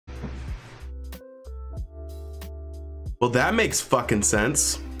Well, that makes fucking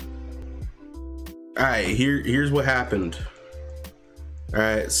sense. All right, here's what happened. All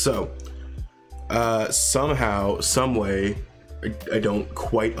right, so somehow, some way, I don't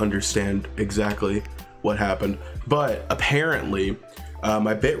quite understand exactly what happened, but apparently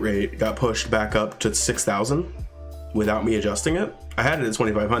my bitrate got pushed back up to 6,000 without me adjusting it. I had it at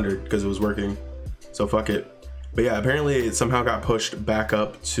 2,500 because it was working, so fuck it. But yeah, apparently it somehow got pushed back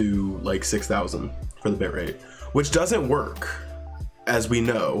up to like 6,000 for the bitrate, which doesn't work, as we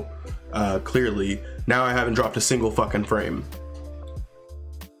know, clearly. Now I haven't dropped a single fucking frame.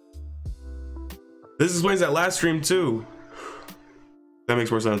 This explains that last stream too. That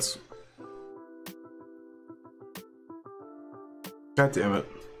makes more sense. God damn it.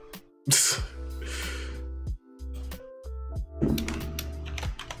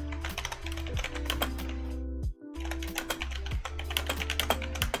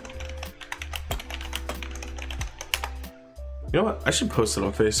 You know what? I should post it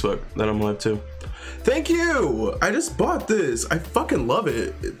on Facebook that I'm live too. Thank you! I just bought this. I fucking love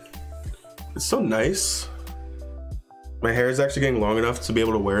it. It's so nice. My hair is actually getting long enough to be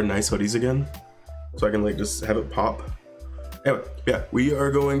able to wear nice hoodies again. So I can like just have it pop. Anyway, yeah, we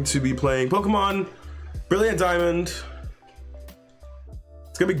are going to be playing Pokemon Brilliant Diamond.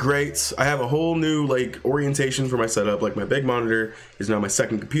 It's gonna be great. I have a whole new like orientation for my setup. Like my big monitor is now my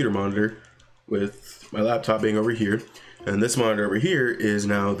second computer monitor, with my laptop being over here. And this monitor over here is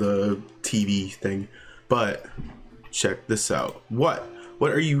now the TV thing. But check this out. What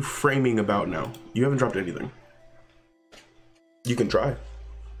are you framing about now? You haven't dropped anything. You can try.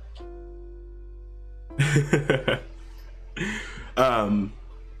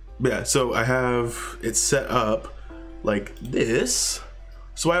 Yeah, so I have it set up like this,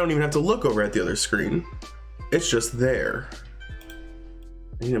 so I don't even have to look over at the other screen. It's just there.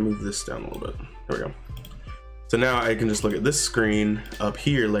 I need to move this down a little bit. There we go. So now I can just look at this screen up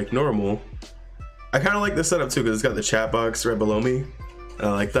here like normal. I kind of like this setup too because it's got the chat box right below me. I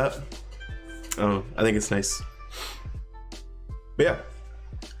like that. Oh, I think it's nice. But yeah.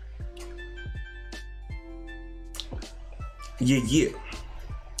 Yeah.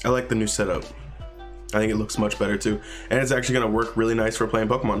 I like the new setup. I think it looks much better too. And it's actually gonna work really nice for playing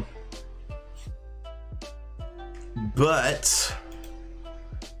Pokemon. But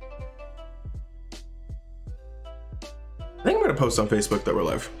I think I'm gonna post on Facebook that we're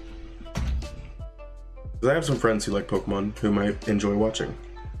live. Because I have some friends who like Pokemon who might enjoy watching.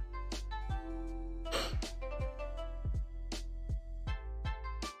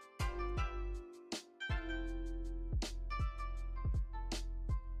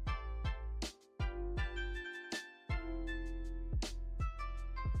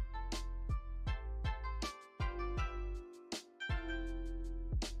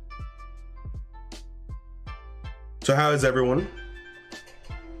 So how is everyone?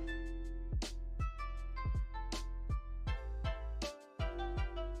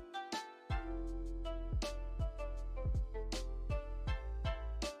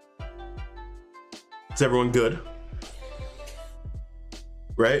 Is everyone good?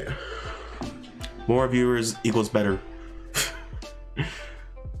 Right? More viewers equals better.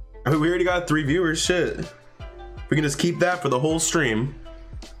 I mean, we already got 3 viewers, shit. If we can just keep that for the whole stream,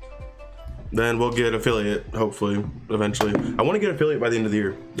 then we'll get affiliate, hopefully, eventually. I want to get affiliate by the end of the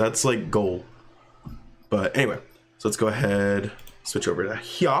year. That's like goal. But anyway, so let's go ahead, switch over to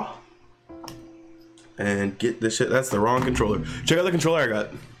here and get this shit. That's the wrong controller. Check out the controller I got.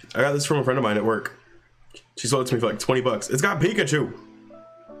 I got this from a friend of mine at work. She sold it to me for like 20 bucks. It's got Pikachu.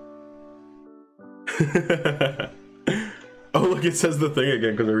 Oh, look, it says the thing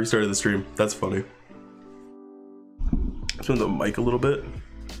again because I restarted the stream. That's funny. Turn the mic a little bit.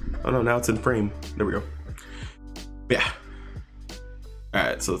 Oh no, now it's in frame. There we go. Yeah. All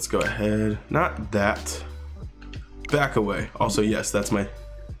right, so let's go ahead. Not that. Back away. Also, yes, that's my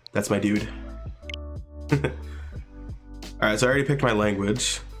dude. All right, so I already picked my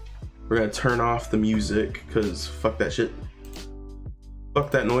language. We're gonna turn off the music because fuck that shit.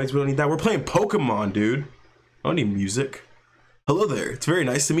 Fuck that noise. We don't need that. We're playing Pokemon, dude. I don't need music. Hello there. It's very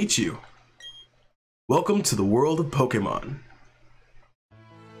nice to meet you. Welcome to the world of Pokemon.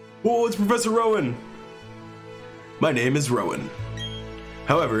 Whoa, it's Professor Rowan! My name is Rowan.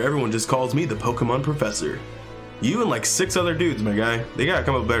 However, everyone just calls me the Pokemon Professor. You and like 6 other dudes, my guy. They gotta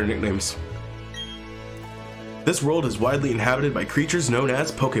come up with better nicknames. This world is widely inhabited by creatures known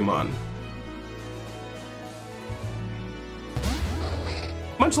as Pokemon.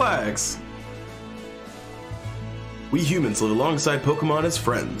 Munchlax! We humans live alongside Pokemon as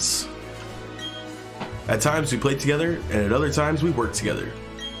friends. At times we play together, and at other times we work together.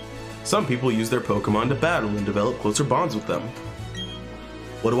 Some people use their Pokemon to battle and develop closer bonds with them.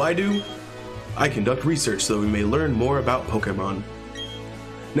 What do? I conduct research so we may learn more about Pokemon.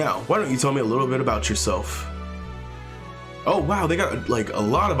 Now, why don't you tell me a little bit about yourself? Oh wow, they got like a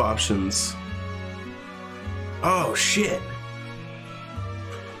lot of options. Oh shit.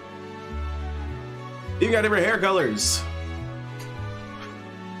 You got different hair colors.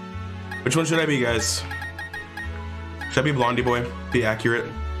 Which one should I be, guys? Should I be Blondie Boy? Be accurate?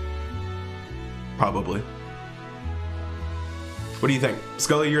 Probably. What do you think?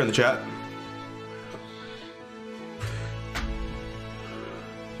 Scully, you're in the chat.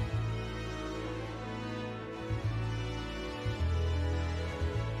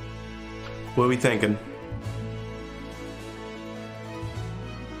 What are we thinking?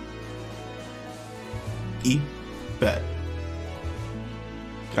 E? Bet.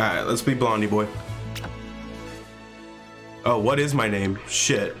 Alright, let's be Blondie Boy. Oh, what is my name?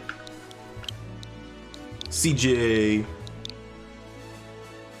 Shit. CJ.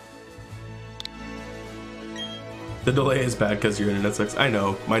 The delay is bad because your internet sucks. I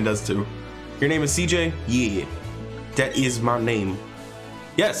know, mine does too. Your name is CJ? Yeah. That is my name.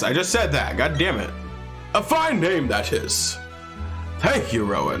 Yes, I just said that. God damn it. A fine name, that is. Thank you,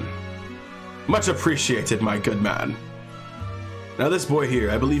 Rowan. Much appreciated, my good man. Now this boy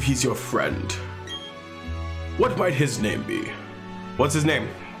here, I believe he's your friend. What might his name be? What's his name?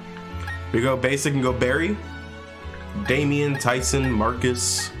 We go basic and go Barry? Damien, Tyson,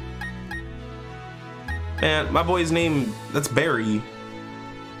 Marcus. Man, my boy's name, that's Barry.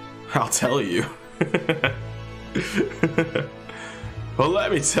 I'll tell you. Well,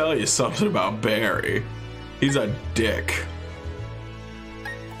 let me tell you something about Barry. He's a dick.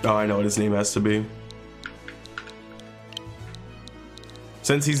 Oh, I know what his name has to be.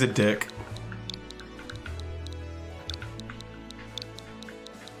 Since he's a dick.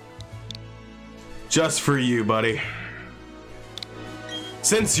 Just for you, buddy.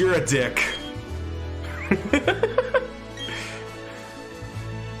 Since you're a dick.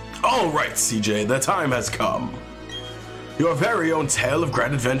 Alright, CJ, the time has come. Your very own tale of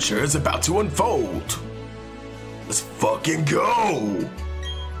grand adventure is about to unfold. Let's fucking go!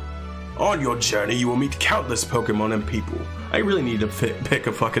 On your journey, you will meet countless Pokemon and people. I really need to pick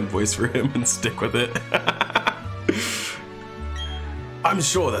a fucking voice for him and stick with it. I'm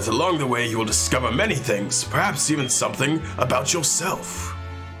sure that along the way you will discover many things, perhaps even something about yourself.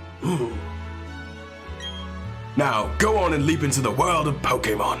 Now, go on and leap into the world of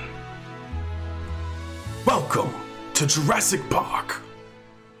Pokemon. Welcome to Jurassic Park.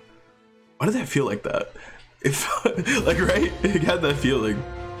 Why did that feel like that? If, like, right? It had that feeling.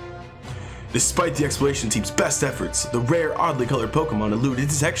 Despite the exploration team's best efforts, the rare, oddly colored Pokemon eluded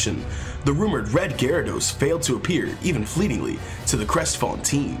detection. The rumored red Gyarados failed to appear, even fleetingly, to the crestfallen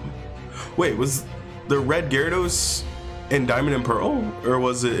team. Wait, was the red Gyarados in Diamond and Pearl? Or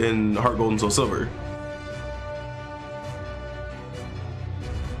was it in Heart Gold and Soul Silver?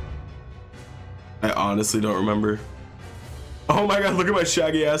 I honestly don't remember. Oh my god, look at my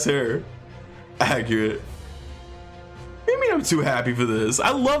shaggy ass hair. Accurate. What do you mean I'm too happy for this?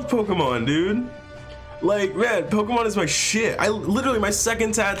 I love Pokemon, dude. Like, man, Pokemon is my shit. Literally, my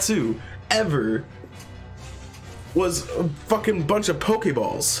second tattoo ever was a fucking bunch of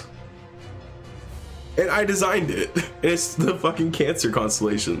Pokeballs. And I designed it. And it's the fucking Cancer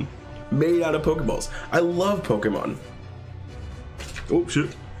constellation made out of Pokeballs. I love Pokemon. Oh,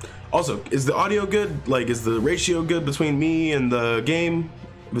 shit. Also, is the audio good? Like, is the ratio good between me and the game?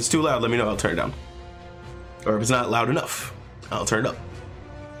 If it's too loud, let me know. I'll turn it down. Or if it's not loud enough, I'll turn it up.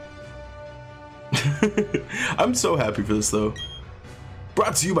 I'm so happy for this, though.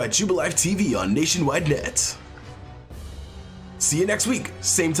 Brought to you by Jubilife TV on Nationwide Net. See you next week.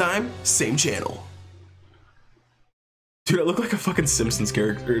 Same time, same channel. Dude, I look like a fucking Simpsons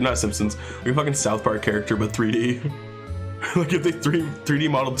character. Not Simpsons. Like a fucking South Park character, but 3D. Like if they 3D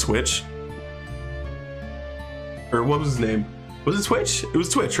modeled Twitch. Or what was his name? Was it Twitch? It was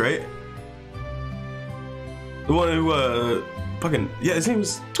Twitch, right? The one who, fucking, yeah, his name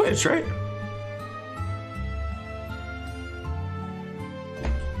was Twitch, right?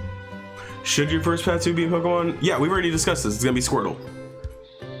 Should your first tattoo be a Pokemon? Yeah, we've already discussed this. It's gonna be Squirtle.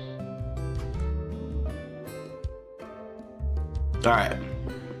 Alright.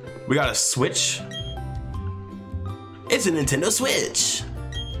 We got a Switch. It's a Nintendo Switch.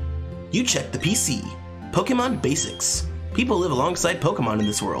 You check the PC. Pokemon Basics. People live alongside Pokemon in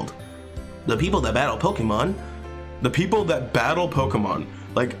this world. The people that battle Pokemon. The people that battle Pokemon.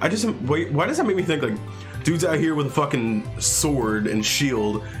 Like, wait, why does that make me think like dudes out here with a fucking sword and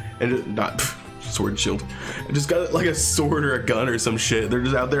shield and not sword shield. I just got like a sword or a gun or some shit. They're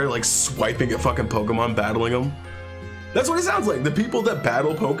just out there like swiping at fucking Pokemon, battling them. That's what it sounds like. The people that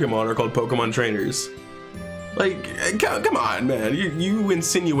battle Pokemon are called Pokemon trainers. Like, come on, man. You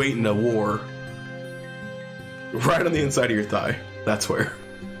insinuating a war right on the inside of your thigh. That's where.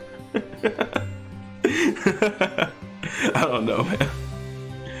 I don't know, man.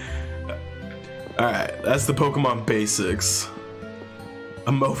 Alright, that's the Pokemon basics.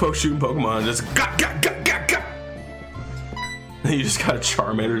 A mofo shooting Pokemon just got. And you just got a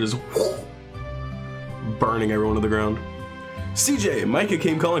Charmander just burning everyone to the ground. CJ, Micah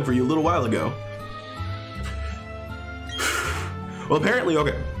came calling for you a little while ago. Well, apparently,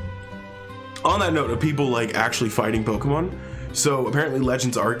 okay. On that note of people like actually fighting Pokemon, so apparently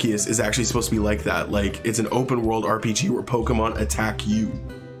Legends Arceus is actually supposed to be like that. Like, it's an open world RPG where Pokemon attack you.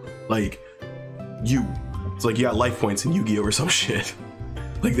 Like, you. It's like you got life points in Yu-Gi-Oh! Or some shit.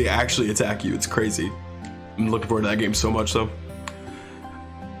 Like, they actually attack you. It's crazy. I'm looking forward to that game so much, though.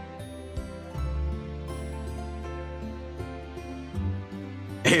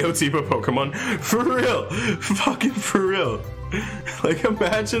 AOT Pokemon? For real! Fucking for real! Like,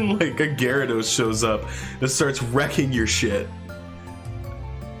 imagine, like, a Gyarados shows up and starts wrecking your shit.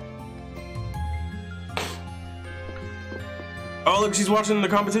 Oh, look, she's watching the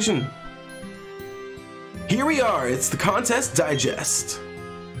competition. Here we are, it's the contest digest.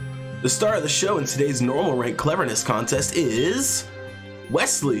 The star of the show in today's normal rank cleverness contest is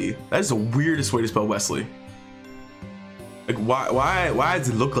Wesley. That is the weirdest way to spell Wesley. Like, why does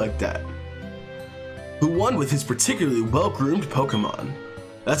it look like that? Who won with his particularly well-groomed Pokemon.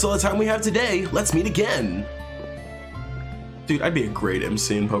 That's all the time we have today. Let's meet again. Dude, I'd be a great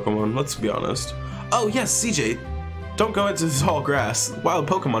MC in Pokemon, let's be honest. Oh yes, CJ, don't go into the tall grass. Wild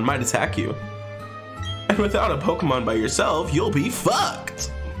Pokemon might attack you. And without a Pokemon by yourself, you'll be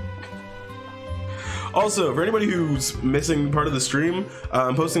fucked. Also, for anybody who's missing part of the stream,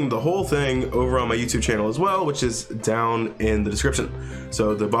 I'm posting the whole thing over on my YouTube channel as well, which is down in the description.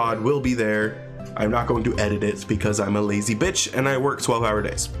 So the VOD will be there. I'm not going to edit it because I'm a lazy bitch and I work 12-hour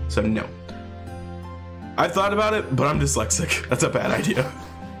days. So no. I've thought about it, but I'm dyslexic. That's a bad idea.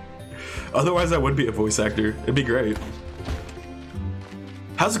 Otherwise, I would be a voice actor. It'd be great.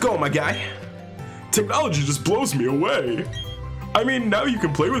 How's it going, my guy? Technology just blows me away. I mean, now you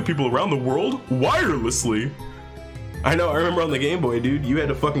can play with people around the world wirelessly. I know, I remember on the Game Boy, dude, you had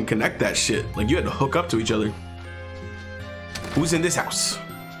to fucking connect that shit. Like, you had to hook up to each other. Who's in this house?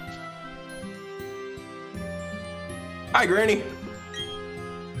 Hi, Granny.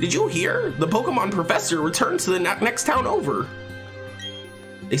 Did you hear? The Pokemon professor returned to the next town over.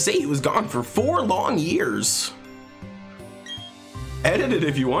 They say he was gone for 4 long years. Edit it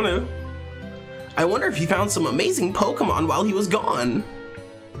if you want to. I wonder if he found some amazing Pokemon while he was gone.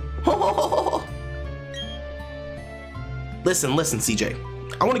 Listen, CJ.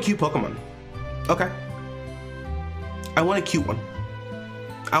 I want a cute Pokemon. Okay. I want a cute one.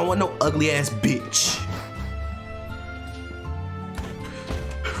 I don't want no ugly ass bitch.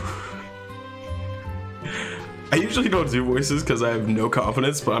 I usually don't do voices because I have no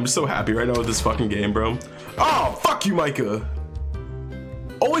confidence, but I'm just so happy right now with this fucking game, bro. Oh, fuck you, Micah.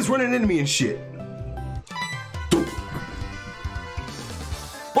 Always running into me and shit.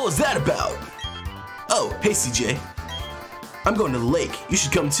 What was that about? Oh, hey CJ. I'm going to the lake. You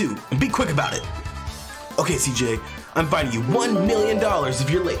should come too, and be quick about it. Okay, CJ, I'm fining you $1 million if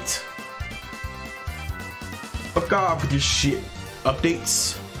you're late. Fuck off with your shit.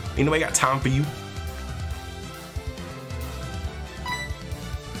 Updates. Ain't nobody got time for you.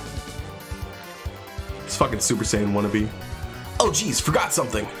 It's fucking Super Saiyan wannabe. Oh geez, forgot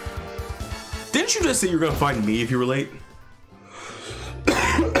something. Didn't you just say you were gonna find me if you were late?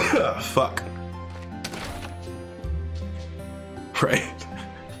 Fuck. Right.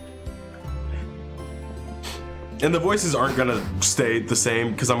 And the voices aren't gonna stay the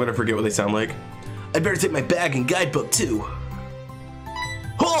same because I'm gonna forget what they sound like. I'd better take my bag and guidebook too.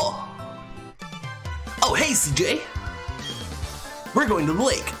 Oh, hey CJ. We're going to the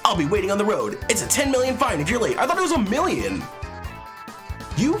lake. I'll be waiting on the road. It's a 10 million fine if you're late. I thought it was $1 million.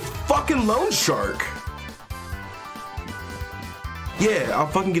 You fucking loan shark. Yeah, I'll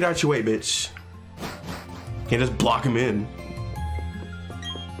fucking get out your way, bitch. Can't just block him in.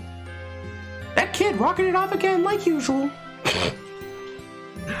 That kid rocking it off again like usual.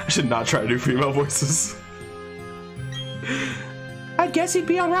 I should not try to do female voices. I guess he'd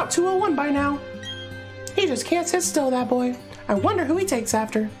be on Route 201 by now. He just can't sit still, that boy. I wonder who he takes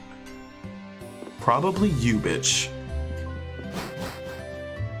after. Probably you, bitch.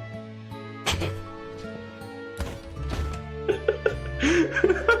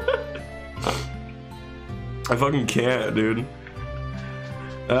 I fucking can't, dude.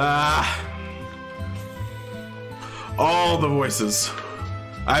 All the voices.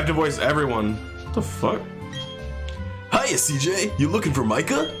 I have to voice everyone. What the fuck? Hiya, CJ. You looking for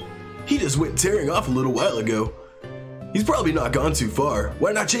Micah? He just went tearing off a little while ago. He's probably not gone too far.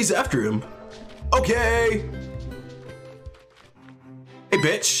 Why not chase after him? Okay. Hey,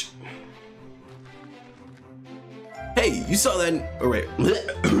 bitch. Hey, you saw that? Oh, wait.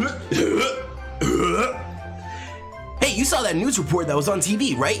 Hey, you saw that news report that was on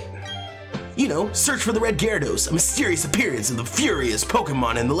TV, right? You know, search for the Red Gyarados, a mysterious appearance of the furious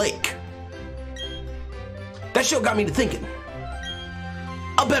Pokemon in the lake. That show got me to thinking.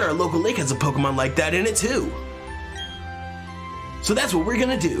 I'll bet our local lake has a Pokemon like that in it too. So that's what we're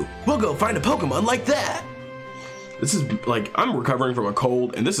gonna do. We'll go find a Pokemon like that. This is like, I'm recovering from a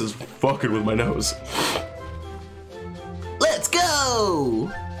cold and this is fucking with my nose. Let's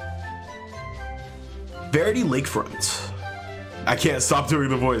go! Verity Lakefront. I can't stop doing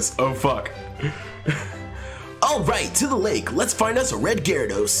the voice. Oh fuck. All right, to the lake. Let's find us a Red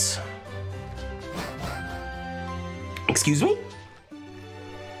Gyarados. Excuse me?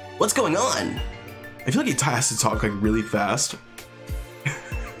 What's going on? I feel like he has to talk like really fast.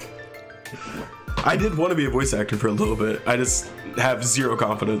 I did want to be a voice actor for a little bit. I just have zero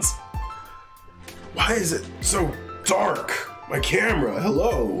confidence. Why is it so dark? My camera,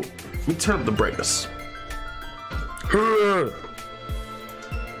 hello. Let me turn up the brightness.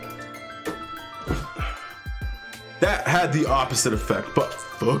 That had the opposite effect, but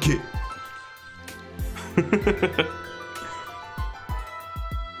fuck it.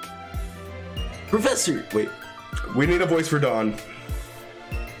 Professor, wait, we need a voice for Dawn.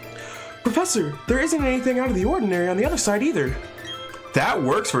 Professor, there isn't anything out of the ordinary on the other side either. That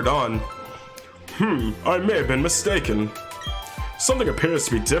works for Dawn. I may have been mistaken. Something appears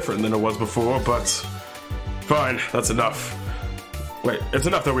to be different than it was before, but fine, that's enough. Wait, it's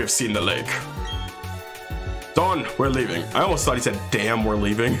enough that we have seen the lake. Dawn, we're leaving. I almost thought he said, damn, we're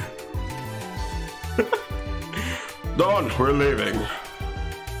leaving. Dawn, we're leaving.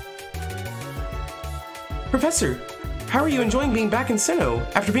 Professor, how are you enjoying being back in Sinnoh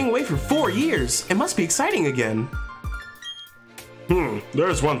after being away for 4 years? It must be exciting again.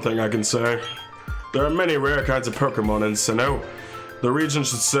 There's one thing I can say. There are many rare kinds of Pokemon in Sinnoh. The region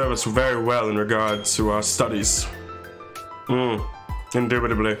should serve us very well in regard to our studies.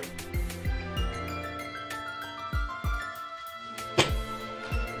 Indubitably.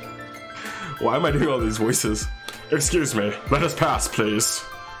 Why am I doing all these voices? Excuse me, let us pass, please.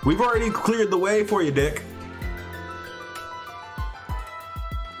 we've already cleared the way for you, Dick.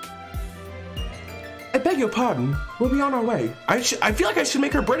 I beg your pardon. We'll be on our way. I feel like I should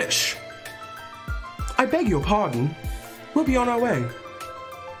make her British. I beg your pardon. We'll be on our way.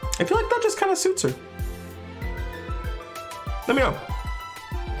 I feel like that just kind of suits her. Let me know.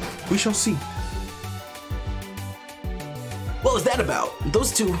 We shall see. What was that about?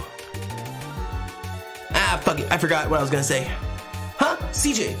 Those two... Ah, fuck it. I forgot what I was gonna say. Huh?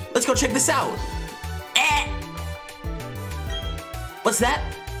 CJ, let's go check this out. What's that?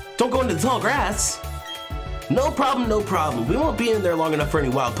 Don't go into the tall grass. No problem, no problem. We won't be in there long enough for any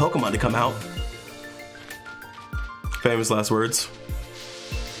wild Pokemon to come out. Famous last words.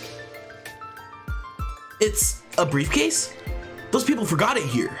 It's a briefcase? Those people forgot it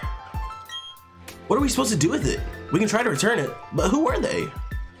here. What are we supposed to do with it? We can try to return it, but who are they?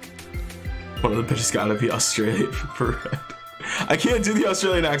 One of the bitches gotta be Australian for red. I can't do the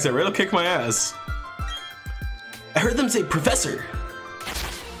Australian accent, Red will kick my ass. I heard them say professor.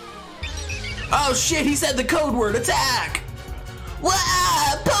 Oh shit, he said the code word, attack!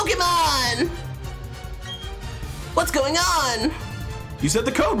 Wow, Pokemon! What's going on? You said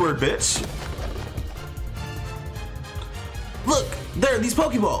the code word, bitch. Look, there are these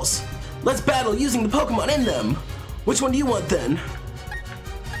Pokeballs. Let's battle using the Pokemon in them. Which one do you want then?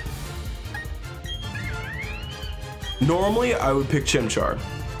 Normally, I would pick Chimchar.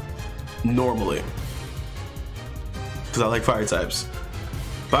 Normally. Because I like fire types.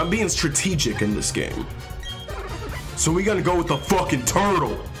 But I'm being strategic in this game. So we gotta go with the fucking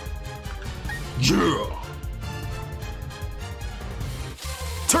turtle. Yeah.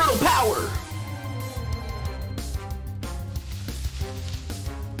 Turtle power!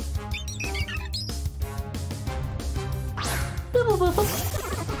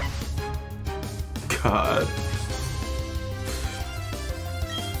 God.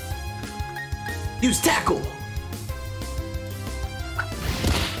 Use tackle!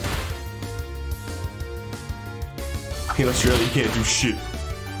 In Australia, you can't do shit.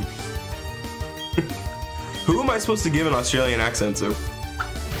 Who am I supposed to give an Australian accent to?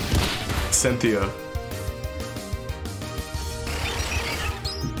 Cynthia.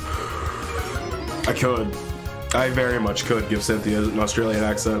 I could. I very much could give Cynthia an Australian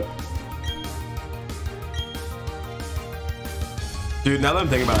accent. Dude, now that I'm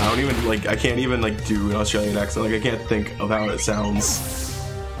thinking about it, I don't even, like, I can't even, like, do an Australian accent. Like, I can't think of how it sounds.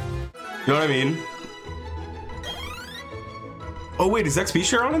 You know what I mean? Oh, wait, is XP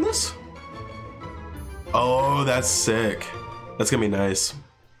share on in this? Oh, that's sick. That's gonna be nice.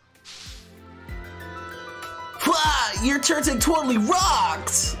 Your Turtwig totally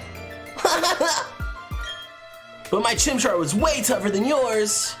rocked! But my Chimchar was way tougher than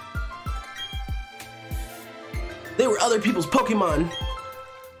yours. They were other people's Pokemon,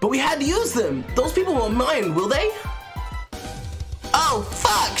 but we had to use them. Those people won't mind, will they? Oh,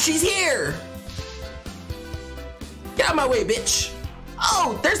 fuck, she's here. Get out of my way, bitch.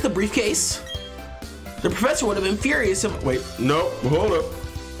 Oh, there's the briefcase. The professor would have been furious if... Wait, no, hold up.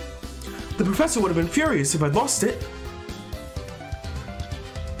 The professor would have been furious if I'd lost it.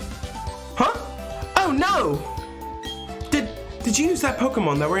 Huh? Oh, no. Did you use that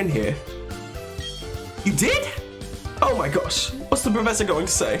Pokemon that were in here? You did? Oh my gosh, what's the professor going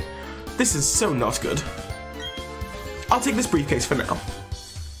to say? This is so not good. I'll take this briefcase for now.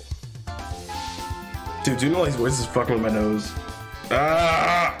 Dude, do you know his voice is fucking with my nose?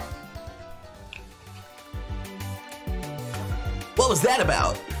 Ah! What was that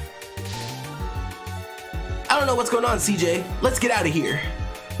about? I don't know what's going on, CJ. Let's get out of here.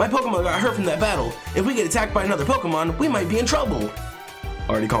 My Pokemon got hurt from that battle. If we get attacked by another Pokemon, we might be in trouble.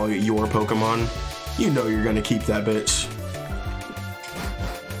 Already calling it your Pokemon. You know you're gonna keep that bitch.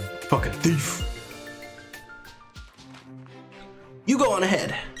 Fucking thief. You go on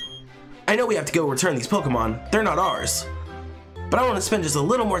ahead. I know we have to go return these Pokemon. They're not ours. But I want to spend just a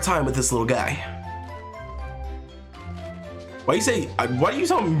little more time with this little guy. Why do you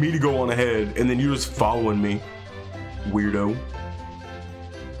tell me to go on ahead and then you just following me? Weirdo.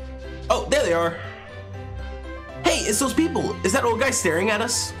 Oh, there they are. Hey, it's those people. Is that old guy staring at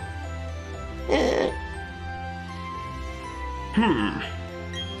us?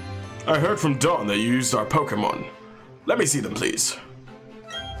 I heard from Dawn that you used our Pokemon. Let me see them, please.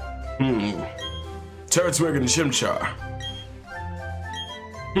 Turtwig and Chimchar.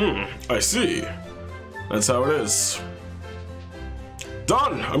 I see. That's how it is.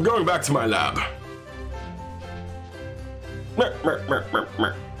 Dawn, I'm going back to my lab.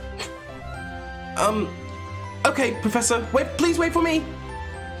 Okay, Professor. Wait, please wait for me.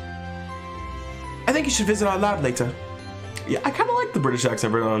 I think you should visit our lab later. Yeah, I kind of like the British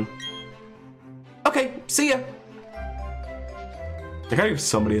accent for Dawn. Okay, see ya. I gotta give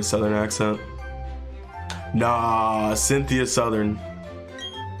somebody a southern accent. Nah, Cynthia's southern.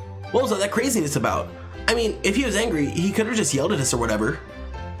 What was all that craziness about? I mean, if he was angry, he could have just yelled at us or whatever.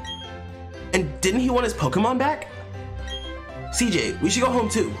 And didn't he want his Pokemon back? CJ, we should go home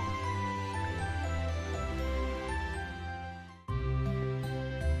too.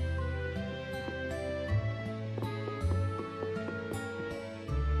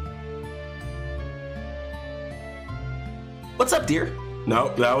 What's up, dear?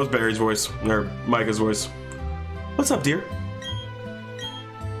 No, that was Barry's voice, or Micah's voice. What's up, dear?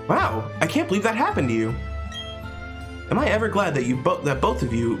 Wow, I can't believe that happened to you. Am I ever glad that both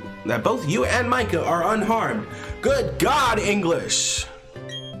you and Micah are unharmed? Good God, English!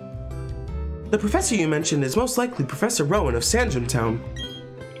 The professor you mentioned is most likely Professor Rowan of Sandgem Town.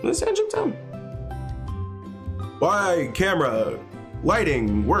 What's Sandgem Town? Why, camera,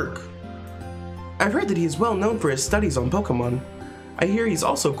 lighting, work. I've heard that he is well known for his studies on Pokemon. I hear he's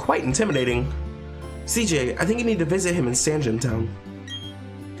also quite intimidating. CJ, I think you need to visit him in Sandgem Town.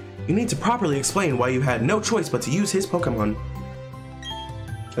 You need to properly explain why you had no choice but to use his Pokemon.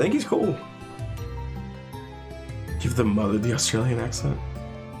 I think he's cool. Give the mother the Australian accent.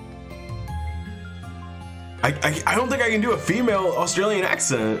 I don't think I can do a female Australian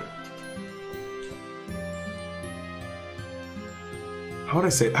accent. How would I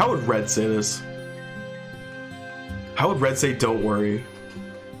say? How would Red say this? How would Red say "Don't worry"?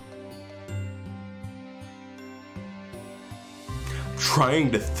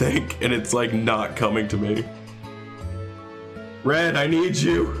 Trying to think, and it's like not coming to me. Red, I need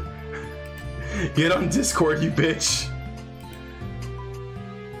you. Get on Discord, you bitch.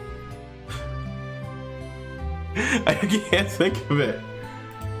 I can't think of it.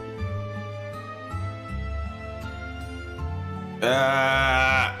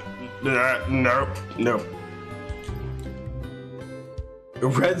 Nope.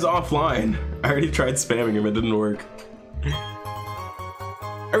 Red's offline. I already tried spamming him, it didn't work.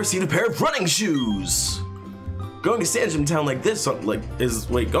 I received a pair of running shoes. Going to Sandgem Town going to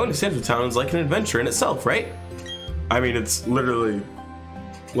Sandgem Town is like an adventure in itself, right? I mean, it's literally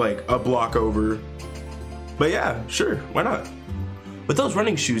like a block over But yeah, sure, why not? With those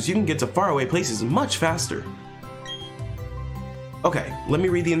running shoes, you can get to faraway places much faster. Okay, let me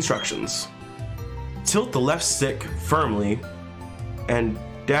read the instructions. Tilt the left stick firmly and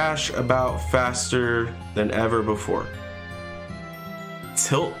dash about faster than ever before.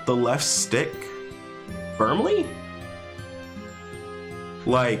 Tilt the left stick firmly?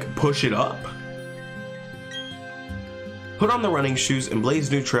 Like, push it up? Put on the running shoes and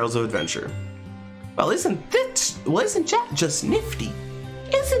blaze new trails of adventure. Well, isn't that just nifty?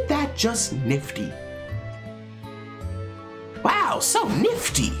 Isn't that just nifty? Wow, so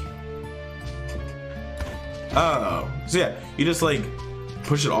nifty! Oh, so yeah, you just like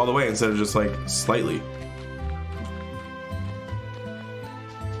push it all the way instead of just like slightly.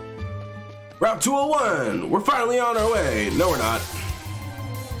 Route 201, we're finally on our way. No, we're not.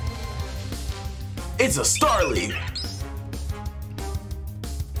 It's a Starly.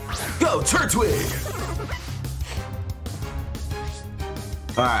 Go, Turtwig!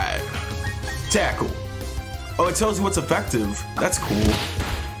 Alright. Tackle. Oh, it tells you what's effective. That's cool.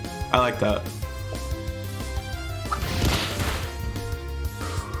 I like that.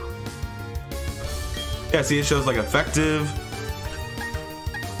 Yeah, see, it shows like effective.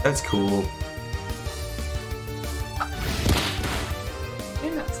 That's cool.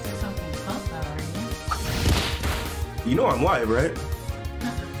 You're not still talking about that, are you? You know I'm live, right?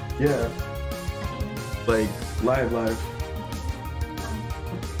 Yeah. Like, live.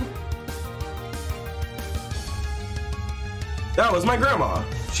 That was my grandma.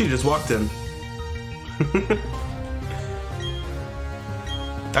 She just walked in.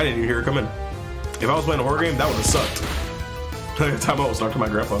 I didn't even hear her come in. If I was playing a horror game, that would have sucked. Like the time I was talking to my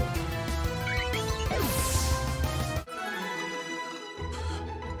grandpa.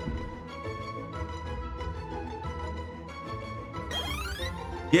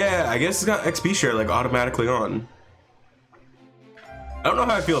 Yeah, I guess it's got XP share like automatically on. I don't know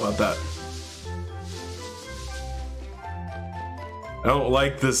how I feel about that. I don't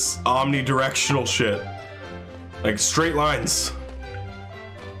like this omnidirectional shit. Like straight lines.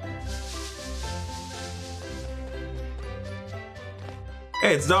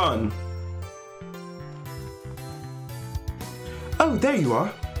 Hey, it's Dawn. Oh, there you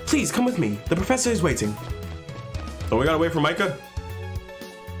are. Please come with me. The professor is waiting. Oh, we gotta wait for Micah?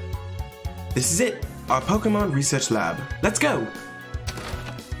 This is it. Our Pokemon research lab. Let's go.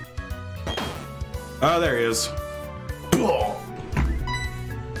 Oh, there he is.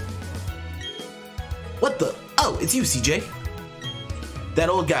 What the? Oh, it's you, CJ. That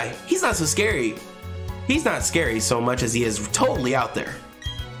old guy. He's not so scary. He's not scary so much as he is totally out there.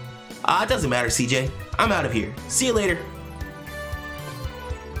 It doesn't matter, CJ. I'm out of here. See you later.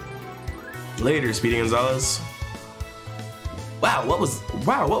 Later, Speedy Gonzalez. Wow, what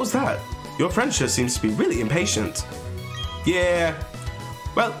was that? Your friend just seems to be really impatient. Yeah.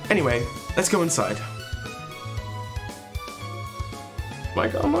 Well, anyway, let's go inside.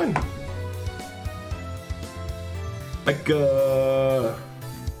 Mike online.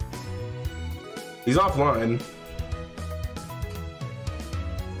 He's offline.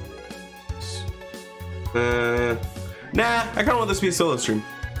 Nah, I kinda want this to be a solo stream.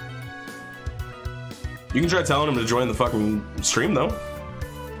 You can try telling him to join the fucking stream though.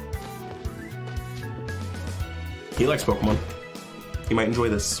 He likes Pokemon. He might enjoy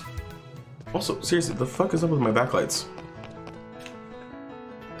this. Also, seriously, the fuck is up with my backlights?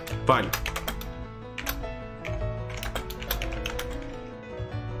 Fine.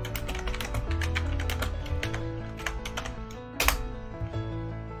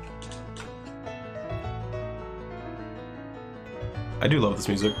 I do love this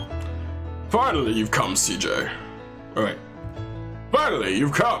music. Finally, you've come, CJ. Alright. Finally,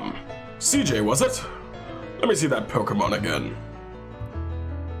 you've come. CJ, was it? Let me see that Pokemon again.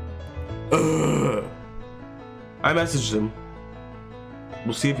 I messaged him.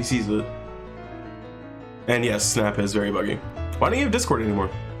 We'll see if he sees it. And yes, Snap is very buggy. Why don't you have Discord anymore?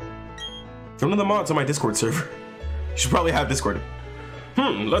 You're one of the mods on my Discord server. You should probably have Discord.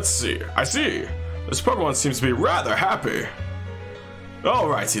 Let's see. I see. This Pokemon seems to be rather happy.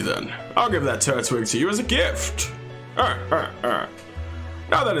 Alrighty then. I'll give that Turtwig to you as a gift. Now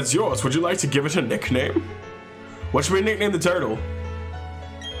that it's yours, would you like to give it a nickname? What should we nickname the turtle?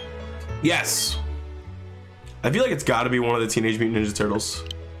 Yes. I feel like it's got to be one of the Teenage Mutant Ninja Turtles,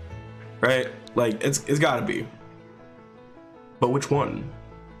 right? Like it's got to be. But which one?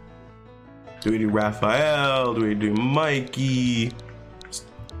 Do we do Raphael? Do we do Mikey?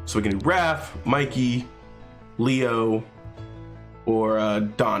 So we can do Raph, Mikey, Leo, or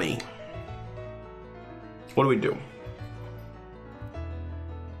Donnie. What do we do?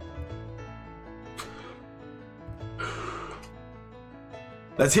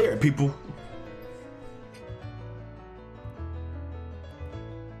 Let's hear it, people.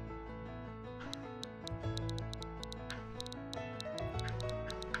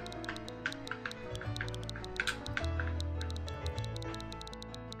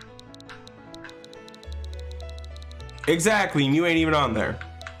 Exactly, and you ain't even on there.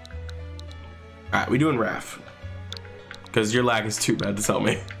 Alright, we doing Raph. Because your lag is too bad to tell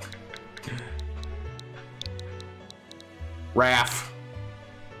me. Raph.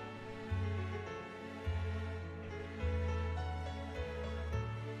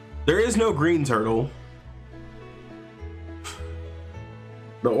 There is no green turtle.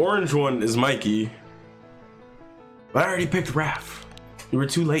 The orange one is Mikey. But I already picked Raph. You were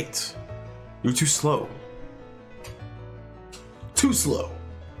too late. You were too slow. Too slow.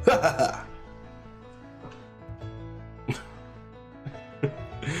 We're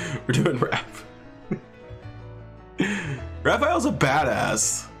doing Raph. Raphael's a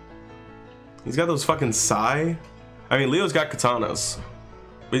badass. He's got those fucking sai. I mean, Leo's got katanas.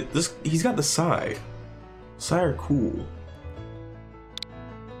 But he's got the sai. Sai are cool.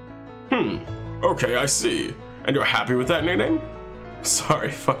 Okay, I see. And you're happy with that nickname? Sorry,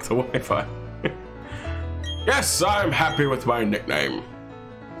 fuck the Wi-Fi. Yes, I'm happy with my nickname.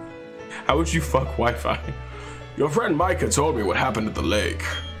 How would you fuck Wi-Fi? Your friend Micah told me what happened at the lake.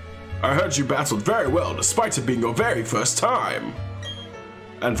 I heard you battled very well despite it being your very first time.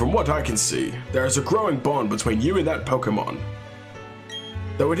 And from what I can see, there is a growing bond between you and that Pokemon.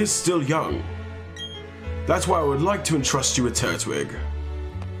 Though it is still young. That's why I would like to entrust you with Turtwig.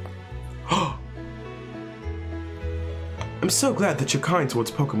 I'm so glad that you're kind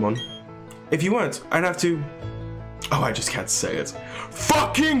towards Pokemon. If you weren't, I'd have to... Oh, I just can't say it.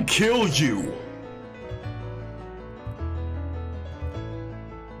 Fucking kill you!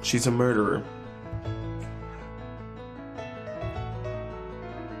 She's a murderer.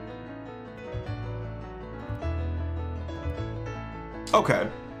 Okay.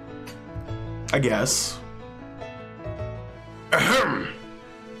 I guess. Ahem.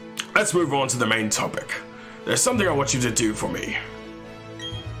 Let's move on to the main topic. There's something I want you to do for me.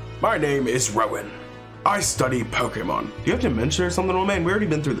 My name is Rowan. I study Pokemon. Do you have dementia or something, old man? We already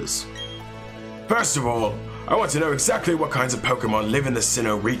been through this. First of all, I want to know exactly what kinds of Pokemon live in the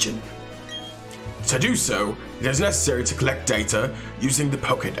Sinnoh region. To do so, it is necessary to collect data using the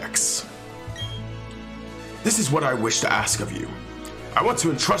Pokédex. This is what I wish to ask of you. I want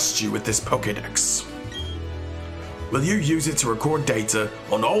to entrust you with this Pokédex. Will you use it to record data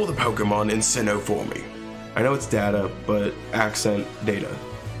on all the Pokemon in Sinnoh for me? I know it's data, but accent data.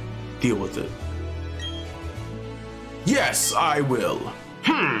 Deal with it. Yes, I will.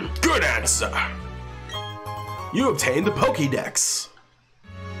 Good answer. You obtained the Pokédex.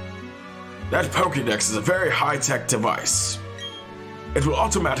 That Pokédex is a very high-tech device. It will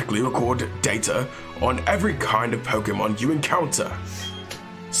automatically record data on every kind of Pokemon you encounter.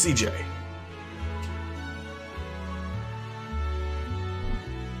 CJ.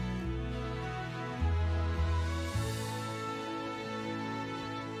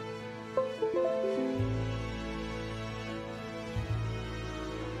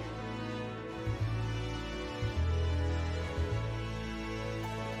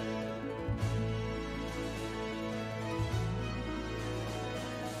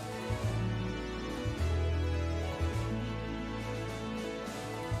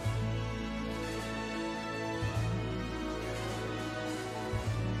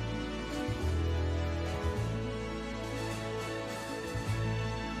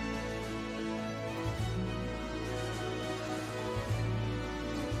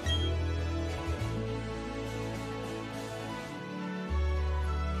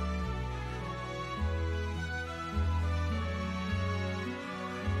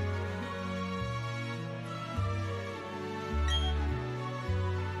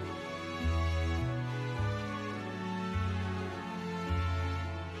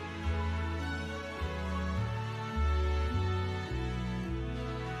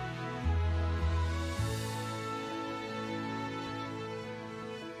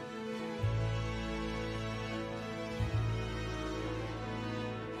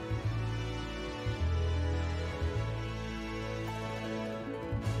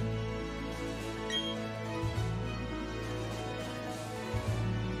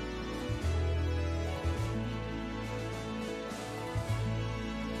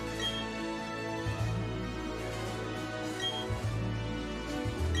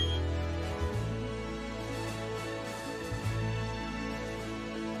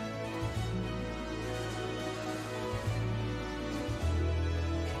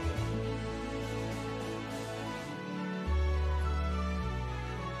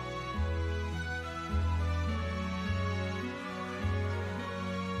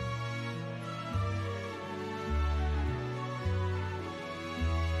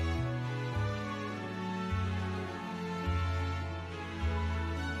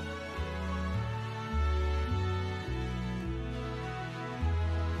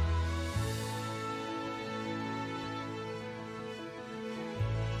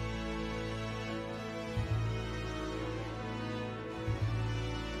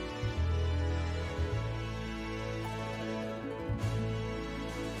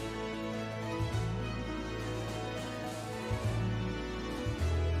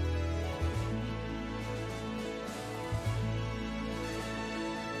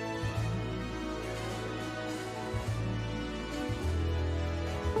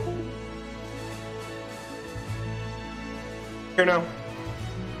 Here now.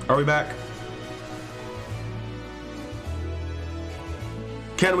 Are we back?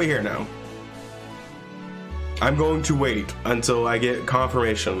 Can we hear now? I'm going to wait until I get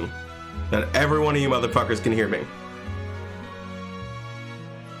confirmation that every one of you motherfuckers can hear me.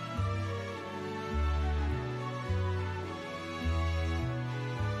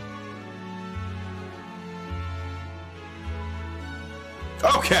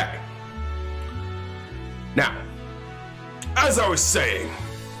 Okay. Now, as I was saying,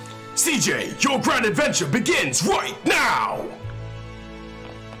 CJ, your grand adventure begins right now!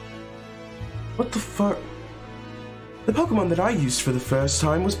 What the fuck? The Pokemon that I used for the first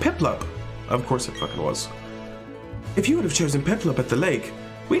time was Piplup. Of course it fucking was. If you would have chosen Piplup at the lake,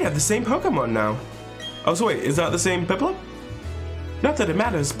 we'd have the same Pokemon now. Oh, so wait, is that the same Piplup? Not that it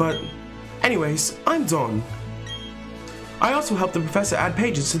matters, but... Anyways, I'm Dawn. I also helped the professor add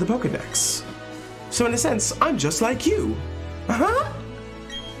pages to the Pokédex. So in a sense, I'm just like you. Uh-huh.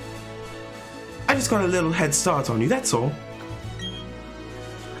 I just got a little head start on you, that's all.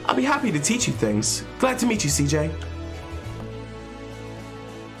 I'll be happy to teach you things. Glad to meet you, CJ.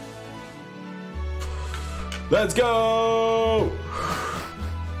 Let's go!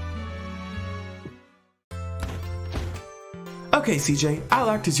 Okay, CJ,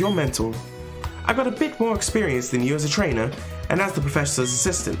 I'll act as your mentor. I've got a bit more experience than you as a trainer, and as the professor's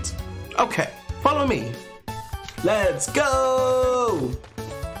assistant. Okay, follow me. Let's go!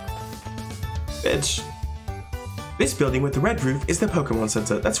 Bitch. This building with the red roof is the Pokemon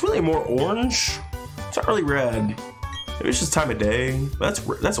Center. That's really more orange. It's not really red. Maybe it's just time of day.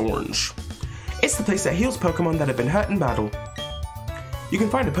 That's orange. It's the place that heals Pokemon that have been hurt in battle. You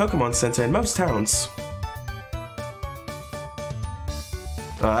can find a Pokemon Center in most towns.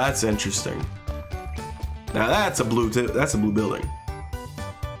 Oh, that's interesting. Now that's a blue building.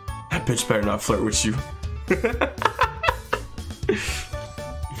 That bitch better not flirt with you.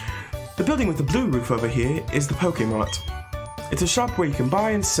 The building with the blue roof over here is the Pokemart. It's a shop where you can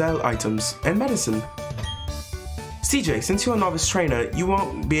buy and sell items and medicine. CJ, since you're a novice trainer, you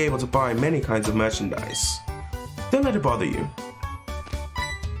won't be able to buy many kinds of merchandise. Don't let it bother you.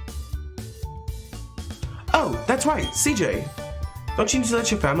 Oh, that's right, CJ. Don't you need to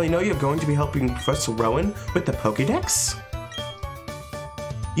let your family know you're going to be helping Professor Rowan with the Pokédex?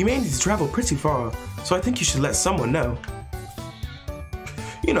 You may need to travel pretty far, so I think you should let someone know.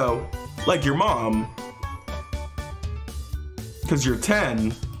 You know, like your mom. Because you're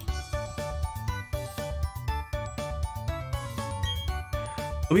 10.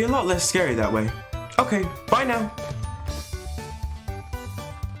 It'll be a lot less scary that way. Okay, bye now.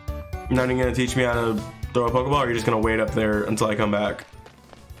 You're not even gonna teach me how to throw a Pokeball, or you're just gonna wait up there until I come back?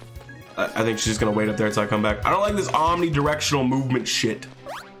 I think she's just gonna wait up there until I come back. I don't like this omnidirectional movement shit.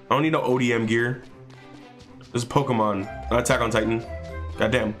 I don't need no ODM gear. This is Pokemon, not Attack on Titan.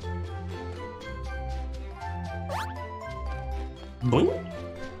 Goddamn. Boing.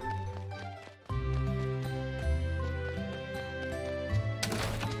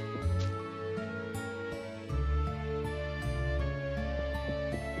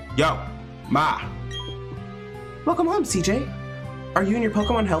 Yo, Ma. Welcome home, CJ. Are you and your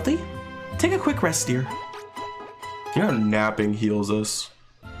Pokemon healthy? Take a quick rest, dear. You know, napping heals us.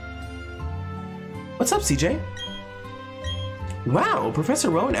 What's up, CJ? Wow, Professor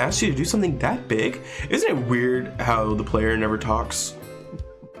Rowan asked you to do something that big? Isn't it weird how the player never talks?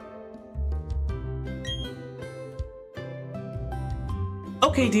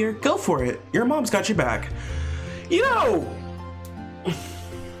 Okay, dear, go for it. Your mom's got your back. You know,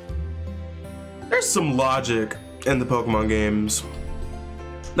 there's some logic in the Pokemon games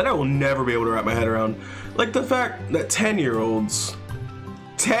that I will never be able to wrap my head around. Like the fact that 10-year-olds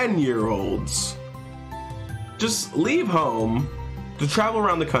just leave home to travel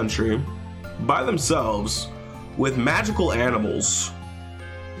around the country by themselves with magical animals.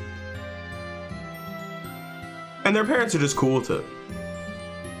 And their parents are just cool with it.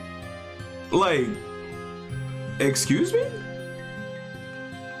 Like, excuse me?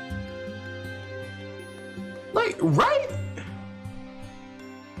 Like, right?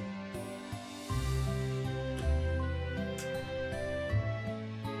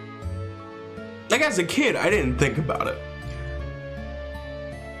 Like, as a kid, I didn't think about it.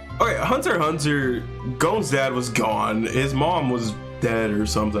 Okay, Hunter x Hunter, Gon's dad was gone. His mom was dead or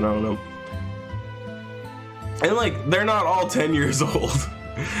something, I don't know. And like, they're not all 10 years old.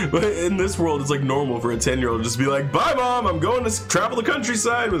 But in this world, it's like normal for a 10-year-old to just be like, bye mom, I'm going to travel the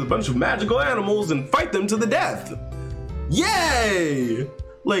countryside with a bunch of magical animals and fight them to the death. Yay!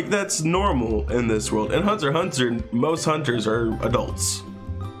 Like, that's normal in this world. In Hunter x Hunter, most hunters are adults.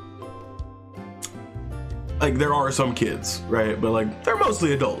 Like, there are some kids, right? But like, they're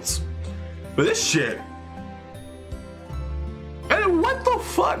mostly adults. But this shit. And what the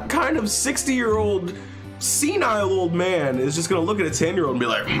fuck kind of 60-year-old senile old man is just gonna look at a 10-year-old and be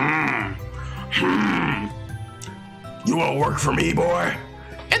like, you wanna work for me, boy?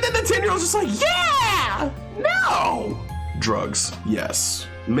 And then the 10-year-old's just like, yeah! No! Drugs, yes.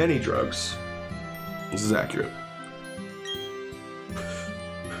 Many drugs. This is accurate.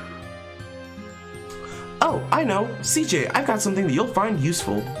 Oh, I know. CJ, I've got something that you'll find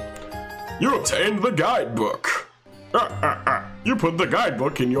useful. You obtained the guidebook. You put the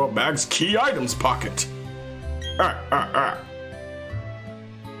guidebook in your bag's key items pocket.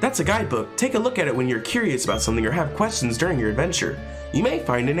 That's a guidebook. Take a look at it when you're curious about something or have questions during your adventure. You may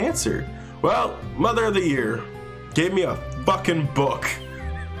find an answer. Well, Mother of the Year gave me a fucking book.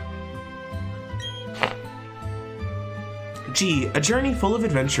 Gee, a journey full of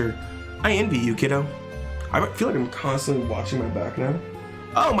adventure. I envy you, kiddo. I feel like I'm constantly watching my back now.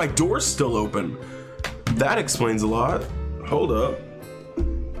 Oh, my door's still open. That explains a lot. Hold up.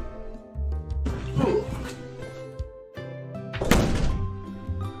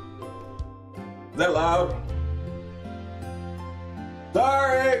 Is that loud?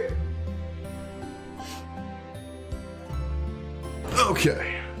 Sorry.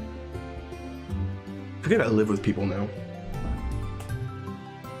 Okay. I forget I live with people now.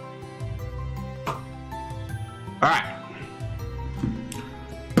 Alright.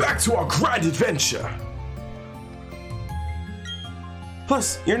 Back to our grand adventure.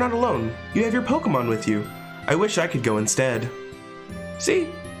 Plus, you're not alone. You have your Pokémon with you. I wish I could go instead. See?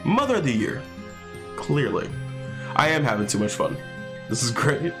 Mother of the Year. Clearly. I am having too much fun. This is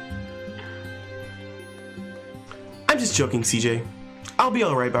great. I'm just joking, CJ. I'll be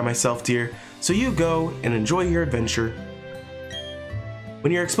alright by myself, dear. So you go and enjoy your adventure.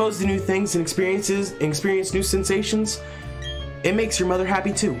 When you're exposed to new things and experience new sensations, it makes your mother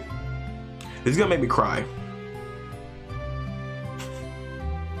happy too. It's gonna make me cry.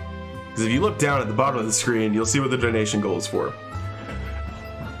 Because if you look down at the bottom of the screen, you'll see what the donation goal is for.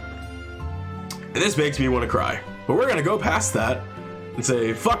 And this makes me want to cry. But we're gonna go past that and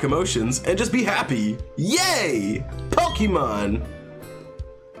say fuck emotions and just be happy. Yay! Pokemon!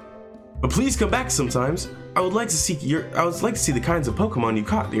 But please come back sometimes. I would like to see the kinds of Pokemon you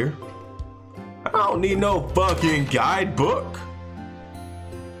caught, dear. I don't need no fucking guidebook.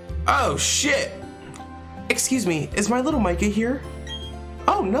 Oh shit! Excuse me, is my little Micah here?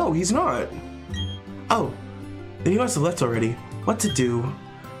 Oh no, he's not. Oh, then he must have left already. What to do?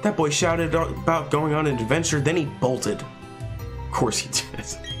 That boy shouted about going on an adventure, then he bolted. Of course he did.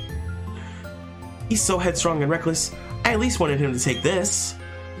 He's so headstrong and reckless. I at least wanted him to take this.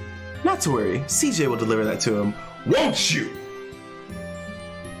 Not to worry, CJ will deliver that to him. Won't you?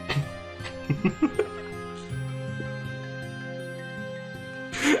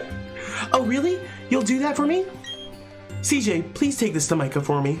 Oh really? You'll do that for me? CJ, please take this to Micah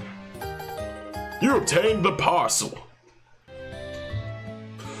for me. You obtained the parcel.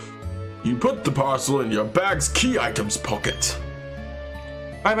 You put the parcel in your bag's key items pocket.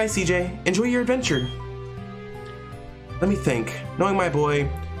 Bye-bye, CJ. Enjoy your adventure. Let me think. Knowing my boy,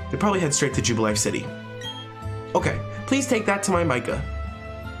 they probably head straight to Jubilife City. Okay, please take that to my Micah.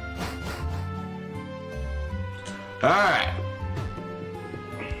 Alright.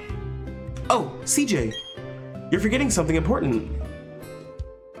 Oh, CJ, you're forgetting something important.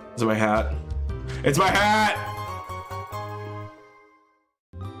 Is it my hat? It's my hat!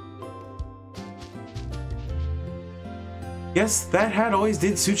 Yes, that hat always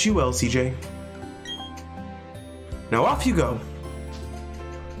did suit you well, CJ. Now off you go.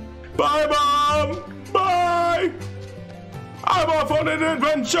 Bye, Mom! Bye! I'm off on an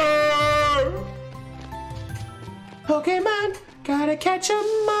adventure! Pokemon, gotta catch 'em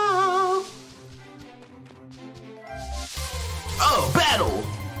all. Oh, battle!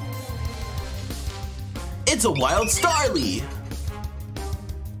 It's a wild Starly!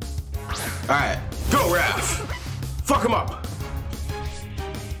 Alright, go Raph! Fuck him up!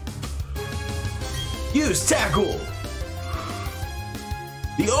 Use Tackle!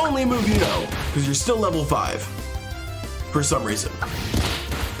 The only move you know, because you're still level 5. For some reason.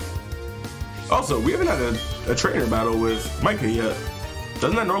 Also, we haven't had a trainer battle with Micah yet.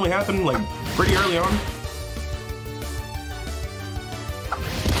 Doesn't that normally happen, like, pretty early on?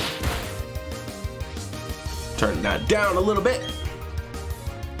 Turn that down a little bit.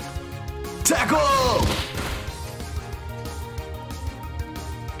 Tackle!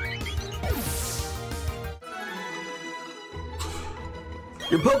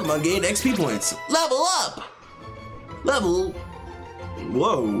 Your Pokemon gained XP points. Level up! Level...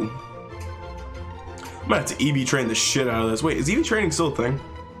 Whoa. gonna have to EV train the shit out of this. Wait, is EV training still a thing?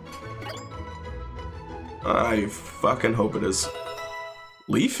 I fucking hope it is.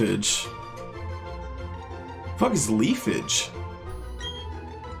 Leafage? Fuck is leafage?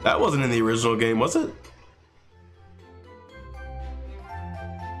 That wasn't in the original game, was it?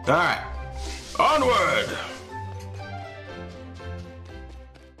 Alright. Onward!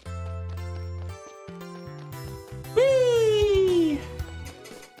 Whee!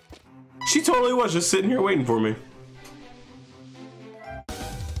 She totally was just sitting here waiting for me.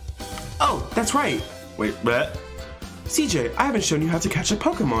 Oh, that's right. Wait, what? CJ, I haven't shown you how to catch a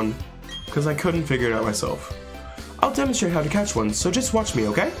Pokemon. Because I couldn't figure it out myself. I'll demonstrate how to catch one, so just watch me,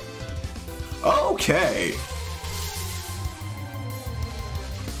 okay? Okay.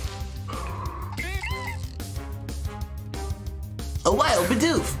 A wild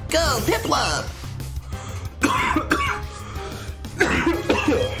Bidoof! Go, Piplup!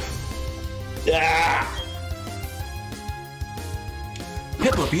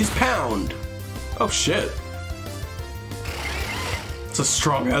 Piplup, use Pound! Oh shit. It's a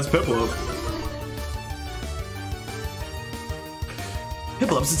strong ass Piplup.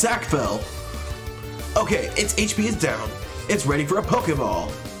 Piplup's attack fell. Okay, its HP is down. It's ready for a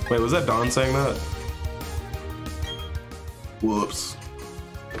Pokeball. Wait, was that Dawn saying that? Whoops.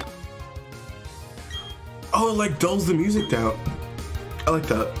 Oh, it like dulls the music down. I like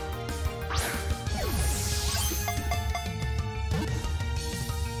that.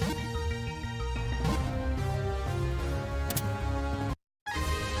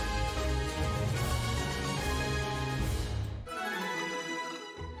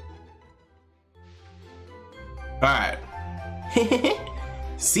 Alright.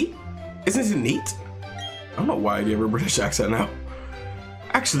 See? Isn't it neat? I don't know why I gave her a British accent now.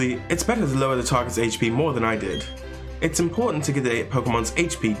 Actually, it's better to lower the target's HP more than I did. It's important to get the Pokemon's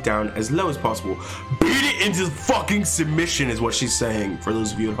HP down as low as possible. Beat it into fucking submission is what she's saying, for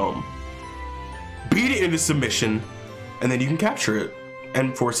those of you at home. Beat it into submission, and then you can capture it,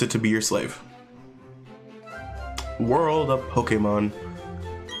 and force it to be your slave. World of Pokemon.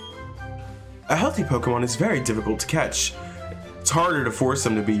 A healthy Pokemon is very difficult to catch. It's harder to force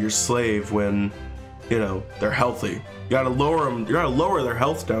them to be your slave when, you know, they're healthy. You gotta lower them. You gotta lower their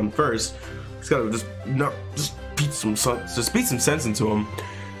health down first. You gotta just beat some sense into them.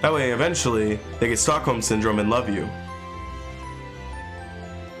 That way, eventually, they get Stockholm Syndrome and love you.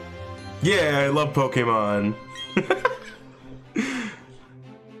 Yeah, I love Pokemon.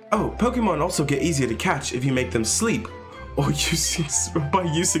 Oh, Pokemon also get easier to catch if you make them sleep, or by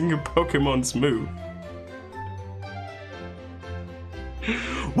using your Pokemon's move.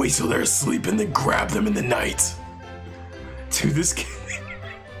 Wait till they're asleep and then grab them in the night. Dude, this kid.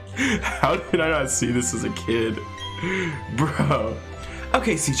 How did I not see this as a kid? Bro.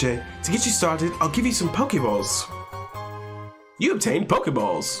 Okay, CJ, to get you started, I'll give you some Pokeballs. You obtained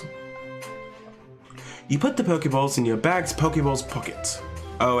Pokeballs. You put the Pokeballs in your bag's Pokeballs pocket.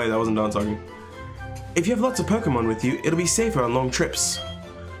 Oh wait, that wasn't Don talking. If you have lots of Pokemon with you, it'll be safer on long trips.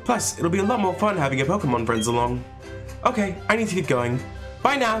 Plus, it'll be a lot more fun having your Pokemon friends along. Okay, I need to get going.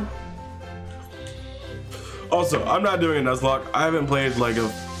 Bye now. Also, I'm not doing a Nuzlocke. I haven't played like a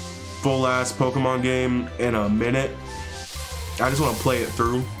full-ass Pokemon game in a minute. I just want to play it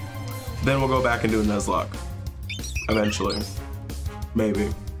through. Then we'll go back and do a Nuzlocke. Eventually. Maybe.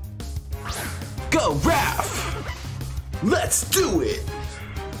 Go, Raph! Let's do it!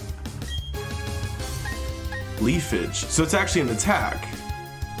 Leafage. So it's actually an attack.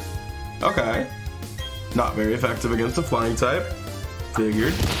 Okay. Not very effective against a flying type.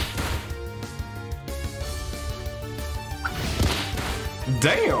 Figured.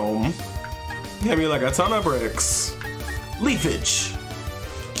 Damn! Hit me like a ton of bricks. Leafage!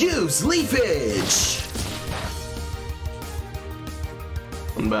 Use Leafage!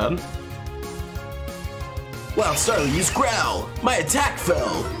 Not bad. Wow, Starly used Growl! My attack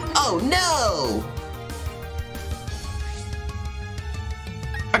fell! Oh no!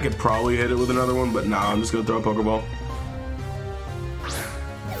 I could probably hit it with another one, but nah, I'm just gonna throw a Pokeball.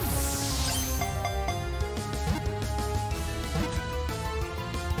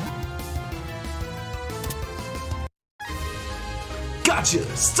 Gotcha!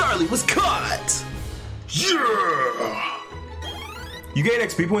 Starly was caught! Yeah! You gain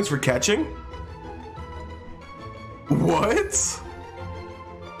XP points for catching? What?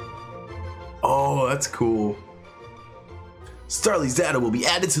 Oh, that's cool. Starly's data will be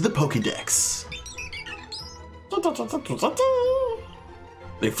added to the Pokédex.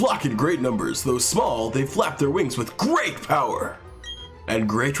 They flock in great numbers. Though small, they flap their wings with great power and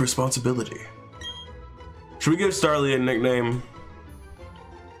great responsibility. Should we give Starly a nickname?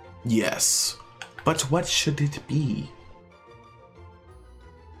 Yes. But what should it be?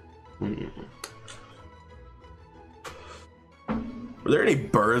 Were there any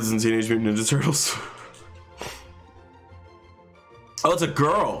birds in Teenage Mutant Ninja Turtles? Oh, it's a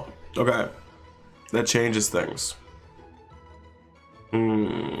girl. Okay. That changes things.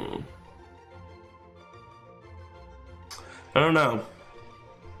 I don't know.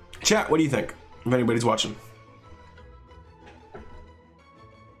 Chat, what do you think? If anybody's watching.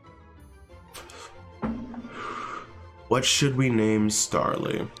 What should we name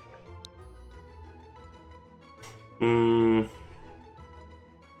Starly?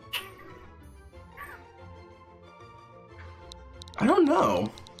 I don't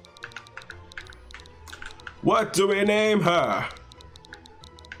know. What do we name her?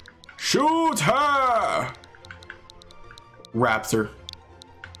 Shoot her! Raptor.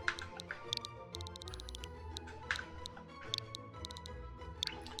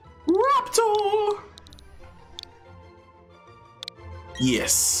 Raptor!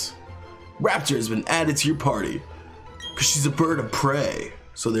 Yes. Raptor has been added to your party. Because she's a bird of prey.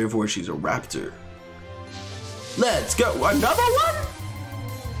 So therefore she's a raptor. Let's go. Another one?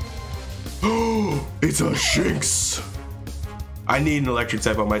 Oh, it's a Shinx. I need an electric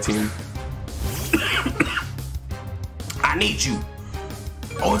type on my team. I need you.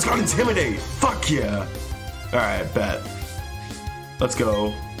 Oh, it's got Intimidate. Fuck yeah. Alright, bet. Let's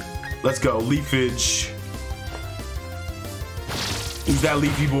go. Let's go. Leafage. Use that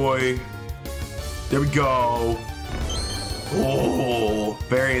leafy boy. There we go. Oh,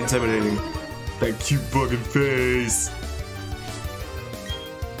 very intimidating. That cute fucking face.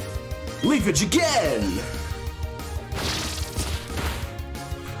 Leafage again.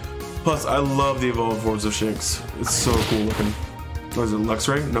 Plus, I love the evolved forms of Shinx. It's so cool looking. What is it,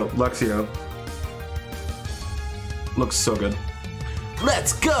 Luxray? No, Luxio. Looks so good.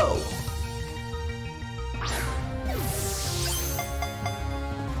 Let's go!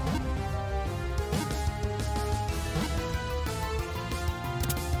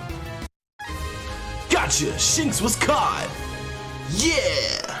 Gotcha! Shinx was caught!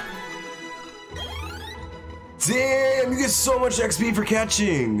 Yeah! Damn, you get so much XP for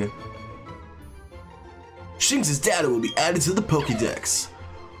catching! Shinx's data will be added to the Pokédex.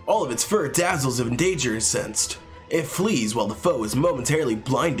 All of its fur dazzles if danger is sensed. It flees while the foe is momentarily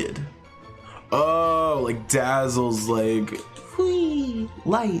blinded. Oh, like dazzles, like whee,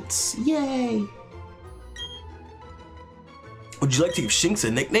 lights, yay. Would you like to give Shinx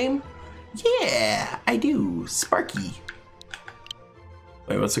a nickname? Yeah, I do. Sparky.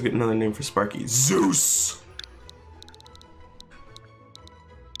 Wait, what's another name for Sparky? Zeus!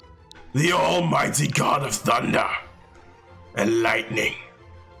 The almighty god of thunder and lightning.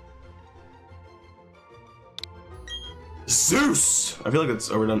 Zeus! I feel like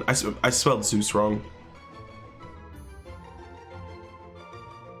it's overdone. I spelled Zeus wrong.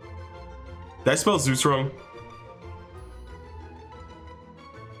 Did I spell Zeus wrong?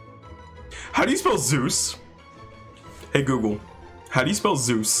 How do you spell Zeus? Hey Google, how do you spell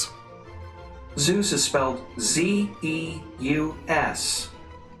Zeus? Zeus is spelled Z-E-U-S.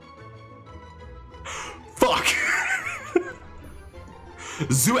 Fuck!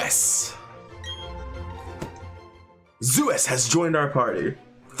 Zeus! Zeus has joined our party.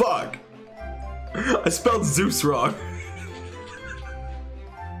 Fuck! I spelled Zeus wrong.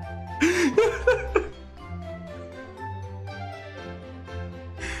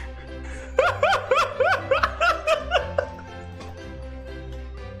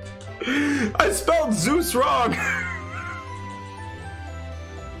 I spelled Zeus wrong.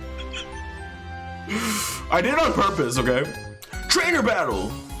 I did it on purpose, okay? Trainer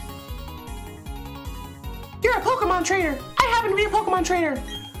battle. You're a Pokemon trainer. I happen to be a Pokemon trainer.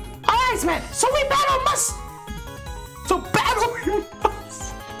 Our eyes met, so we battle must.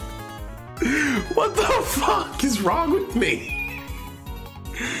 What the fuck is wrong with me?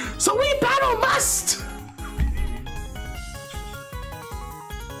 So we battle must.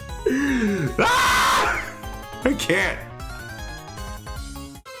 Ah! I can't.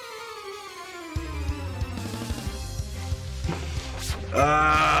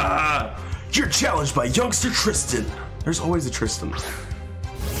 You're challenged by youngster Tristan. There's always a Tristan.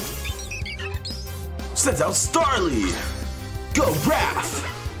 Sends out Starly. Go Raph.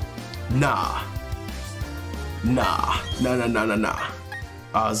 Nah.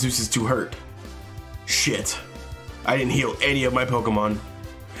 Zeus is too hurt. Shit. I didn't heal any of my Pokemon.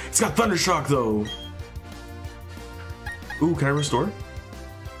 It's got Thundershock though. Ooh, can I restore?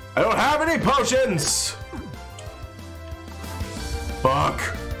 I don't have any potions!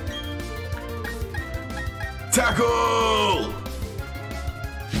 Fuck. Tackle!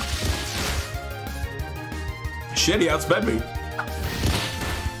 Shit, he outsped me.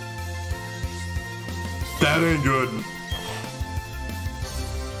 That ain't good.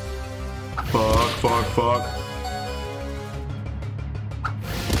 Fuck.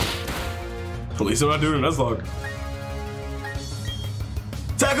 At least I'm not doing a Nuzlocke.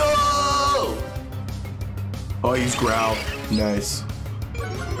 Tackle! Oh, he's Growl. Nice.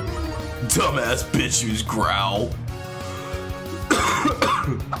 Dumbass bitch, use Growl.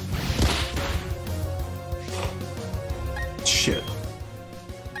 Shit.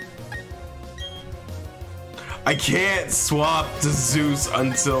 I can't swap to Zeus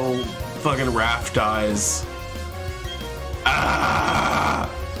until fucking Raph dies. Ah!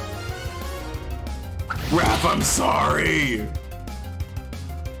 Raph, I'm sorry.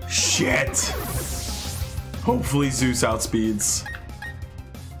 Shit. Hopefully Zeus outspeeds.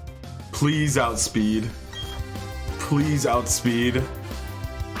 Please outspeed. Please outspeed.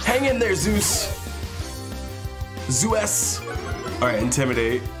 Hang in there, Zeus. Zeus. Alright,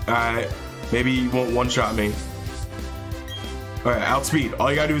 intimidate. Alright. Maybe you won't one-shot me. Alright, outspeed. All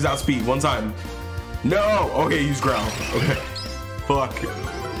you gotta do is outspeed one time. No! Okay, use Growl. Okay. Fuck.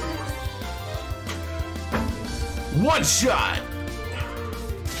 One shot!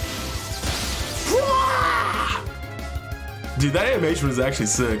 Dude, that animation was actually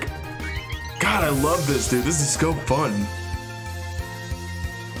sick. God, I love this, dude. This is so fun.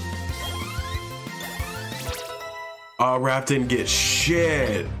 Oh, Raph didn't get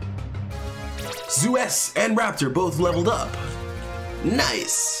shit. Zeus and Raptor both leveled up.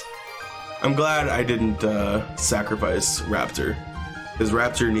 Nice. I'm glad I didn't sacrifice Raptor, because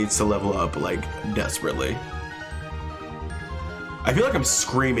Raptor needs to level up like desperately. I feel like I'm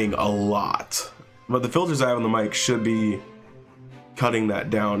screaming a lot, but the filters I have on the mic should be cutting that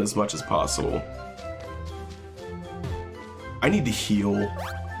down as much as possible. I need to heal.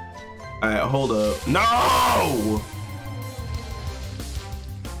 Alright, hold up. No!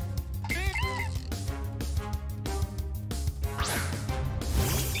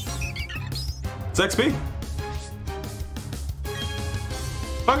 It's XP.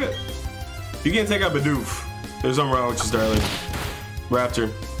 Fuck it. You can't take out Bidoof. There's something wrong with you, Starling.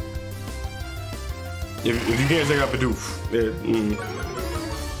 Raptor. If you can't take out Bidoof,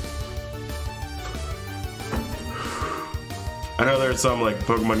 I know there's some like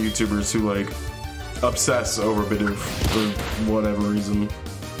Pokemon YouTubers who like obsess over Bidoof for whatever reason,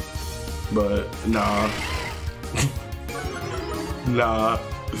 but nah. Nah.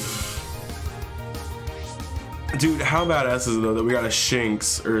 Dude, how badass is it though that we got a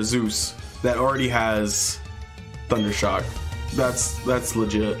Shinx or a Zeus that already has Thundershock? That's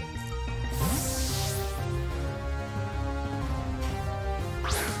legit.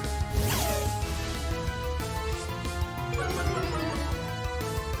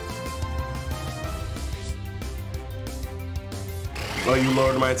 Oh, you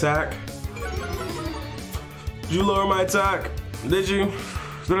lowered my attack? Did you lower my attack? Did you?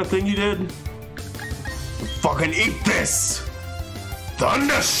 Is that a thing you did? Fucking eat this!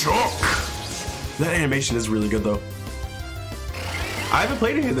 Thundershock! That animation is really good though. I haven't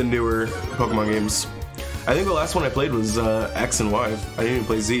played any of the newer Pokemon games. I think the last one I played was X and Y. I didn't even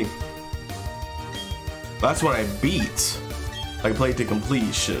play Z. Last one I beat, I played to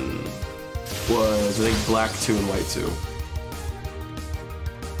completion, was I think Black 2 and White 2.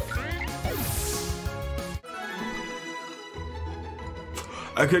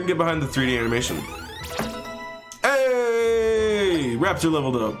 I couldn't get behind the 3D animation. Hey! Raptor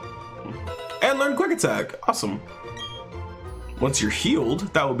leveled up. And learned Quick Attack. Awesome. Once you're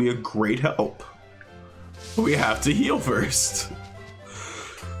healed, that will be a great help. We have to heal first.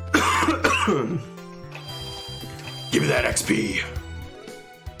 Give me that XP.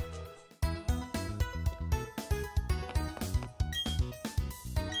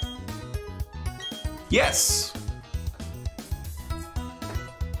 Yes.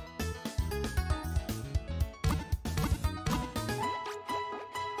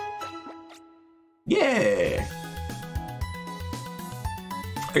 Yeah.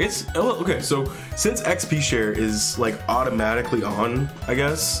 I guess, oh, okay, so since XP share is like automatically on, I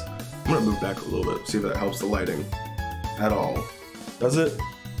guess, I'm gonna move back a little bit, see if that helps the lighting at all. Does it?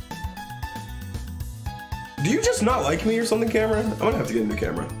 Do you just not like me or something, camera? I'm gonna have to get a new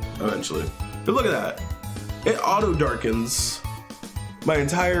camera eventually. But look at that. It auto darkens my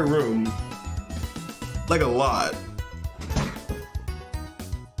entire room like a lot.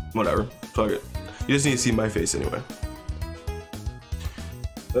 Whatever, fuck it. You just need to see my face anyway.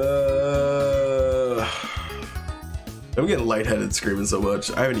 I'm getting lightheaded screaming so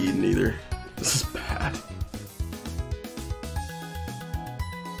much. I haven't eaten either. This is bad.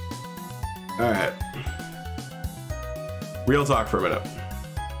 Alright. Real talk for a minute.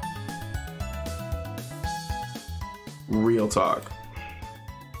 Real talk.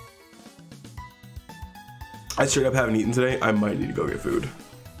 I straight up haven't eaten today. I might need to go get food.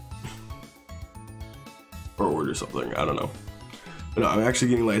 Or order something. I don't know. But no, I'm actually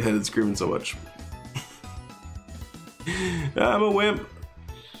getting lightheaded screaming so much. I'm a wimp.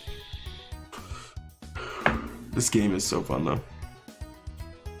 This game is so fun though.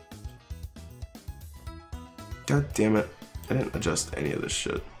 God damn it. I didn't adjust any of this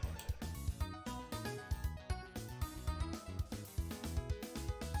shit.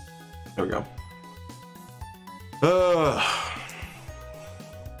 There we go.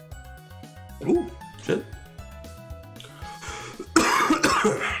 Ooh, shit.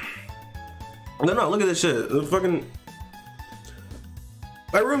 No, look at this shit. The fucking...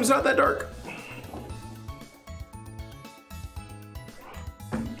 My room's not that dark.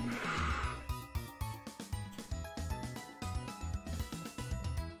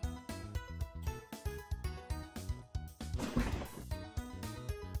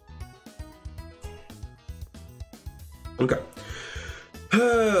 Okay.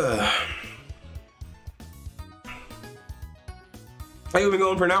 I've been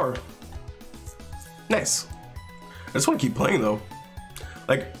going for an hour. Nice. I just want to keep playing though.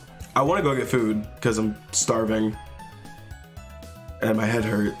 Like, I want to go get food because I'm starving and my head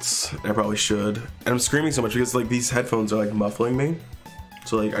hurts. And I probably should. And I'm screaming so much because like these headphones are like muffling me.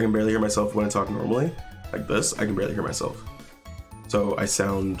 So like I can barely hear myself when I talk normally. Like this, I can barely hear myself. So I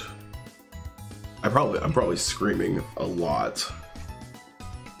sound... I'm probably screaming a lot.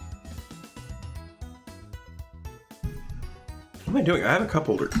 What am I doing? I have a cup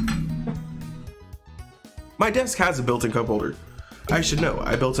holder. My desk has a built-in cup holder. I should know.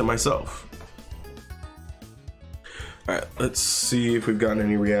 I built it myself. Alright, let's see if we've gotten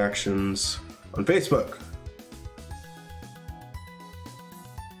any reactions on Facebook.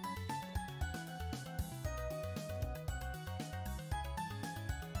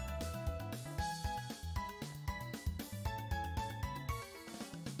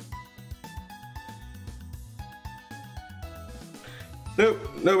 Nope,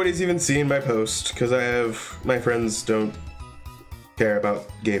 nobody's even seen my post because my friends don't care about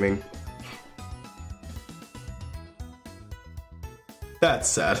gaming. That's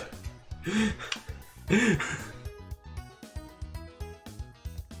sad.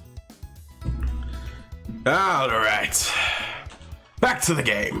 Alright. Back to the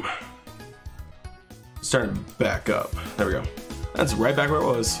game. Starting back up. There we go. That's right back where it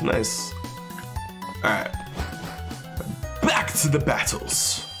was. Nice. Alright. Back to the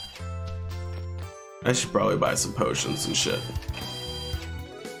battles. I should probably buy some potions and shit.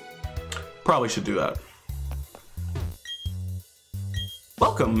 Probably should do that.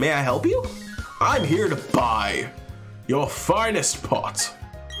 Welcome, may I help you? I'm here to buy your finest pot.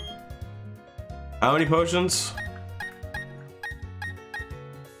 How many potions?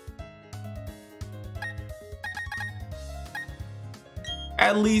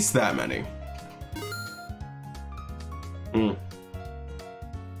 At least that many.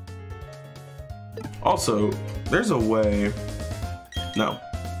 Also, there's a way. No.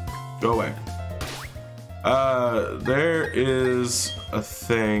 Go away. There is a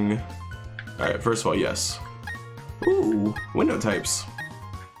thing. Alright, first of all, yes. Ooh, window types.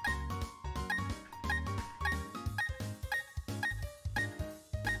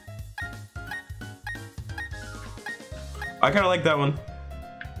 I kind of like that one.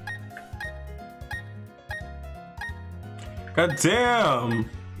 God damn.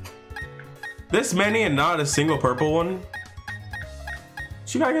 This many and not a single purple one?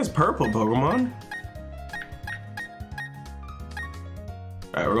 She got against purple Pokemon.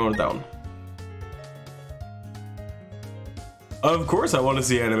 Alright, we're going with that one. Of course I want to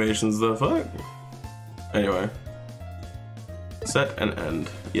see animations, the fuck? Anyway. Set and end.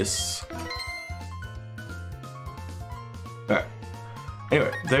 Yes. Alright.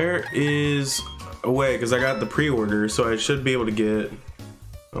 Anyway, there is a way, because I got the pre-order, so I should be able to get...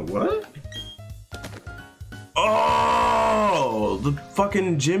 A what? Oh! The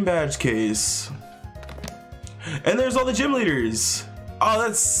fucking gym badge case. And there's all the gym leaders! Oh,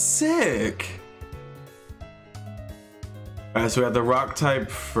 that's sick! Alright, so we have the rock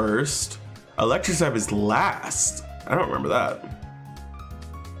type first. Electric type is last. I don't remember that.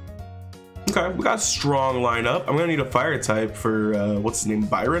 Okay, we got a strong lineup. I'm gonna need a fire type for what's his name,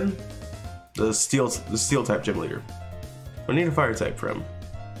 Byron? The steel type gym leader. I need a fire type for him.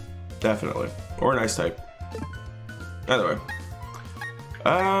 Definitely. Or an ice type. Either way.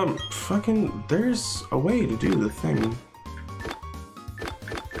 Fucking, there's a way to do the thing.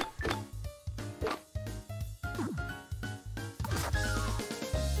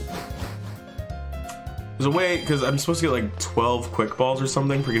 There's a way, because I'm supposed to get like 12 quick balls or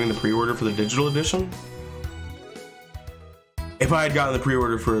something for getting the pre-order for the digital edition. If I had gotten the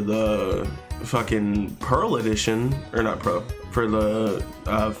pre-order for the fucking Pearl edition, or not Pro, for the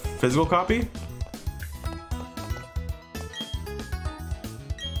physical copy.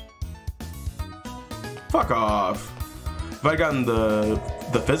 Fuck off. If I'd gotten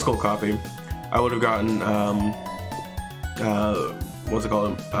the physical copy, I would have gotten what's it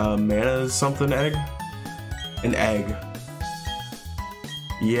called? Mana something egg? An egg.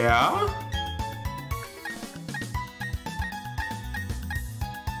 Yeah?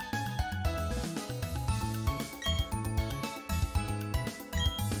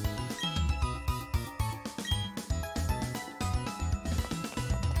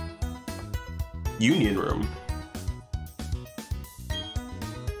 Union room.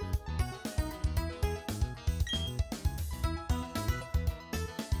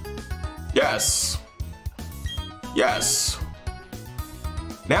 Yes. Yes.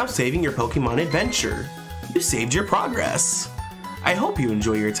 Now saving your Pokemon adventure. You saved your progress. I hope you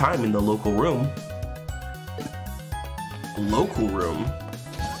enjoy your time in the local room. Local room?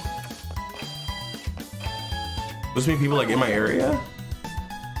 Must be people like in my area?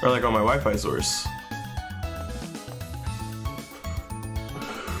 Or like on my Wi-Fi source?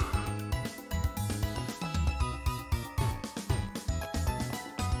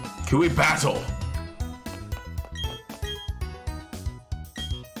 Can we battle?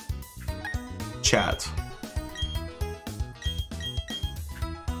 Chat.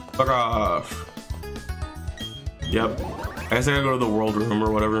 Fuck off. Yep. I guess I gotta go to the world room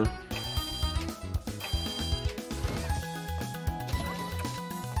or whatever.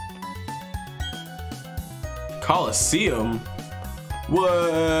 Coliseum?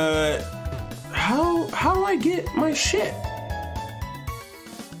 What? How do I get my shit?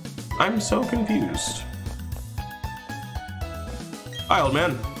 I'm so confused. Hi, old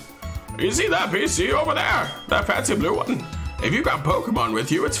man. You see that PC over there? That fancy blue one? If you got Pokemon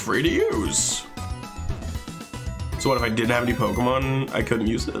with you, it's free to use. So what if I didn't have any Pokemon? I couldn't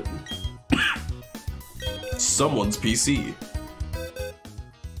use it. Someone's PC.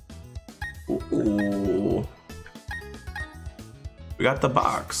 Ooh. We got the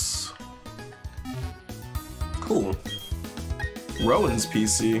box. Cool. Rowan's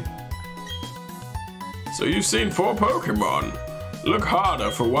PC. So you've seen 4 Pokemon. Look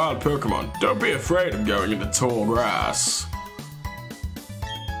harder for wild Pokemon. Don't be afraid of going into tall grass.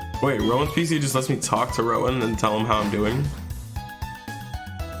 Wait, Rowan's PC just lets me talk to Rowan and tell him how I'm doing?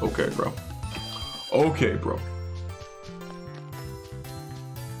 Okay, bro. Okay, bro.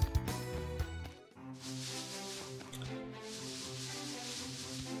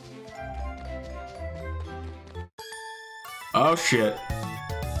 Oh shit.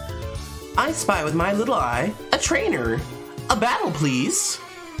 I spy with my little eye a trainer. A battle, please.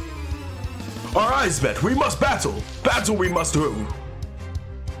 Our eyes met. We must battle. Battle we must do.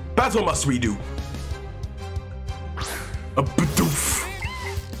 Battle must we do. A badoof.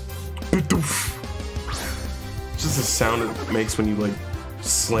 Badoof. It's just the sound it makes when you like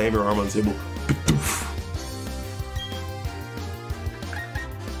slam your arm on the table. Badoof.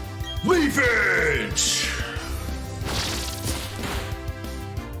 Leafage.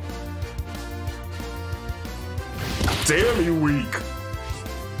 Damn you weak.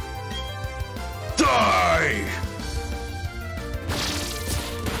 Die.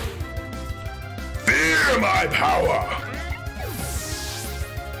 Fear my power.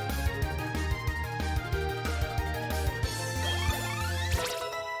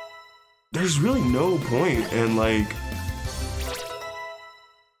 There's really no point in like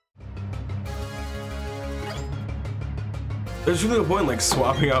there's really no point in like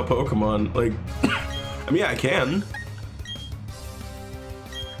swapping out Pokemon. Like I mean, yeah, I can.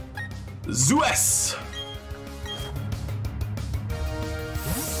 Zeus!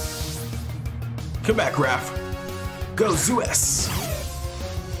 Come back, Raph. Go, Zeus!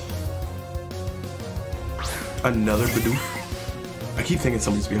 Another Bidoof? I keep thinking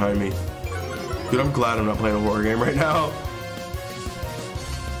somebody's behind me. Dude, I'm glad I'm not playing a horror game right now.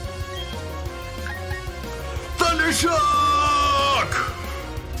 Thundershock!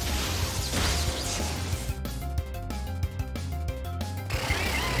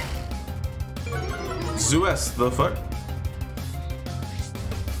 Zeus, the fuck?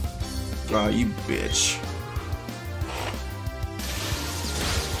 Aw, you bitch.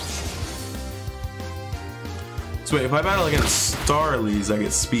 So wait, if I battle against Starlies, I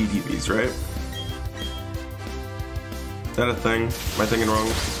get speed EVs, right? Is that a thing? Am I thinking wrong?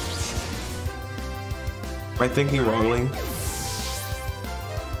 Am I thinking wrongly?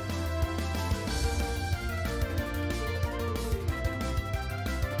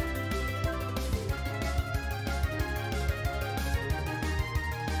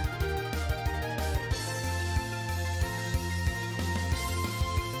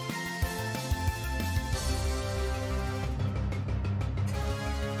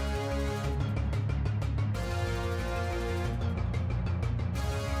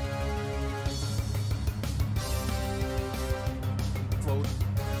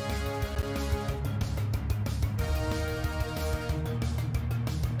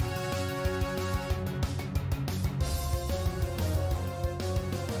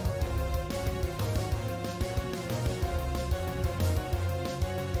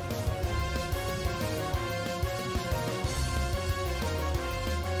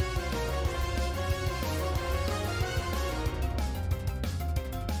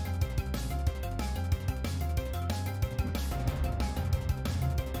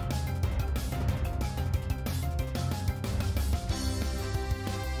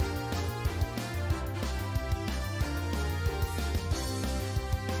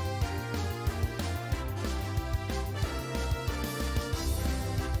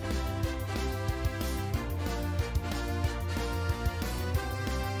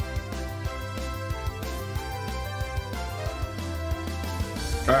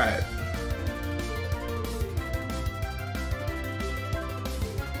 Alright.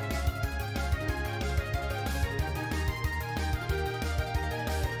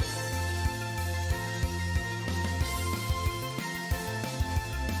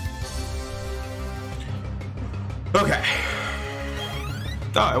 Okay.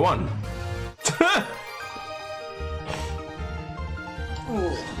 Oh, I won.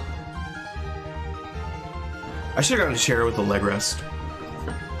 I should have gotten a chair with a leg rest.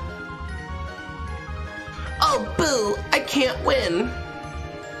 Oh, boo! I can't win.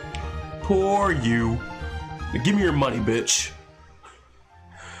 Poor you. Give me your money, bitch.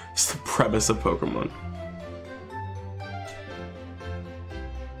 It's the premise of Pokemon.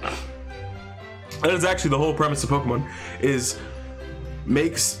 That is actually the whole premise of Pokemon, is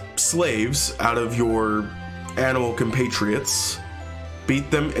makes slaves out of your animal compatriots,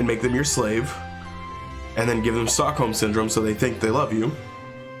 beat them and make them your slave, and then give them Stockholm Syndrome so they think they love you,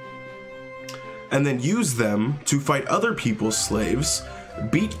 and then use them to fight other people's slaves,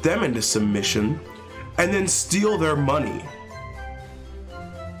 beat them into submission, and then steal their money.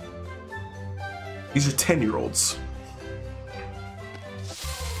 These are 10-year-olds.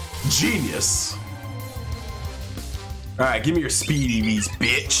 Genius. Alright, give me your speed EVs,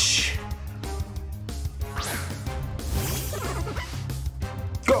 bitch.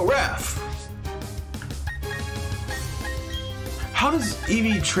 Go, Raph! How does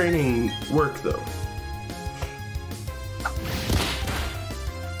EV training work, though?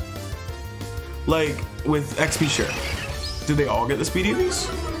 Like, with XP share, do they all get the speed EVs?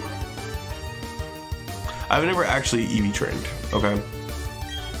 I've never actually EV trained, okay?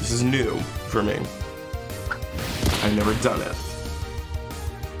 This is new for me. I've never done it.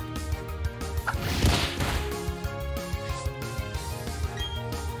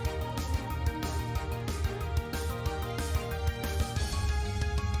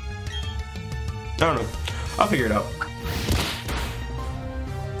 I don't know. I'll figure it out.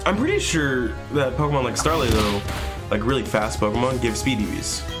 I'm pretty sure that Pokemon like Starly, though, like really fast Pokemon, give speed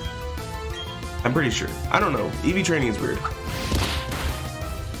EVs. I'm pretty sure. I don't know. EV training is weird.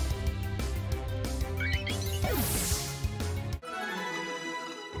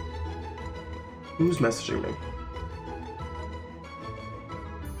 Who's messaging me?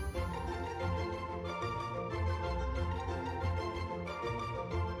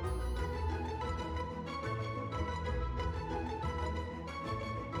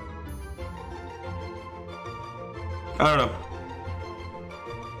 I don't know.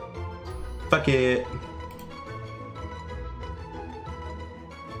 Fuck it.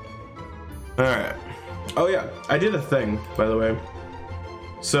 Alright. Oh yeah, I did a thing, by the way.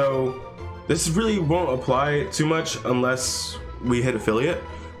 So, this really won't apply too much unless we hit affiliate,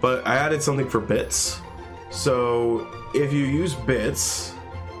 but I added something for bits. So, if you use bits,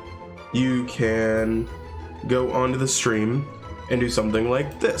 you can go onto the stream and do something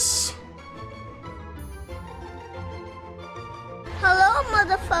like this. Hello,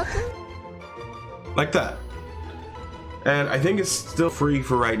 motherfucker. Like that. And I think it's still free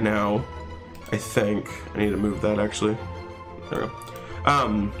for right now. I think. I need to move that actually. There we go.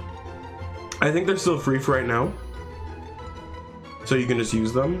 I think they're still free for right now. So you can just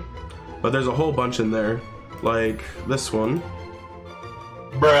use them. But there's a whole bunch in there. Like this one.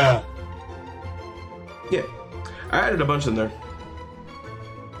 Bruh. Yeah. I added a bunch in there.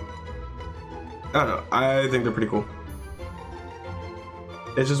 I don't know. I think they're pretty cool.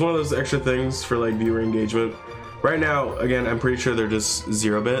 It's just one of those extra things for like viewer engagement. Right now, again, I'm pretty sure they're just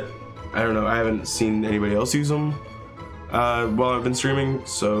 0-bit. I don't know. I haven't seen anybody else use them while I've been streaming,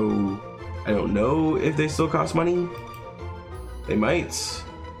 so I don't know if they still cost money. They might.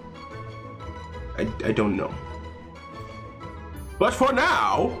 I don't know. But for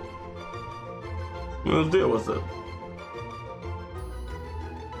now, we'll deal with it.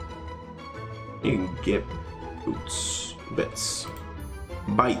 You can get boots, bits,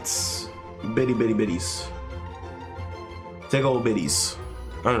 bites, bitty bitty bitties. Take old bitties.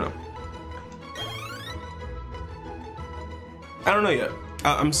 I don't know. I don't know yet.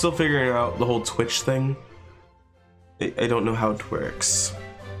 I'm still figuring out the whole Twitch thing. I don't know how it works.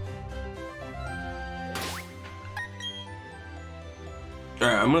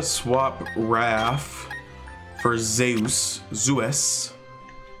 Alright, I'm gonna swap Raph for Zeus.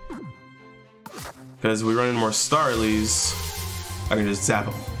 Because we run into more Starlies, I can just zap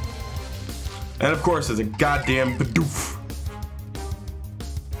him. And of course, there's a goddamn Bidoof.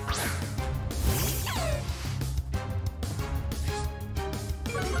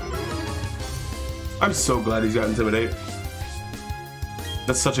 I'm so glad he's got Intimidate.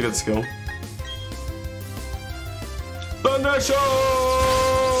 That's such a good skill. The Nation!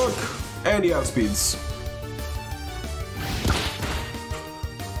 And he outspeeds.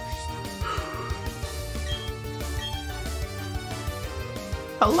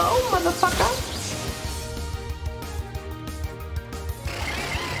 Hello, motherfucker.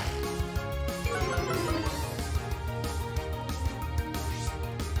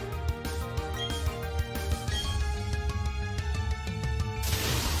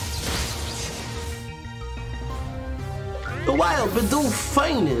 The wild Bidoof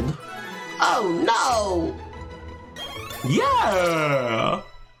fainted. Oh no! Yeah!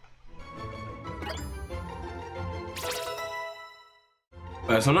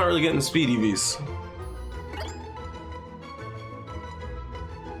 Alright, so I'm not really getting the speed EVs.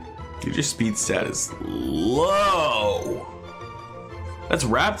 Dude, your speed stat is low. That's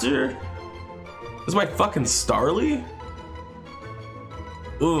Raptor? That's my fucking Starly?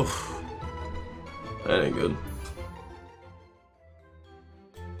 Oof. That ain't good.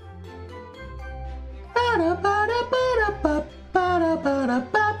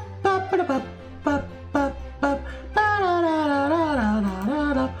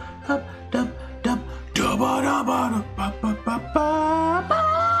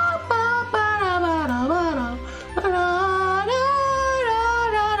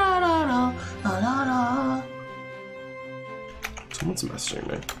 Someone's messaging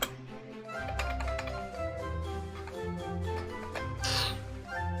me.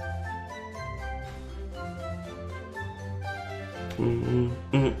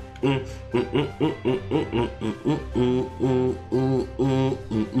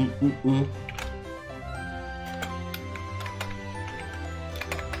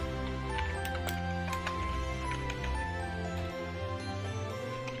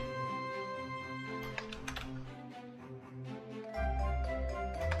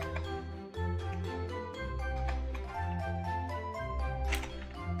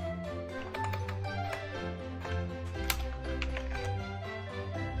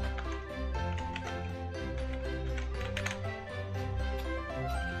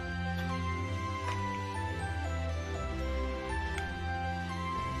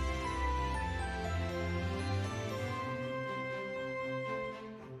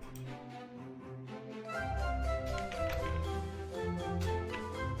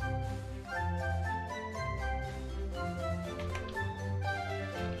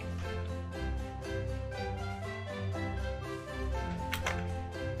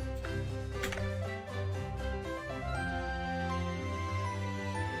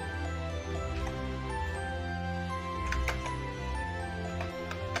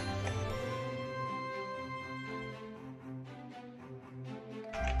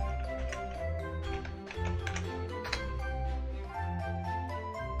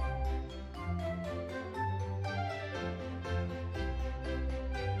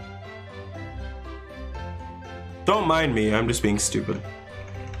 Don't mind me, I'm just being stupid.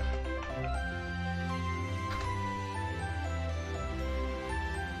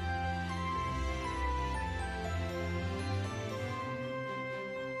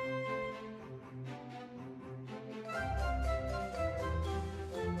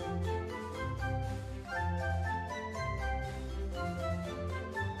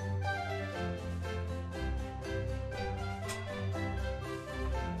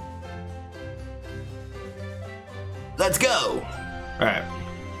 Let's go! Alright.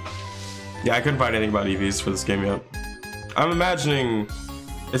 Yeah, I couldn't find anything about EVs for this game yet. I'm imagining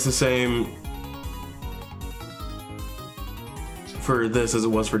it's the same for this as it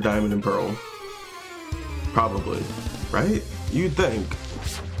was for Diamond and Pearl. Probably. Right? You'd think.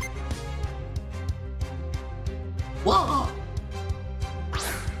 Whoa!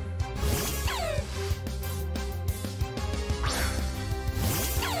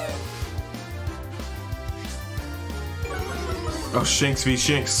 Oh, Shinx v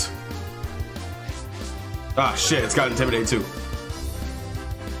Shinx. Ah, shit, it's got Intimidate too.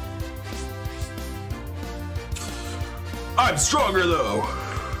 I'm stronger though.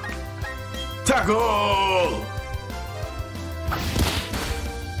 Tackle!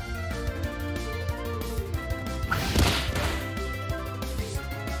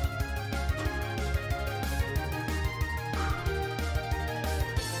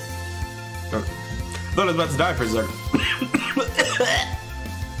 Okay. Thought I was about to die for a second.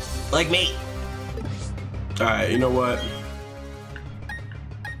 Like me. Alright, you know what?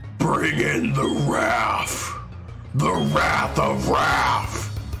 Bring in the wrath. The wrath of wrath.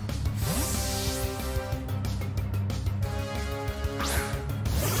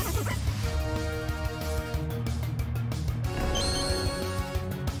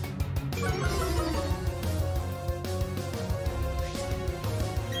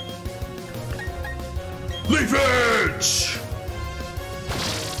 Leafage!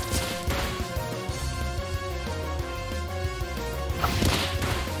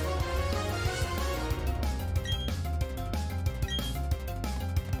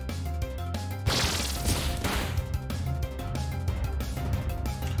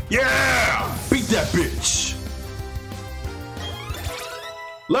 Yeah! Beat that bitch!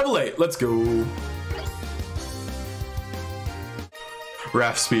 Level 8, let's go.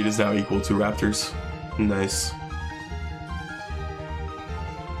 Raft speed is now equal to Raptor's. Nice.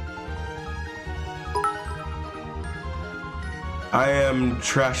 I am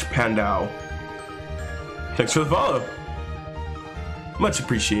Trash Pandao. Thanks for the follow. Much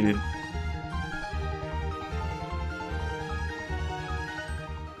appreciated.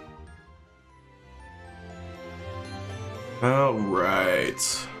 All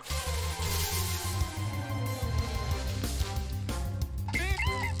right.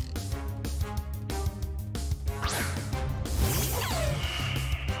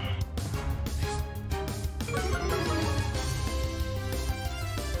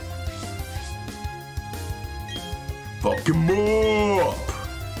 Fuck him up!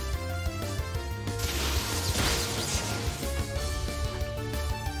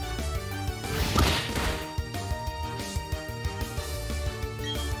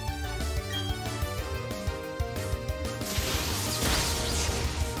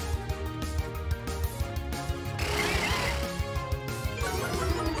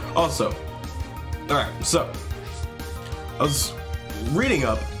 Also, alright, so I was reading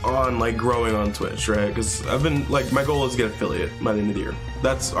up on like growing on Twitch, right? Because I've been like, my goal is to get affiliate by the end of the year.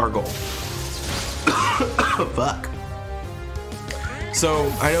 That's our goal. Fuck. So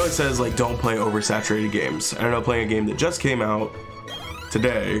I know it says like don't play oversaturated games. I know playing a game that just came out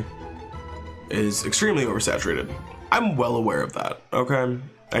today is extremely oversaturated. I'm well aware of that. Okay,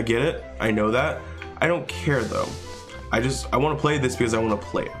 I get it. I know that. I don't care though. I want to play this because I want to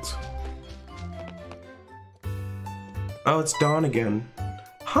play it. Oh, it's Dawn again.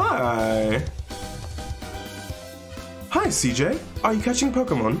 Hi. Hi, CJ. Are you catching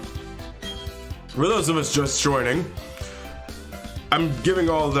Pokemon? For those of us just joining, I'm giving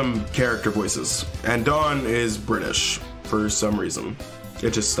all of them character voices, and Dawn is British for some reason.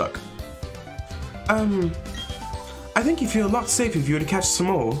 It just stuck. I think you feel a lot safer if you were to catch some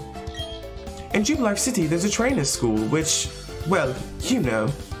more. In Jubilife City, there's a trainer school, which, well, you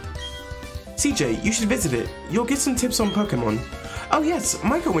know. CJ, you should visit it. You'll get some tips on Pokemon. Oh yes,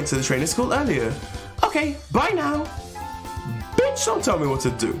 Michael went to the trainer school earlier. Okay, bye now. Bitch, don't tell me what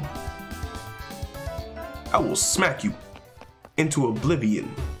to do. I will smack you into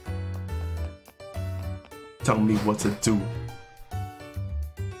oblivion. Tell me what to do.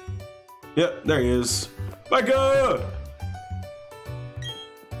 Yep, there he is. Micah!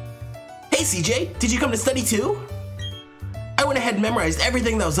 Hey CJ, did you come to study too? I went ahead and memorized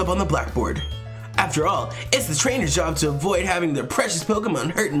everything that was up on the blackboard. After all, it's the trainer's job to avoid having their precious Pokemon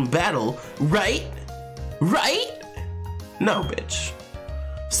hurt in battle, right? Right? No, bitch.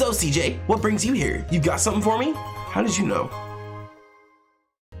 So CJ, what brings you here? You got something for me? How did you know?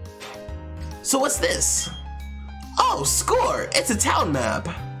 So what's this? Oh, score! It's a town map.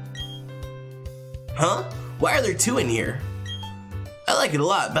 Huh? Why are there two in here? I like it a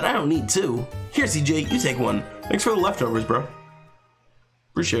lot, but I don't need two. Here, CJ, you take one. Thanks for the leftovers, bro.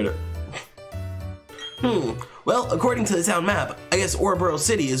 Appreciate it. Well, according to the town map, I guess Ouroboros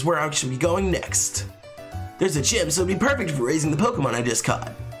City is where I should be going next. There's a gym, so it'd be perfect for raising the Pokemon I just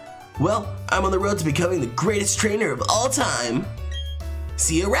caught. Well, I'm on the road to becoming the greatest trainer of all time.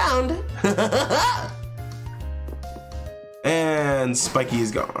 See you around. And Spiky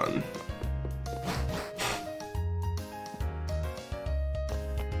is gone.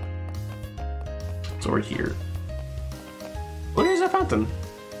 So we're here. Oh, here's a fountain.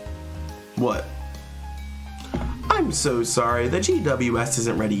 What? I'm so sorry, the GWS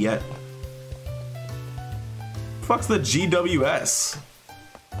isn't ready yet. Fuck's the GWS?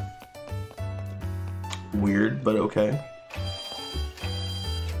 Weird, but okay.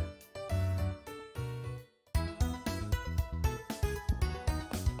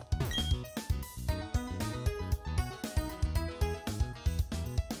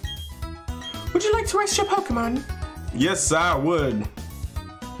 Would you like to rest your Pokemon? Yes, I would.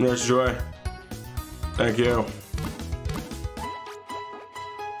 Nurse Joy. Thank you.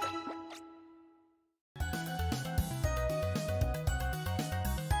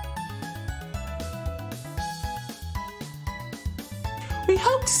 We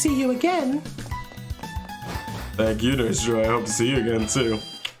hope to see you again. Thank you, Nurse Joy. I hope to see you again, too.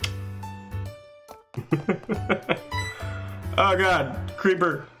 Oh, God.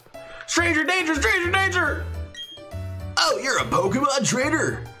 Creeper. Stranger danger, stranger danger! Oh, you're a Pokemon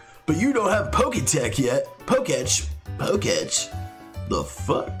trainer, but you don't have Poketech yet. Poketch. The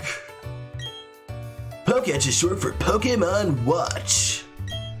fuck? Poketch is short for Pokemon Watch.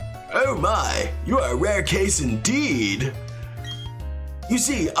 Oh my, you are a rare case indeed. You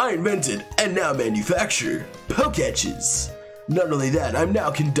see, I invented and now manufacture Poketches. Not only that, I'm now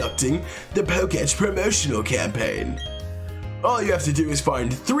conducting the Poketch promotional campaign. All you have to do is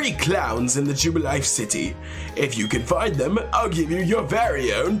find 3 clowns in the Jubilife City. If you can find them, I'll give you your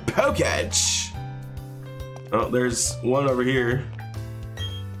very own Poketch. Oh, there's one over here.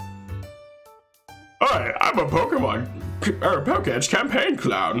 Hi, I'm a Poketch campaign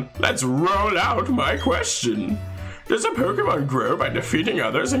clown. Let's roll out my question. Does a Pokemon grow by defeating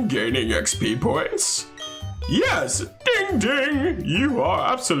others and gaining XP points? Yes, ding ding, you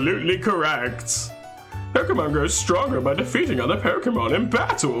are absolutely correct. Pokemon grows stronger by defeating other Pokemon in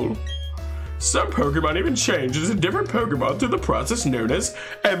battle. Some Pokemon even change into different Pokemon through the process known as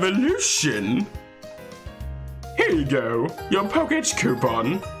evolution. Here you go, your Poketch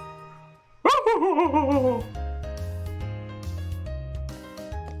coupon. I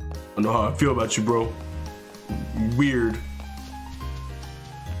don't know how I feel about you, bro. Weird.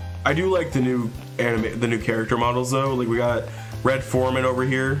 I do like the new character models though. Like we got Red Foreman over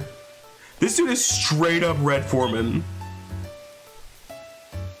here. This dude is straight up Red Foreman.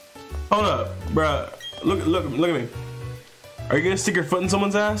 Hold up, bruh. Look at me. Are you gonna stick your foot in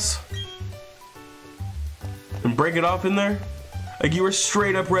someone's ass and break it off in there? Like you were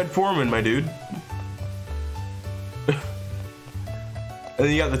straight up Red Foreman, my dude. And then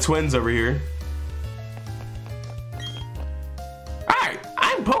you got the twins over here. Hi,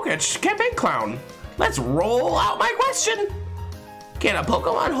 I'm Poketch Campaign Clown. Let's roll out my question. Can a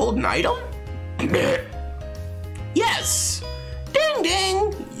Pokemon hold an item? Yes. Ding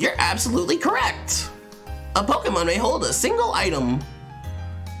ding, you're absolutely correct. A Pokemon may hold a single item.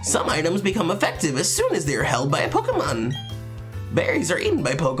 Some items become effective as soon as they are held by a Pokemon. Berries are eaten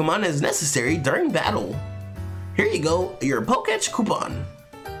by Pokemon as necessary during battle. Here you go, your Poketch coupon.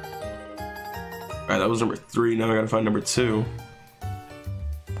 Alright, that was number 3, now I gotta find number 2.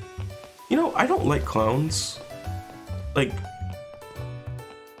 You know, I don't like clowns. Like,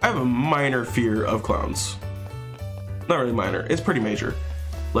 I have a minor fear of clowns. Not really minor, it's pretty major.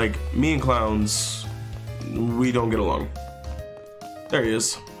 Like, me and clowns, we don't get along. There he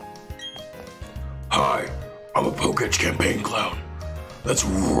is. Hi, I'm a Poketch campaign clown. Let's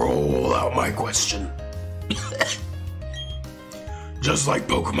roll out my question. Just like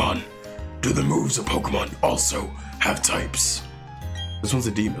Pokemon, do the moves of Pokemon also have types? This one's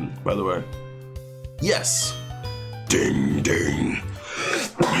a demon, by the way. Yes. Ding ding.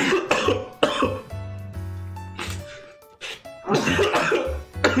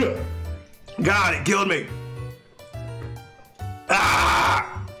 God, it killed me.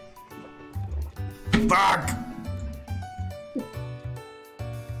 Ah! Fuck!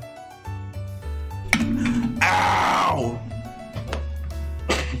 Ow!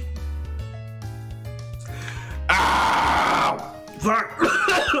 Ow! Fuck!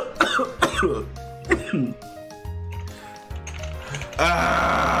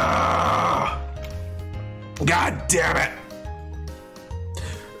 Ah! God damn it!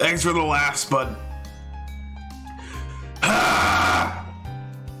 Thanks for the laughs, bud. Ah!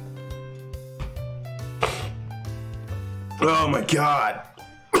 Oh my god.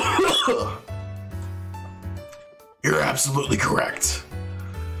 You're absolutely correct.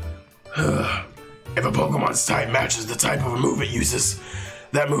 If a Pokemon's type matches the type of a move it uses,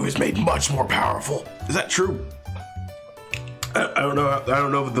 that move is made much more powerful. Is that true? I don't know. I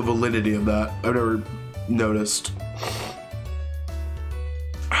don't know the validity of that. I've never noticed.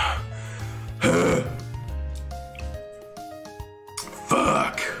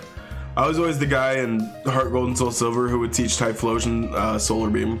 Fuck. I was always the guy in Heart Gold and Soul Silver who would teach Typhlosion Solar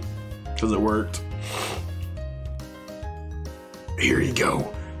Beam because it worked. Here you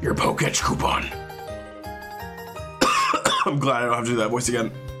go, your Poketch coupon. I'm glad I don't have to do that voice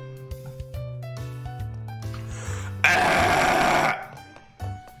again. Ah!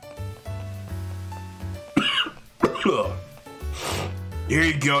 Here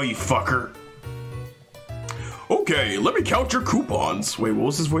you go, you fucker. Okay, let me count your coupons. Wait, what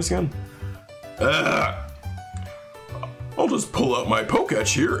was his voice again? I'll just pull out my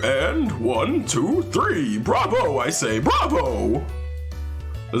Poketch here and 1, 2, 3. Bravo, I say, bravo!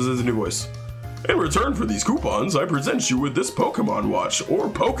 This is a new voice. In return for these coupons, I present you with this Pokemon Watch, or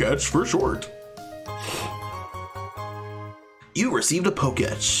Poketch for short. You received a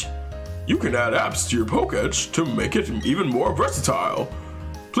Poketch. You can add apps to your Poketch to make it even more versatile.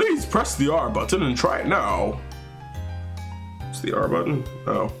 Please press the R button and try it now. It's the R button?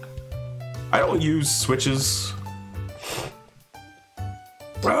 Oh. I don't use switches.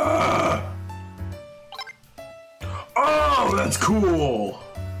 Ah! Oh, that's cool.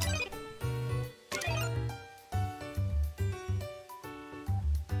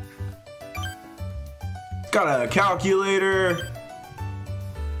 Got a calculator.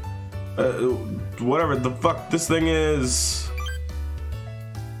 Whatever the fuck this thing is.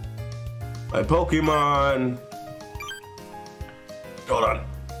 My Pokemon. Hold on.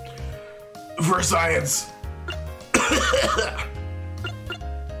 For science.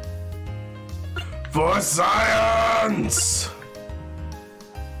 For science.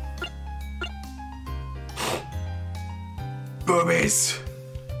 Boobies.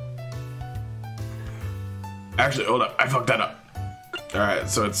 Actually, hold up. I fucked that up. Alright,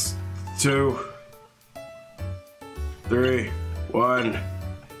 so it's 2, 3, 1,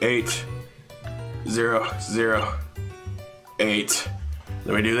 8, 0, 0, 8.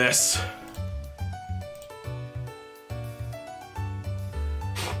 Let me do this.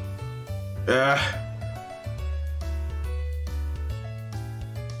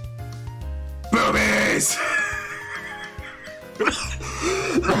 Boobies!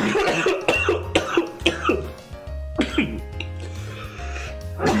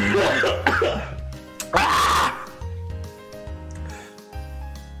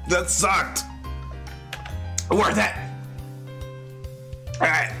 That sucked. Worth it. All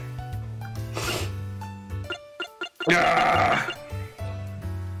right.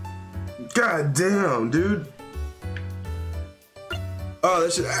 God damn, dude. Oh,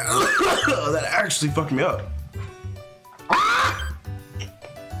 that shit. That actually fucked me up.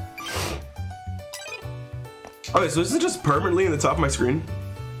 Okay, so is it just permanently in the top of my screen?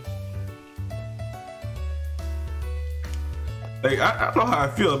 Like, I don't know how I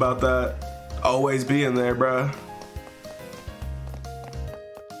feel about that. Always being there, bruh.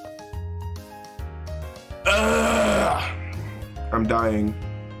 I'm dying.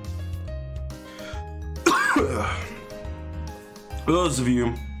 For those of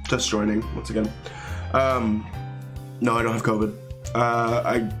you just joining, once again, no, I don't have COVID.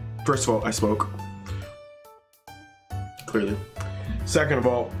 First of all, I smoke. Clearly. Second of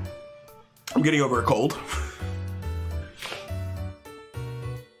all, I'm getting over a cold.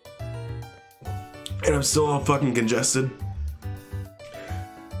 And I'm still all fucking congested.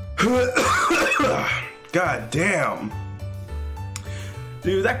 God damn.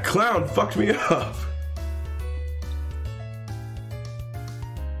 Dude, that clown fucked me up.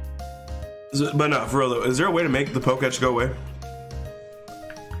 But no, for real though, is there a way to make the Poketch go away?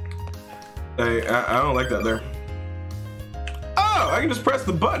 I don't like that there. Oh, I can just press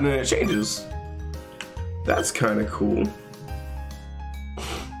the button and it changes. That's kind of cool.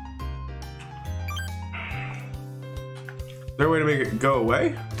 Is there a way to make it go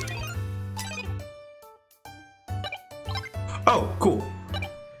away? Oh, cool.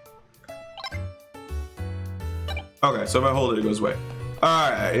 Okay, so if I hold it, it goes away.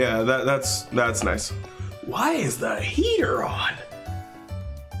 Alright, yeah, that's nice. Why is the heater on?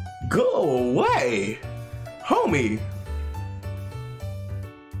 Go away! Homie!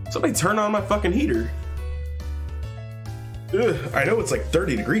 Somebody turn on my fucking heater. Ugh, I know it's like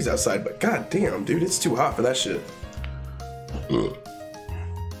 30 degrees outside, but god damn, dude, it's too hot for that shit.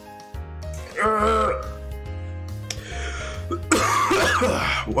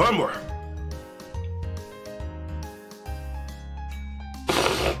 One more.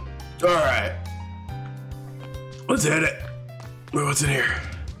 All right, let's hit it. What's in here?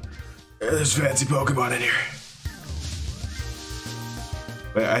 There's fancy Pokemon in here.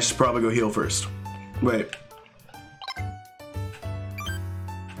 Wait, I should probably go heal first. Wait.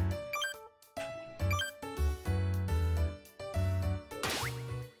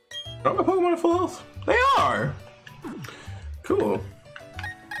 Are my Pokemon at full health? They are! Cool.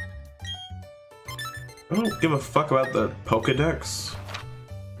 I don't give a fuck about the Pokedex.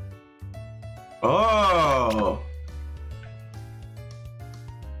 Oh!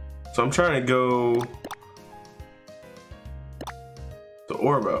 So I'm trying to go to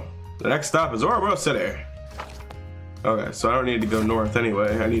Orbo. The next stop is Orbo City. Okay, so I don't need to go north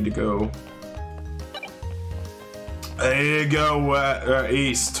anyway. I need to go... I need to go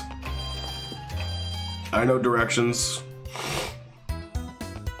east. I know directions.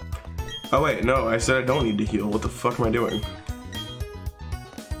 Oh wait, no, I said I don't need to heal. What the fuck am I doing?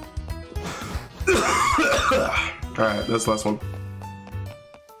 Alright, that's the last one.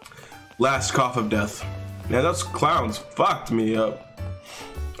 Last cough of death. Yeah, those clowns fucked me up.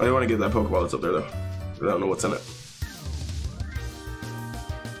 I want to get that Pokeball that's up there though. I don't know what's in it.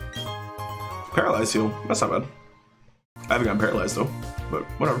 Paralyzed heal. That's not bad. I haven't gotten paralyzed though, but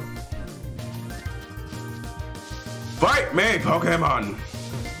whatever. Fight me, Pokemon!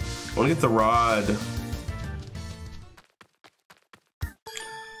 I wanna get the rod.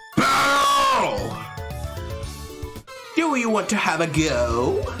 Battle! Do you want to have a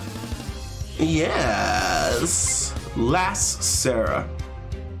go? Yes. Last Sarah.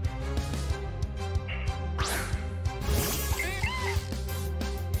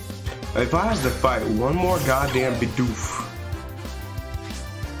 If I have to fight one more goddamn Bidoof.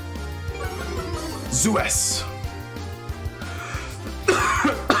 Zeus.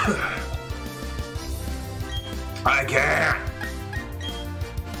 I can't.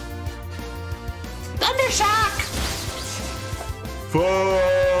 Thundershock!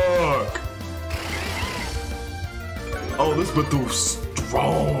 Fuck. Oh, this Bidoof's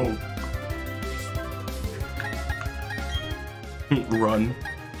strong. Run.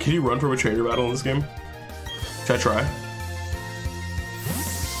 Can you run from a trainer battle in this game? Should I try?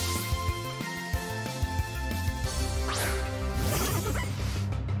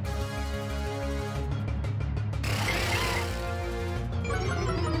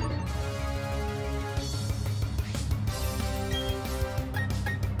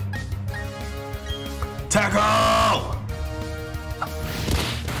 Tackle!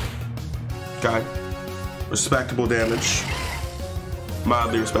 Okay. Respectable damage.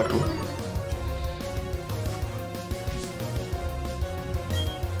 Mildly respectable.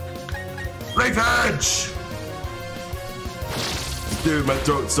 Revenge! Dude, my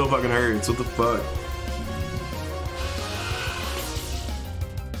throat still fucking hurts. What the fuck?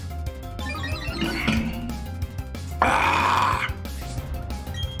 Ah!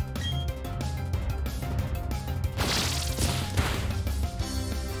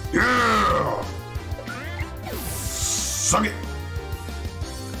 Yeah! Suck it!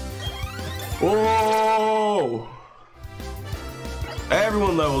 Oh!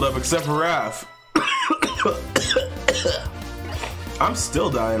 Everyone leveled up except for Raph. I'm still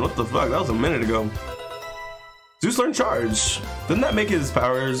dying. What the fuck? That was a minute ago. Zeus learned charge. Didn't that make his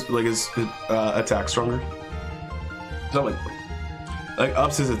powers, like his attack stronger? Not like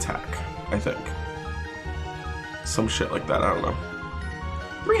ups his attack, I think. Some shit like that. I don't know.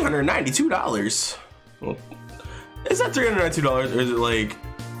 $392. Well, is that $392 or is it like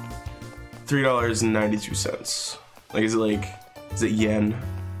 $3.92? Like, is it yen?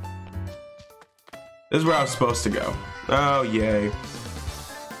 This is where I was supposed to go. Oh, yay.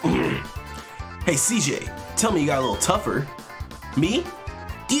 Hey CJ, tell me you got a little tougher. Me?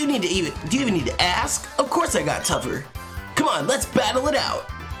 Do you even need to ask? Of course I got tougher. Come on, let's battle it out.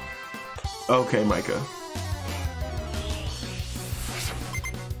 Okay, Micah.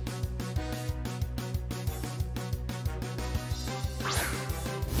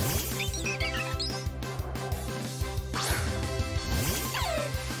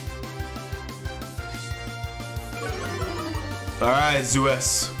 Alright,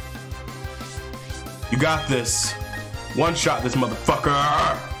 Zeus. You got this. One shot this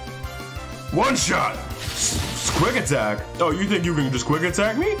motherfucker. One shot. Quick attack. Oh, you think you can just quick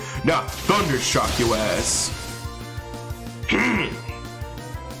attack me? Nah, thunder shock your ass.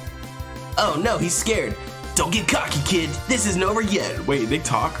 Oh no, he's scared. Don't get cocky, kid. This isn't over yet. Wait, they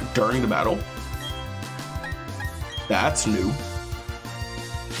talk during the battle? That's new.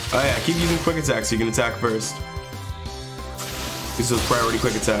 Oh yeah, keep using quick attacks so you can attack first. These are those priority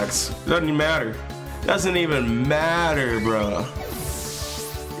quick attacks. Doesn't even matter. Doesn't even matter, bruh.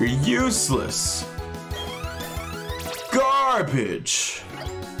 You're useless. Garbage.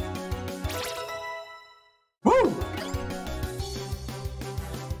 Woo!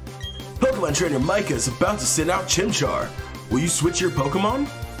 Pokemon trainer Micah is about to send out Chimchar. Will you switch your Pokemon?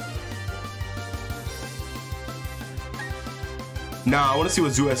 Nah, I want to see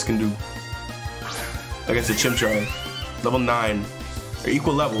what Zeus can do against a Chimchar. Level 9. They're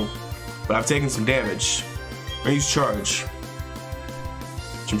equal level, but I've taken some damage. I'm gonna use charge.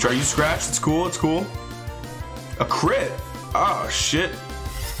 Chimchar, use scratch. It's cool. It's cool. A crit. Oh shit.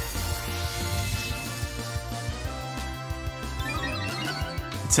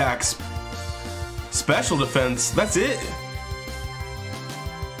 Attacks. Special defense. That's it.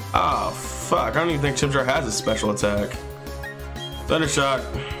 Oh fuck. I don't even think Chimchar has a special attack. Thunder shock.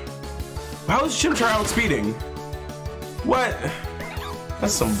 How is Chimchar outspeeding? What?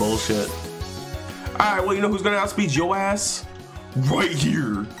 That's some bullshit. Alright, well, you know who's gonna outspeed your ass? Right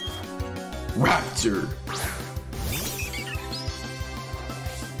here. Raptor.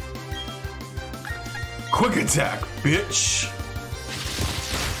 Quick attack, bitch.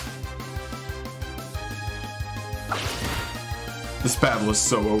 This battle is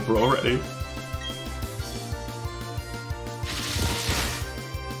so over already.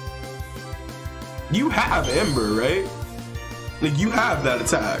 You have Ember, right? Like, you have that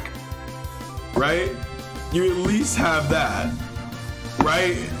attack, right? You at least have that,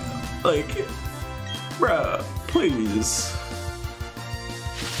 right? Like, bruh, please.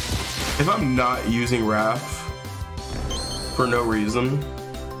 If I'm not using Raph for no reason,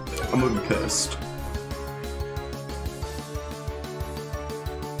 I'm gonna be pissed.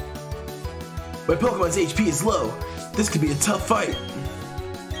 My Pokemon's HP is low. This could be a tough fight.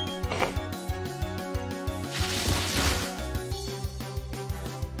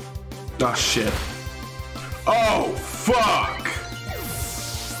 Oh shit. Oh fuck!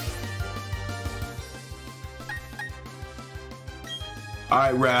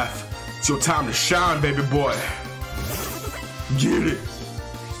 Alright, Raph. It's your time to shine, baby boy. Get it.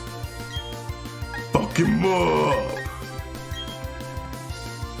 Fuck him up.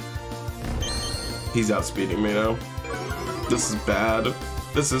 He's outspeeding me now. This is bad.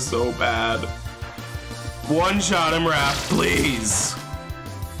 This is so bad. One shot him, Raph, please.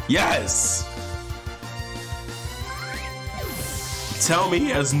 Yes. Tell me he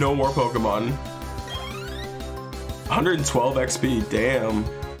has no more Pokemon. 112 XP, damn.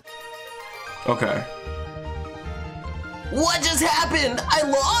 Okay. What just happened? I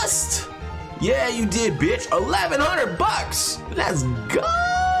lost? Yeah, you did, bitch. 1,100 bucks. Let's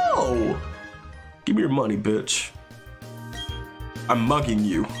go. Give me your money, bitch. I'm mugging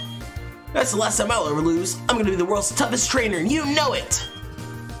you. That's the last time I'll ever lose. I'm gonna be the world's toughest trainer, and you know it.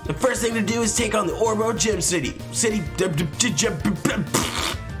 The first thing to do is take on the Orbo Gym City.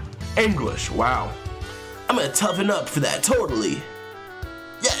 English, wow. I'm gonna toughen up for that, totally.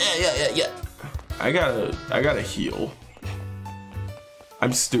 Yeah. I gotta heal.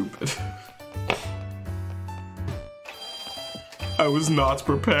 I'm stupid. I was not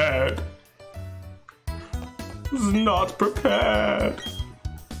prepared. Was not prepared.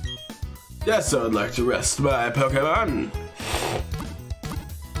 Yes, I'd like to rest my Pokemon.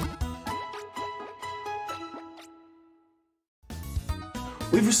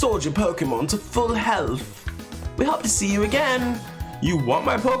 We've restored your Pokemon to full health. We hope to see you again. You want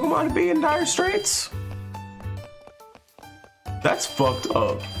my Pokemon to be in dire straits? That's fucked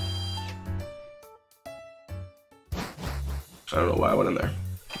up. I don't know why I went in there.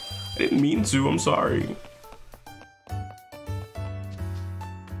 I didn't mean to, I'm sorry.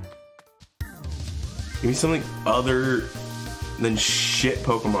 Give me something other than shit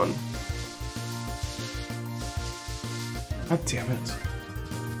Pokemon. God damn it.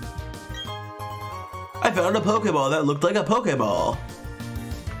 I found a Pokeball that looked like a Pokeball.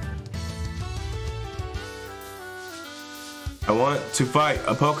 I want to fight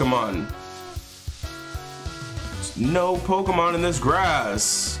a Pokemon. There's no Pokemon in this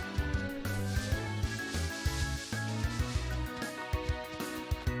grass.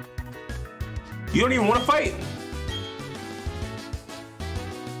 You don't even want to fight.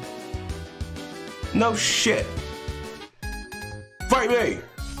 No shit. Fight me.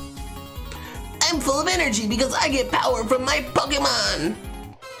 I'm full of energy because I get power from my Pokemon.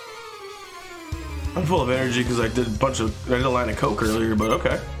 I'm full of energy because I did a line of coke earlier, but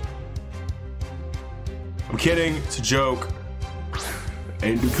okay. I'm kidding, it's a joke. I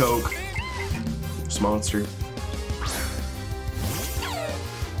didn't do coke. It's a monster.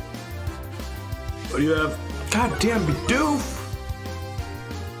 What do you have? Goddamn Bidoof!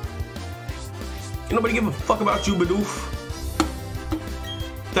 Ain't nobody give a fuck about you, Bidoof.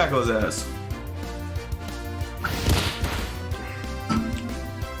 Tackle his ass.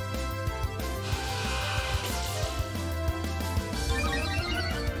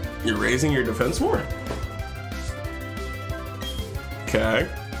 You're raising your defense more? Okay.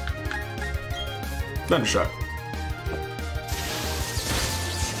 Thundershock.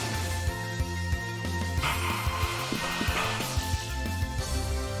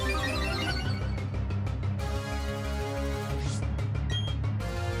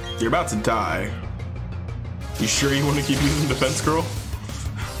 You're about to die. You sure you want to keep using defense, girl?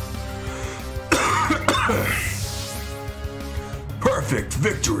 Perfect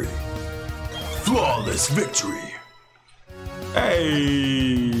victory. Flawless victory.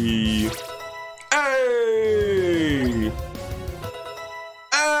 Hey! Hey!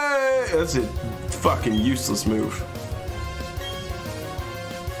 Hey! That's a fucking useless move.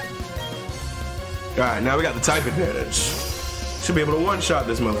 Alright, now we got the type advantage. Should be able to one-shot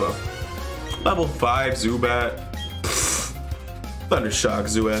this motherfucker. Level 5 Zubat. Pfft. Thundershock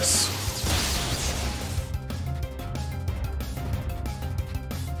Zuess.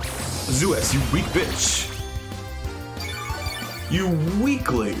 Zuess, you weak bitch. You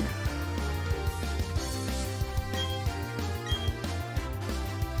weakling.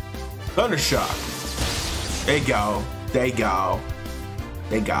 Thundershock. There you go. There you go.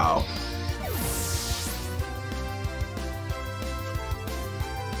 There you go.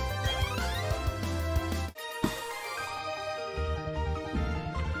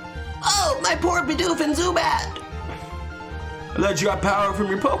 Oh, my poor Bidoof and Zubat! I thought you got power from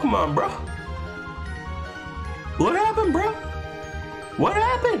your Pokemon, bro. What happened, bro? What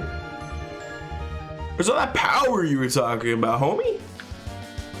happened? Where's all that power you were talking about, homie?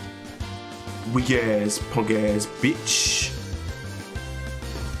 Weak ass, punk ass bitch.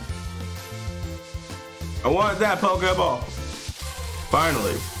 I want that Pokeball.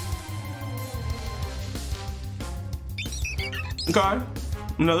 Finally. Okay.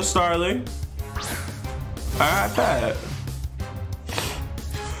 Another Starly. Alright, Pat.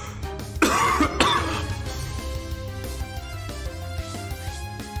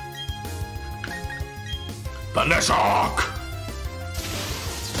 Thundershock!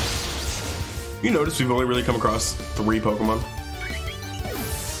 You notice we've only really come across 3 Pokemon.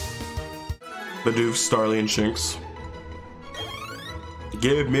 Bidoof, Starly, and Shinx.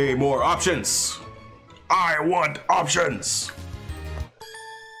 Give me more options! I want options!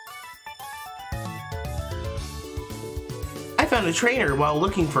 I found a trainer while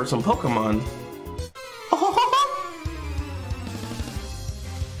looking for some Pokemon.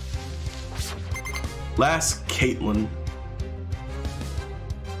 Last Caitlyn.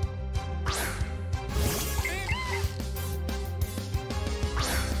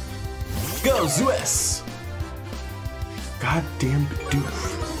 Go, Zeus! Goddamn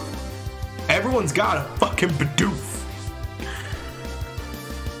Bidoof. Everyone's got a fucking Bidoof.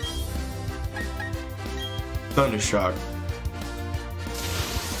 Thundershock.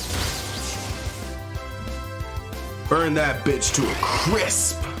 Burn that bitch to a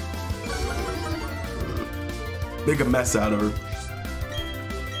crisp. Make a mess out of her.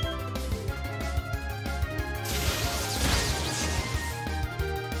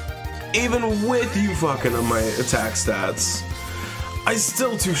 Even with you fucking on my attack stats, I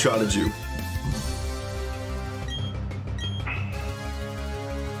still two-shotted you.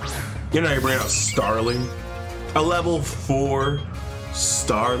 You know you bring out Starly. A level 4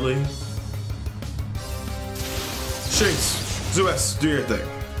 Starly. Shinx, Zeus, do your thing.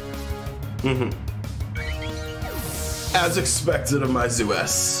 As expected of my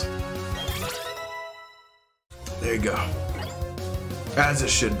Zeus. There you go. As it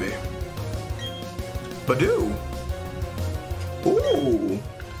should be. Badoo. Ooh.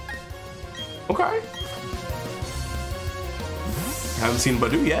 Okay. Haven't seen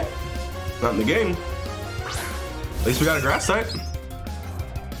Badoo yet. Not in the game. At least we got a grass type.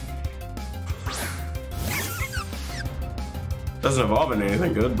 Doesn't evolve into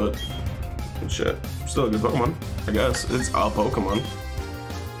anything good, but good shit. Still a good Pokemon, I guess. It's a Pokemon.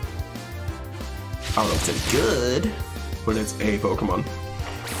 I don't know if it's good, but it's a Pokemon.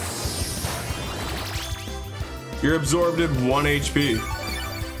 You're absorbed at 1 HP.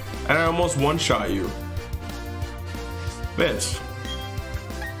 And I almost one-shot you. Bitch.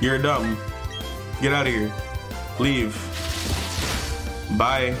 You're dumb. Get out of here. Leave.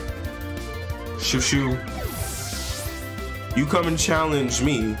 Bye. Shoo shoo. You come and challenge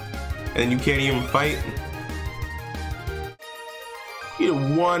me, and you can't even fight? You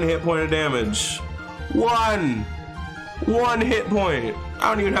did 1 hit point of damage. 1! 1 hit point. I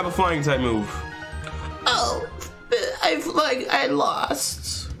don't even have a flying type move. Oh, I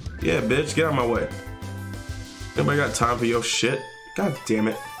lost. Yeah, bitch, get out of my way. Nobody got time for your shit. God damn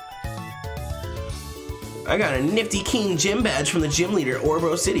it. I got a nifty King gym badge from the gym leader,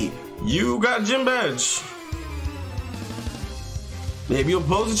 Orbo City. You got a gym badge. Maybe you'll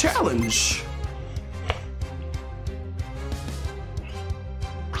pose a challenge.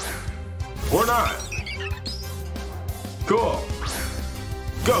 Or not. Cool.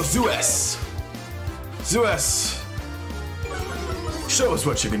 Go, Zeus. Zeus. Show us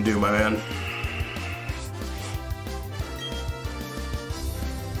what you can do, my man.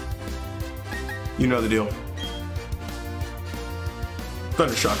 You know the deal.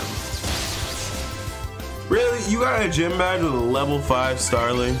 Thundershock him. Really? You got a gym badge with a level 5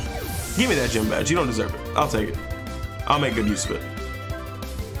 Starly? Give me that gym badge. You don't deserve it. I'll take it. I'll make good use of it.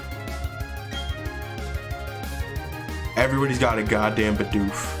 Everybody's got a goddamn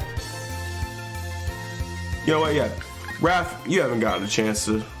Bidoof. You know what? Yeah. Raph, you haven't gotten a chance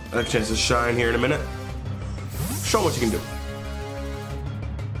to shine here in a minute. Show 'em what you can do.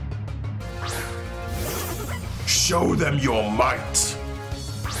 Show them your might.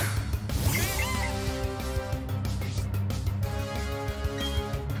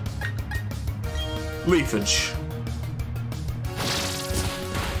 Leafage.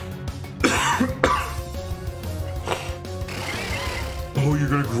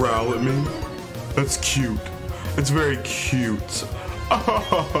 growl at me? That's cute. It's very cute.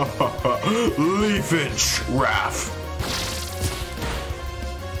 Leafage, Raph.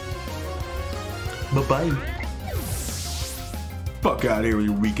 Bye-bye. Fuck out of here with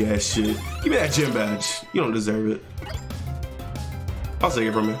your weak ass shit. Give me that gym badge. You don't deserve it. I'll take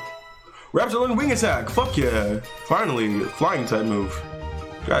it from you. Raptor Lung Wing Attack. Fuck yeah. Finally, flying type move.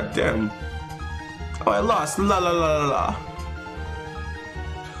 God damn. Oh, I lost. La la la la la.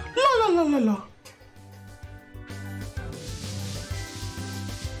 La la la la la.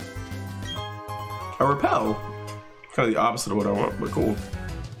 A repel. Kind of the opposite of what I want, but cool.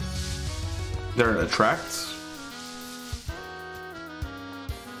 There it attracts.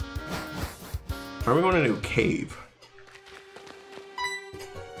 Are we going into a cave?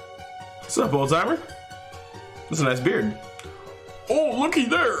 What's up, old timer? That's a nice beard. Oh, looky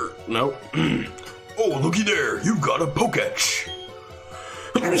there. Nope. Oh, looky there. You've got a Poketch.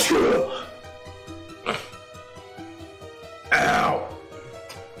 Ow.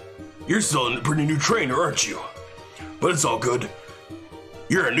 You're still a pretty new trainer, aren't you? But it's all good.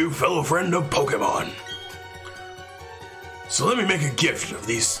 You're a new fellow friend of Pokemon. So let me make a gift of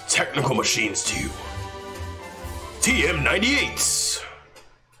these technical machines to you. TM98s.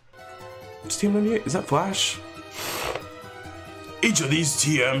 It's TM98. Is that Flash? Each of these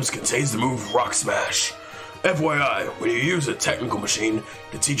TMs contains the move Rock Smash. FYI, when you use a technical machine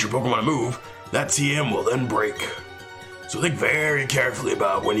to teach your Pokemon a move, that TM will then break. So think very carefully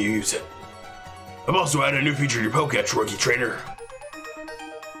about when you use it. I've also added a new feature to your Poketch, Rookie Trainer.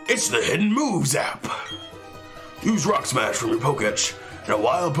 It's the Hidden Moves app. Use Rock Smash from your Poketch, and a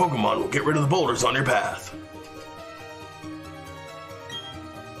wild Pokemon will get rid of the boulders on your path.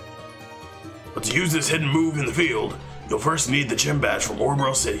 But to use this hidden move in the field, you'll first need the gym badge from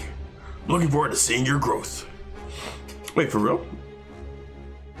Orbro City. I'm looking forward to seeing your growth. Wait, for real?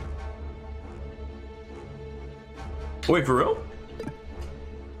 Wait, for real?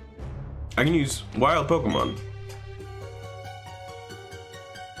 I can use wild Pokemon.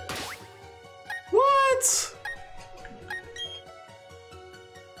 What?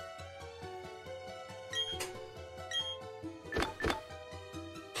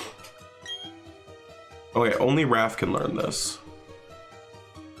 Okay, only Raph can learn this.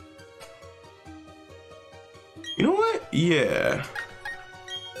 You know what? Yeah.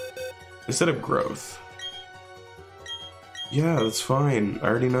 Instead of growth. Yeah, that's fine. I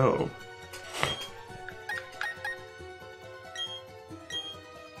already know.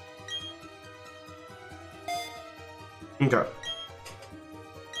 Okay.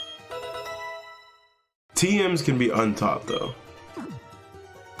 TMs can be untaught though.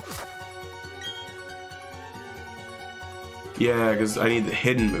 Yeah, because I need the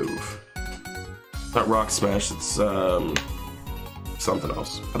hidden move. Not Rock Smash, it's something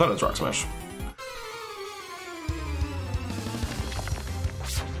else. I thought it was Rock Smash.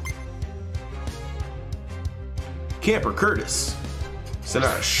 Camper Curtis. Send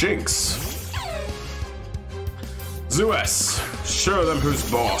out Shinx. Zeus, show them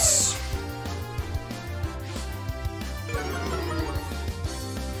who's boss.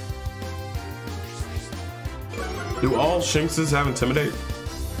 Do all Shinxes have Intimidate?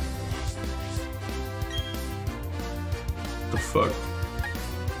 The fuck?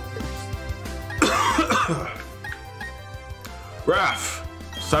 Raph,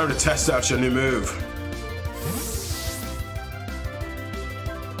 it's time to test out your new move.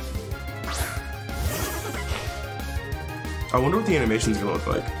 I wonder what the animation's gonna look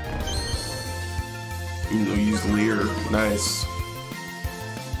like. You know, use Leer. Nice.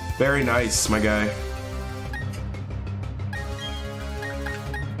 Very nice, my guy.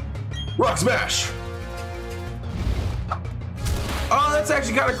 Rock Smash! Oh, that's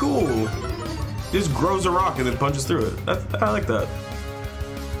actually kind of cool. Just grows a rock and then punches through it. I like that.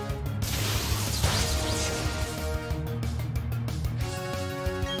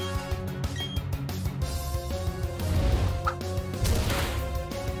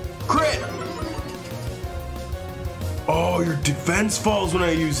 Crit! Oh, your defense falls when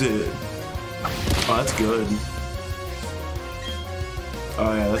I use it. Oh, that's good.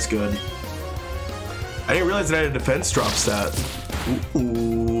 Oh yeah, that's good. I didn't realize that I had a defense drop stat.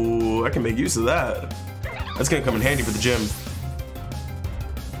 Ooh, I can make use of that. That's gonna come in handy for the gym.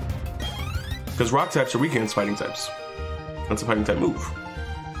 Because rock types are weak against fighting types. That's a fighting type move.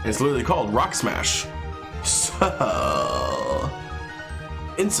 And it's literally called Rock Smash. So...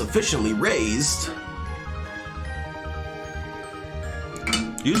 insufficiently raised.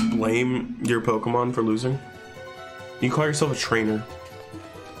 You just blame your Pokemon for losing? You call yourself a trainer.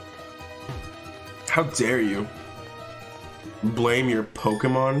 How dare you? blame your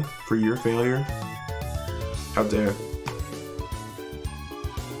Pokemon for your failure? How dare.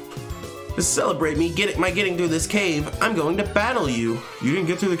 To celebrate me getting through this cave, I'm going to battle you. You didn't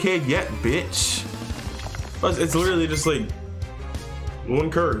get through the cave yet, bitch. It's literally just like one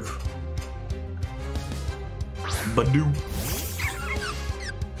curve. Badoo.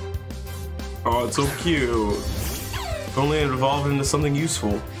 Oh, it's so cute. If only it evolved into something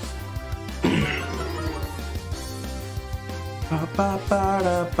useful.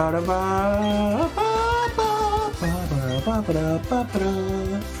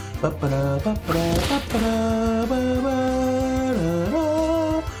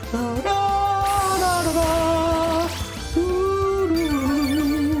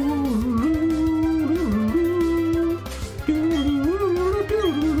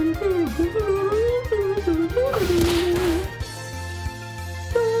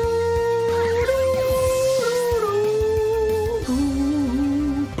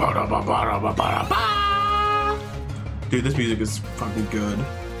 Dude, this music is fucking good.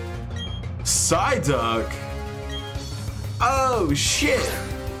 Psyduck! Oh shit!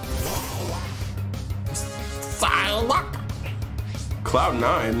 Psyduck!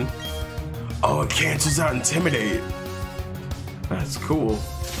 Cloud9? Oh, it cancels out Intimidate. That's cool.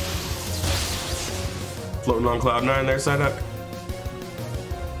 Floating on Cloud9 there, Psyduck.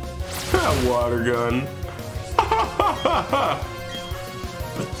 Water gun.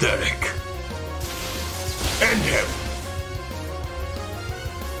 Pathetic. End him.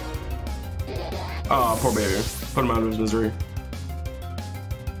 Oh, poor baby. Put him out of his misery.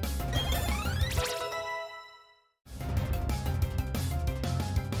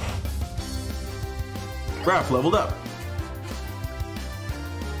 Raph leveled up.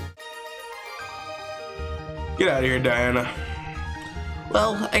 Get out of here, Diana.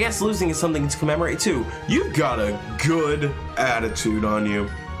 Well, I guess losing is something to commemorate too. You've got a good attitude on you.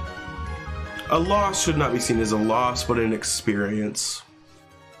 A loss should not be seen as a loss, but an experience.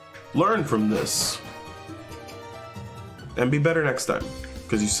 Learn from this. And be better next time,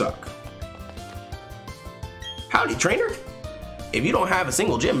 because you suck. Howdy, trainer. If you don't have a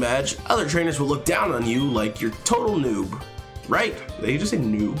single gym badge, other trainers will look down on you like you're total noob. Right? Did you just say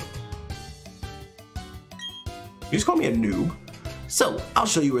noob? You just call me a noob? So, I'll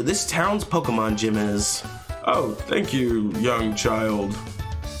show you where this town's Pokemon gym is. Oh, thank you, young child.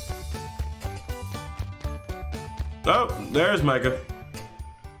 Oh, there's Micah.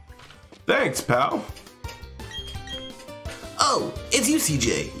 Thanks, pal. Oh, it's you,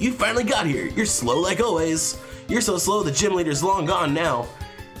 CJ. You finally got here. You're slow like always. You're so slow the gym leader's long gone now.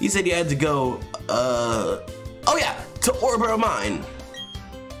 You said you had to go, oh yeah, to Orbero Mine.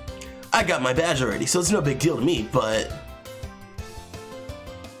 I got my badge already, so it's no big deal to me, but...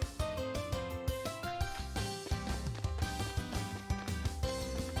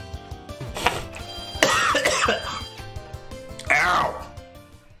 Ow!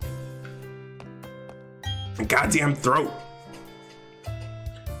 Goddamn throat.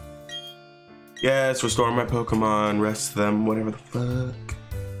 Yes, restore my Pokemon, rest them, whatever the fuck.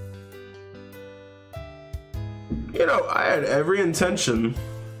 You know, I had every intention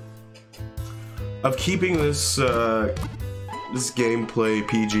of keeping this this gameplay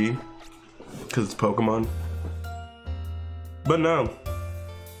PG because it's Pokemon, but no.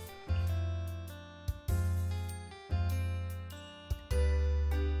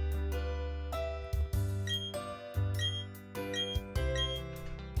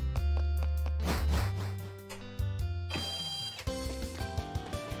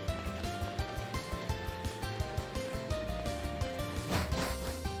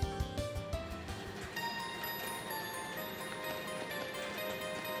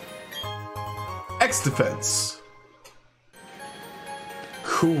 X defense.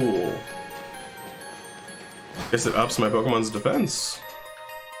 Cool. Guess it ups my Pokemon's defense.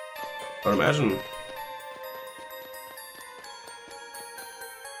 I would imagine.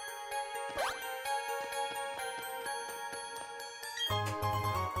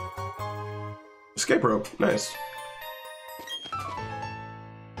 Escape rope. Nice.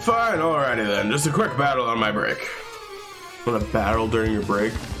 Fine, alrighty then. Just a quick battle on my break. Want to battle during your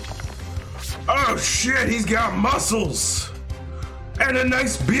break? Oh shit, he's got muscles! And a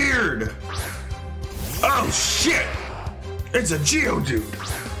nice beard! Oh shit! It's a Geodude!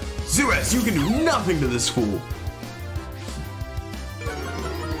 Zeus, you can do nothing to this fool!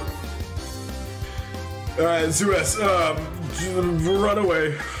 Alright, Zeus, run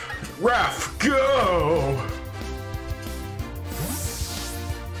away. Raph, go!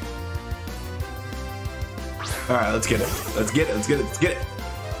 Alright, let's get it. Let's get it, let's get it, let's get it.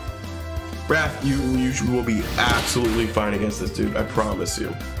 Raph, you will be absolutely fine against this dude. I promise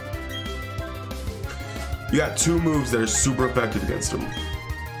you. You got 2 moves that are super effective against him.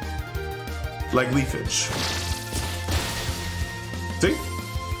 Like leafage. See?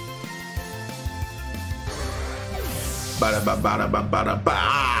 Bada ba bada ba bada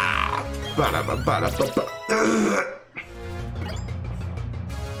ba. Bada ba bada ba ba.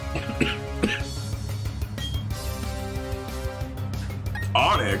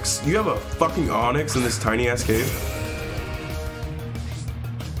 Onyx? You have a fucking Onyx in this tiny ass cave?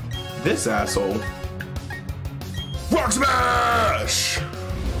 This asshole. Rock smash!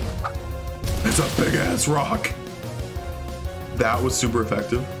 It's a big ass rock. That was super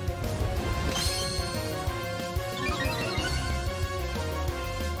effective.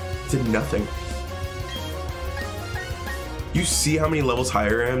 Did nothing. You see how many levels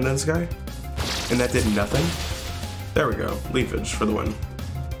higher I am than this guy? And that did nothing? There we go. Leafage for the win.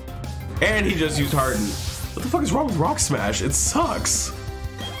 And he just used Harden. What the fuck is wrong with Rock Smash? It sucks.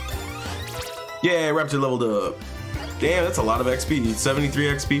 Yeah, Raptor leveled up. Damn, that's a lot of XP. 73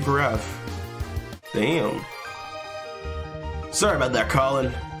 XP for Raph. Damn. Sorry about that,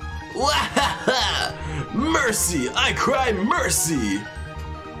 Colin. Mercy! I cry mercy!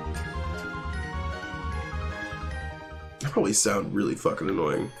 That probably sound really fucking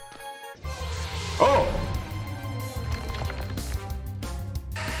annoying. Oh!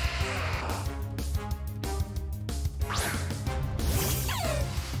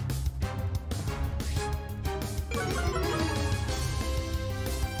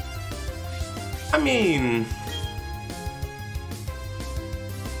 I mean,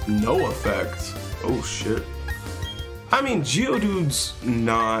 no effect. Oh shit. I mean, Geodude's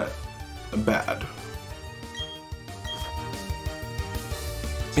not bad.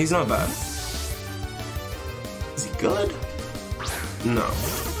 He's not bad. Is he good? No.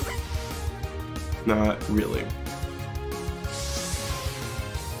 Not really.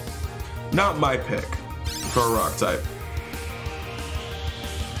 Not my pick for a rock type.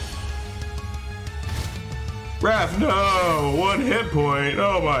 Raph, no! 1 hit point.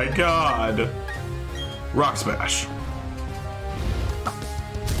 Oh my god. Rock Smash.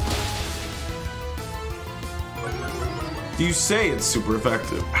 You say it's super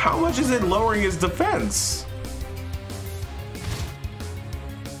effective. How much is it lowering his defense?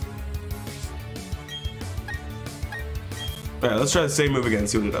 Alright, let's try the same move again,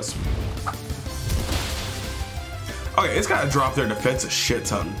 see what it does. Okay, it's gotta drop their defense a shit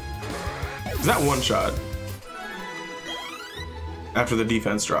ton. Is that one shot? After the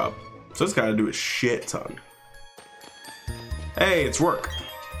defense drop. So it's gotta do a shit ton. Hey, it's work.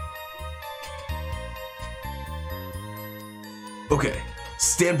 Okay,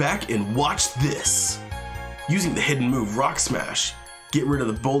 stand back and watch this. Using the hidden move Rock Smash, get rid of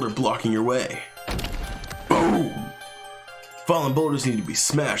the boulder blocking your way. Boom! Fallen boulders need to be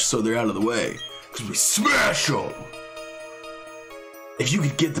smashed so they're out of the way, because we smash them! If you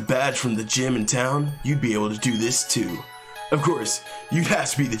could get the badge from the gym in town, you'd be able to do this too. Of course, you'd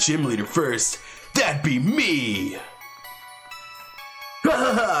have to be the gym leader first. That'd be me! Ha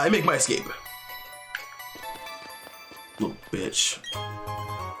ha ha! I make my escape. Little bitch.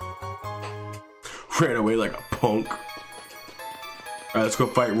 Ran away like a punk. Alright, let's go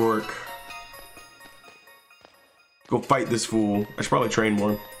fight Rourke. Go fight this fool. I should probably train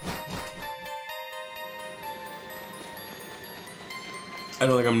more. I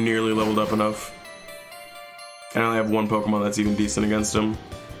don't think I'm nearly leveled up enough. And I only have 1 Pokemon that's even decent against him.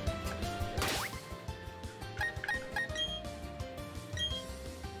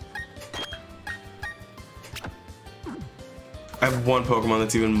 I have 1 Pokemon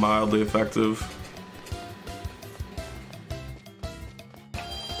that's even mildly effective.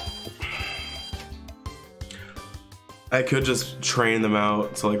 I could just train them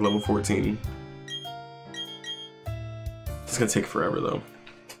out to like level 14. It's gonna take forever though.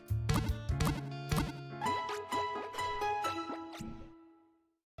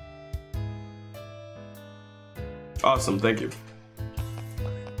 Awesome, thank you.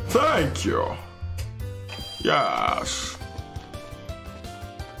 Thank you. Yes.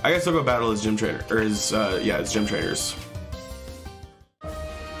 I guess I'll go battle his gym trainer, or his, yeah, his gym trainers.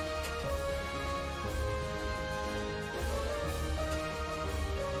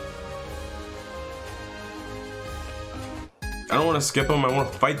 I don't want to skip them, I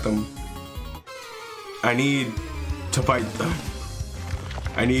want to fight them. I need to fight them.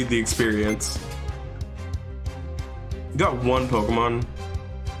 I need the experience. Got 1 Pokemon,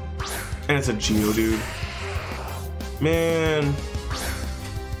 and it's a Geodude. Man.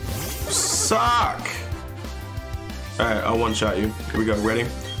 Suck! Alright, I'll one-shot you. Here we go, ready?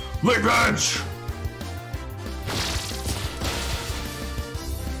 Leaf Edge!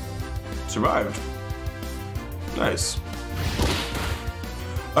 Survived. Nice.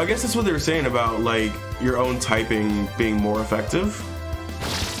 I guess that's what they were saying about like your own typing being more effective.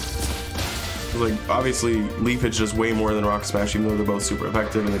 Like obviously Leaf Edge does way more than Rock Smash, even though they're both super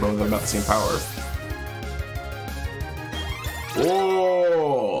effective and they both have about the same power.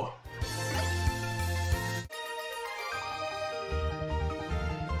 Oh!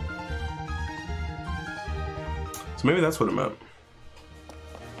 So maybe that's what it meant.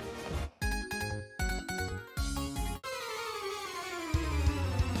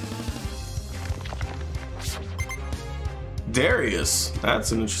 Darius,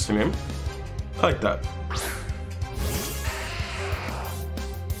 that's an interesting name. I like that.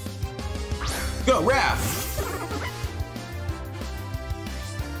 Go, Raph!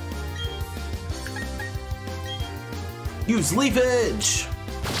 Use Leaf Edge!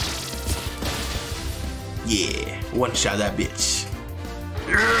 Yeah, one shot that bitch.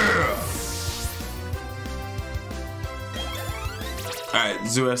 Yeah! Alright,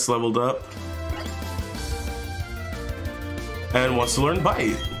 Zeus leveled up. And wants to learn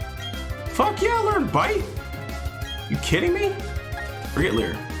Bite. Fuck yeah, learn Bite? You kidding me? Forget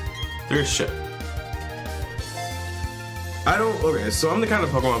Leer. Leer is shit. Okay, so I'm the kind of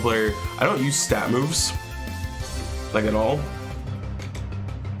Pokemon player, I don't use stat moves. Like at all.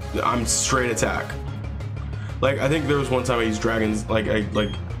 I'm straight attack. Like I think there was one time I used dragons, like I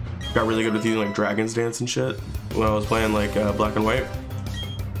got really good with using like Dragon's Dance and shit when I was playing like Black and White.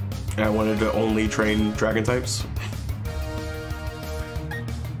 And I wanted to only train dragon types.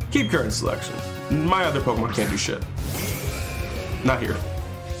 Keep current selection. My other Pokemon can't do shit. Not here.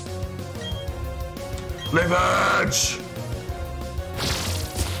 Leaf Edge!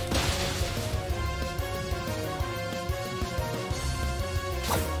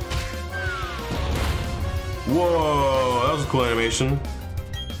 Whoa, that was a cool animation.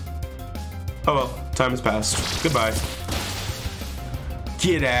 Oh well, time has passed. Goodbye.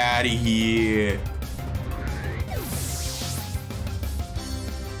 Get out of here.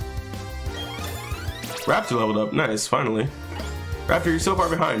 Raptor leveled up. Nice, finally. Raptor, you're so far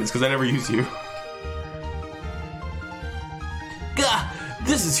behind. It's because I never use you. Gah!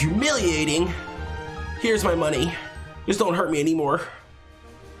 This is humiliating. Here's my money. Just don't hurt me anymore.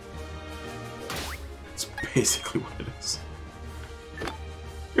 It's basically what it is.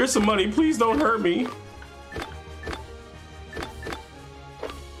 Here's some money. Please don't hurt me.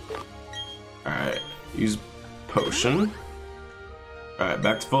 Alright. Use potion. Alright,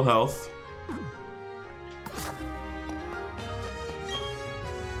 back to full health.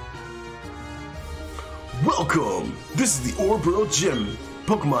 Welcome! This is the Orboro Gym,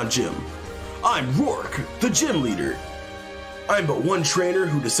 Pokemon Gym. I'm Rourke, the gym leader. I'm but one trainer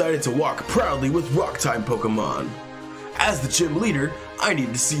who decided to walk proudly with Rock-type Pokemon. As the gym leader, I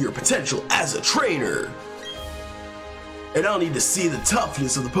need to see your potential as a trainer. And I'll need to see the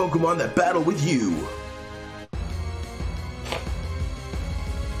toughness of the Pokemon that battle with you.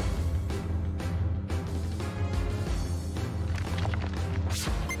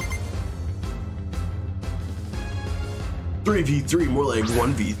 "3v3, more like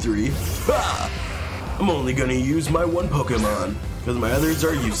 1v3. Ha! I'm only gonna use my one Pokemon, because my others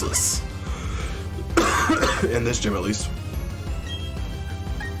are useless." In this gym, at least.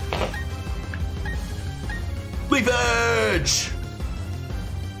 Leaf Edge!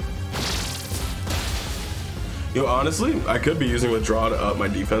 Yo, honestly, I could be using Withdraw to up my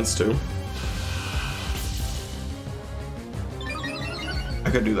defense too. I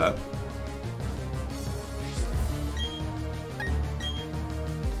could do that.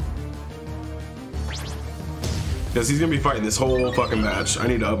 Because he's gonna be fighting this whole fucking match. I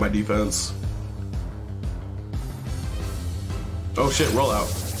need to up my defense. Oh shit, roll out.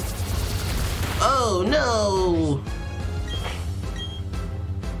 Oh no!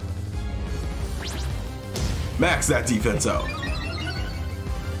 Max that defense out.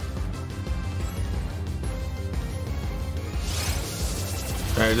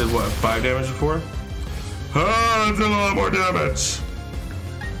 I did what, 5 damage before? Ah, I did a lot more damage.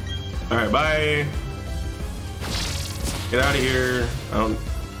 Alright, bye. Get out of here. I don't.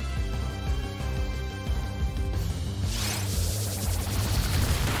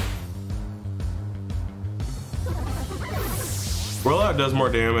 Rollout does more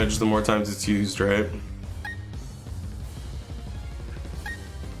damage the more times it's used, right?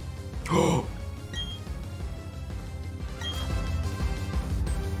 Oh!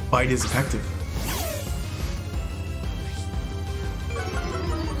 Bite is effective.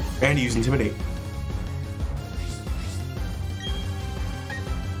 And use Intimidate.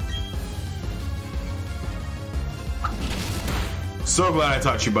 So glad I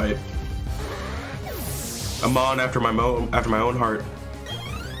taught you bite. A mon after my own heart.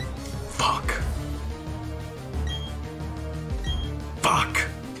 Fuck. Fuck.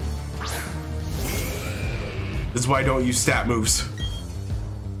 This is why I don't use stat moves.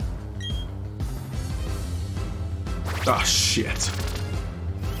 Ah, shit.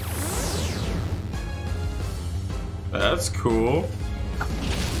 That's cool.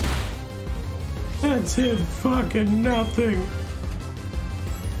 That did fucking nothing.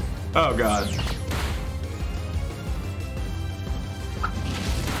 Oh god.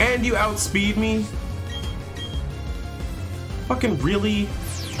 And you outspeed me? Fucking really?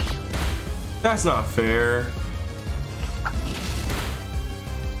 That's not fair.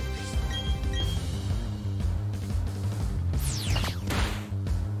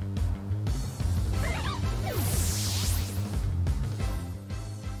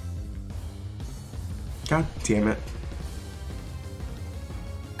 God damn it.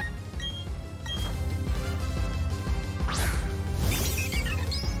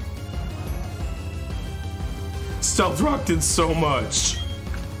 Stealth Rock did so much.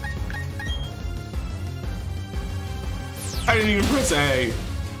 I didn't even press A.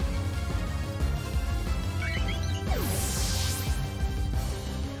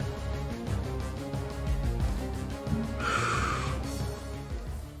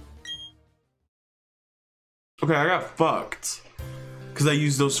 Okay, I got fucked because I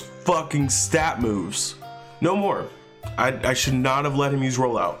used those fucking stat moves. No more. I should not have let him use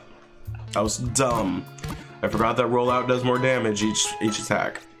rollout. I was dumb. I forgot that rollout does more damage each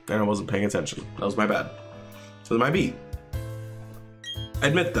attack, and I wasn't paying attention. That was my bad. So my beat. I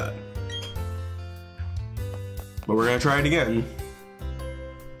admit that. But we're gonna try it again,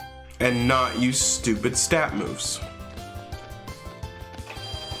 and not use stupid stat moves.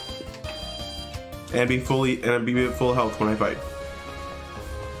 And be at full health when I fight.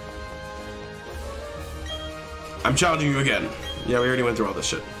 I'm challenging you again. Yeah, we already went through all this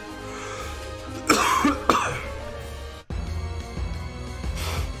shit.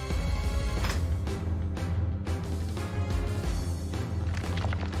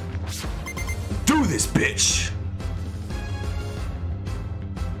 Do this, bitch!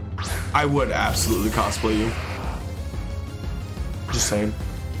 I would absolutely cosplay you. Just saying.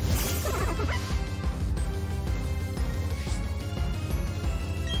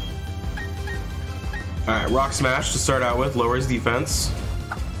 Alright, Rock Smash to start out with, lowers defense.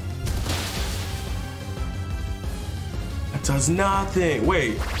 That does nothing.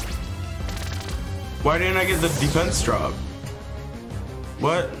 Wait. Why didn't I get the defense drop?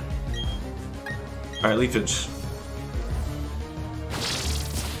 What? Alright, Leafage.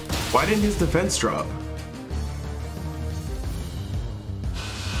 Why didn't his defense drop?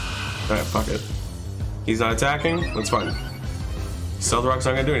 Alright, fuck it. He's not attacking? That's fine. Stealth Rock's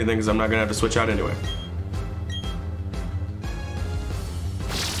not gonna do anything because I'm not gonna have to switch out anyway.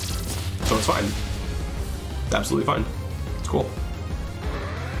 So it's fine. It's absolutely fine. It's cool.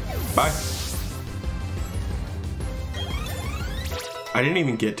 Bye. I didn't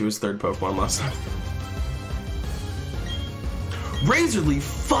even get to his third Pokemon last time. Razor Leaf,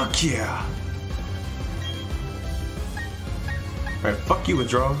 fuck yeah! Alright, fuck you,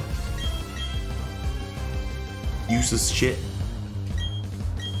 Withdraw. Useless shit.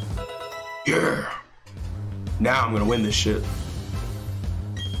 Yeah! Now I'm gonna win this shit.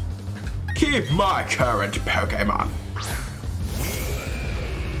 Keep my current Pokemon.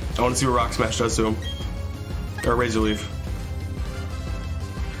 I want to see what Rock Smash does to him. Or Razor Leaf.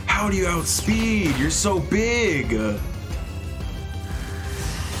 How do you outspeed? You're so big.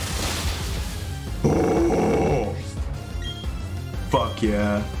 Oh. Fuck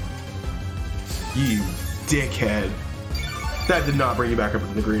yeah. You dickhead. That did not bring you back up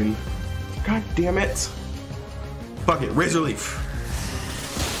into the green. God damn it. Fuck it, Razor Leaf.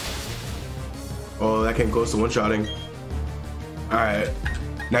 Oh, that came close to one-shotting. Alright,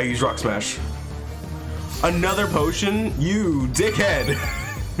 now use Rock Smash. Another potion? You dickhead!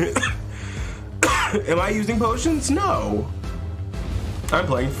 Am I using potions? No. I'm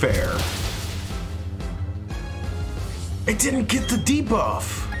playing fair. It didn't get the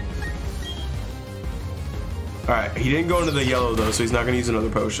debuff! Alright, he didn't go into the yellow though, so he's not gonna use another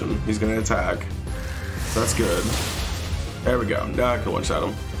potion. He's gonna attack. That's good. There we go. Now I can one-shot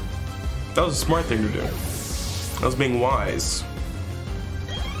him. That was a smart thing to do. That was being wise.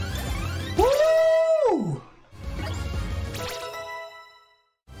 Woo!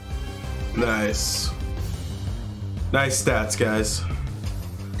 Nice. Nice stats, guys.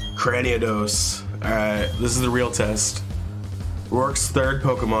 Craniados. Alright, this is the real test. Rourke's third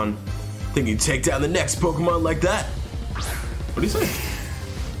Pokemon. Think you take down the next Pokemon like that? What do you say?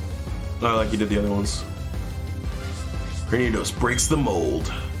 Oh, like you did the other ones. Granitos breaks the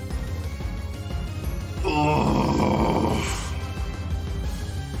mold. Oh.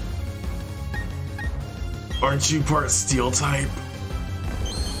 Aren't you part steel type?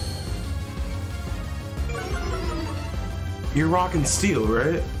 You're rocking steel,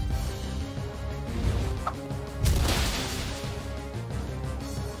 right?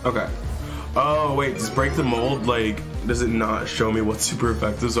 Okay. Oh wait, does break the mold, like, does it not show me what's super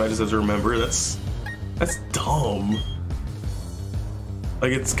effective, so I just have to remember? That's dumb.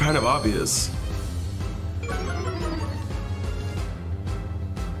 Like, it's kind of obvious.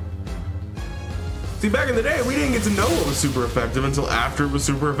 See, back in the day, we didn't get to know what was super effective until after it was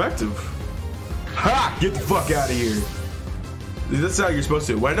super effective. Ha! Get the fuck out of here. That's how you're supposed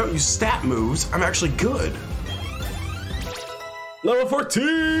to. When I don't use stat moves, I'm actually good. Level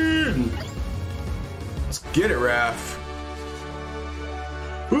 14! Let's get it, Raph.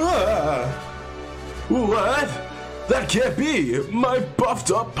 Ah! What? That can't be! My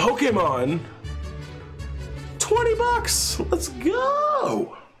buffed up Pokemon! $20! Let's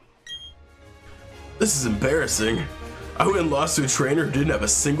go! This is embarrassing. I went and lost to a trainer who didn't have a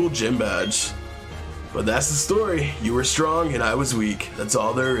single gym badge. But that's the story. You were strong and I was weak. That's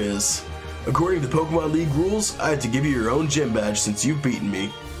all there is. According to Pokemon League rules, I had to give you your own gym badge since you've beaten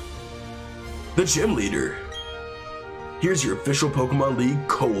me. The gym leader. Here's your official Pokemon League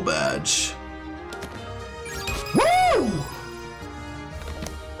Coal badge. Woo!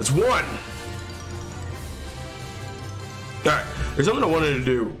 That's one. Alright, there's something I wanted to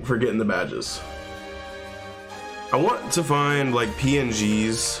do for getting the badges. I want to find like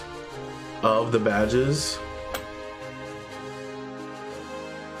PNGs of the badges.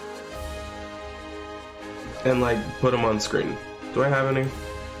 And like put them on screen. Do I have any?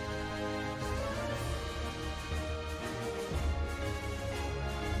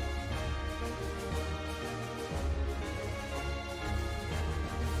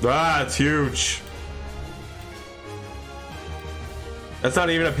 Ah, it's huge. That's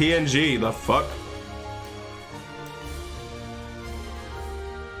not even a PNG, the fuck?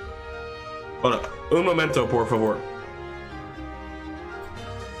 Hold up. Un momento, por favor.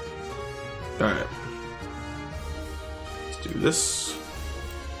 Alright. Let's do this.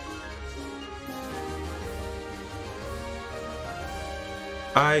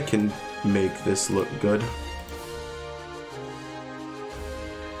 I can make this look good.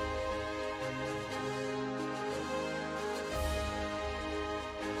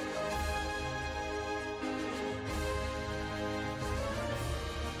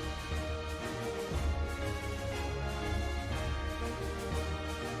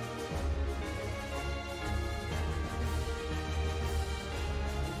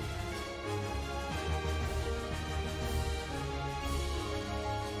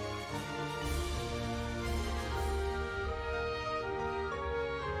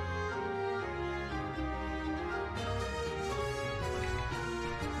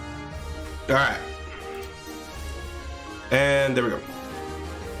 All right. And there we go.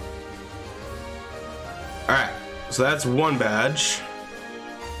 All right. So that's one badge.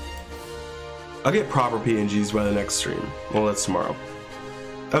 I'll get proper PNGs by the next stream. Well, that's tomorrow.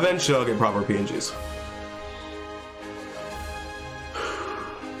 Eventually, I'll get proper PNGs.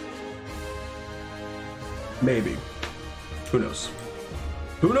 Maybe. Who knows?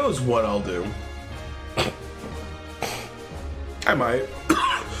 Who knows what I'll do? I might.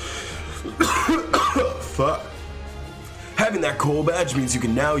 Fuck. Having that coal badge means you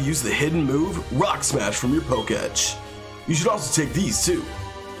can now use the hidden move, Rock Smash, from your Pokédex. You should also take these too.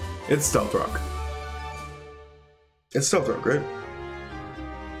 It's Stealth Rock. It's Stealth Rock, right?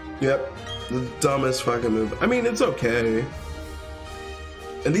 Yep. The dumbest fucking move. I mean, it's okay.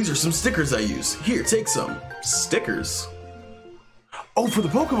 And these are some stickers I use. Here, take some. Stickers? Oh, for the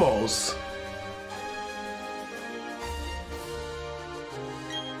Pokeballs!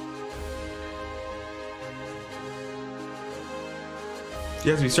 You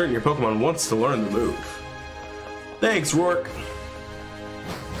have to be certain your Pokemon wants to learn the move. Thanks, Rourke.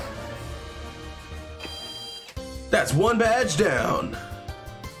 That's one badge down.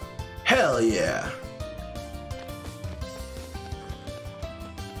 Hell yeah.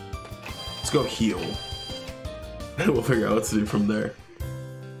 Let's go heal. And we'll figure out what to do from there.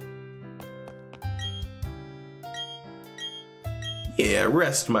 Yeah,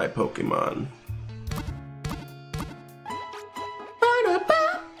 rest my Pokemon.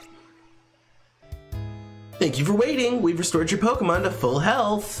 Thank you for waiting. We've restored your Pokemon to full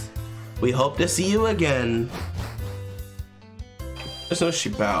health. We hope to see you again. Just notice she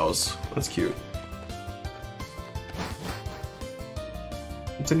bows. That's cute.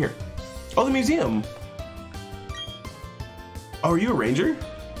 What's in here? Oh, the museum. Oh, are you a ranger?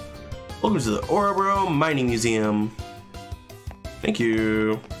 Welcome to the Ouroboros Mining Museum. Thank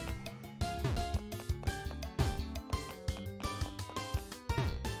you.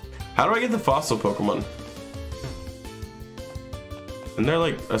 How do I get the fossil Pokemon? Isn't there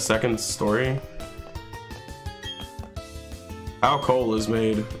like a second story? How coal is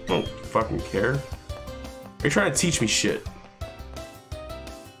made? I don't fucking care. Are you trying to teach me shit?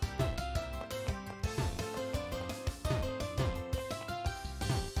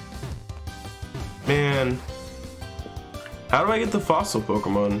 Man. How do I get the fossil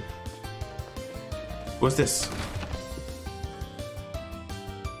Pokemon? What's this?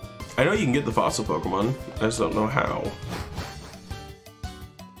 I know you can get the fossil Pokemon. I just don't know how.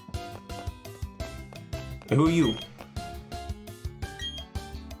 Hey, who are you?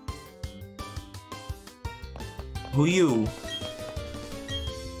 Who you?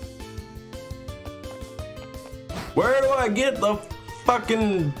 Where do I get the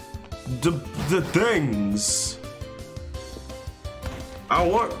fucking the things? I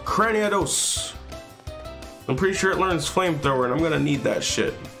want Craniados. I'm pretty sure it learns flamethrower and I'm gonna need that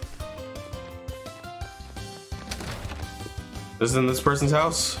shit. This is in this person's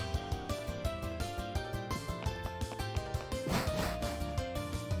house?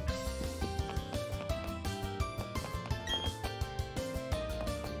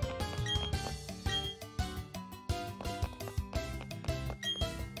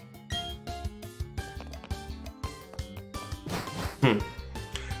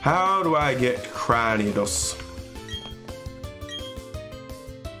 How do I get Craniados?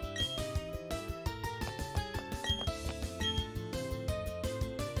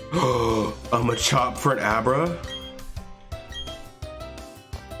 A Machop for an Abra?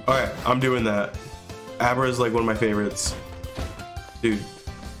 Alright, I'm doing that. Abra is like one of my favorites. Dude,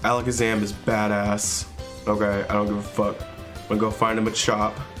 Alakazam is badass. Okay, I don't give a fuck. I'm gonna go find a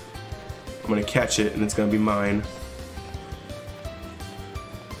Machop. I'm gonna catch it and it's gonna be mine.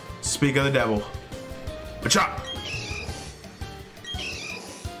 Speak of the devil. Machop!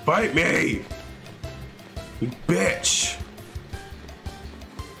 Bite me! You bitch!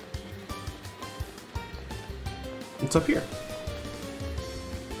 What's up here?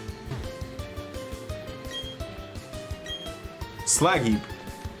 Slag heap.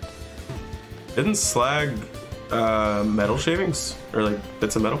 Isn't slag metal shavings? Or like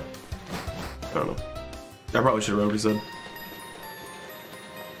bits of metal? I don't know. I probably should have wrote what he said.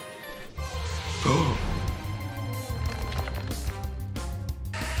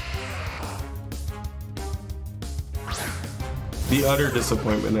 The utter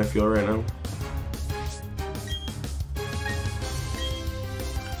disappointment I feel right now.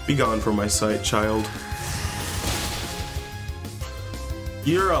 Be gone from my sight, child.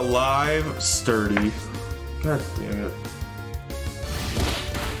 You're alive, sturdy. God damn it.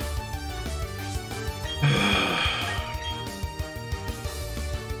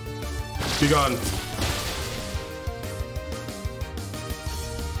 Be gone.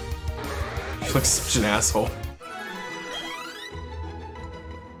 You're like such an asshole.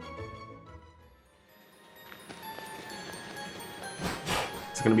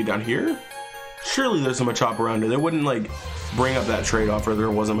 Gonna be down here? Surely there's a Machop around here. They wouldn't like bring up that trade-off if there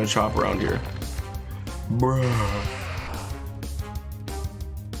wasn't a Machop around here. Bruh.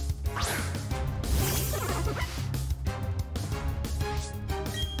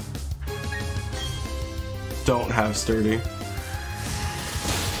 Don't have sturdy.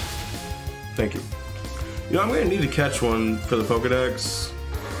 Thank you. You know, I'm gonna need to catch one for the Pokedex,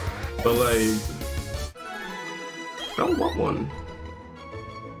 but like, I don't want one.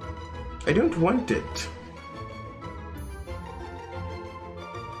 I don't want it.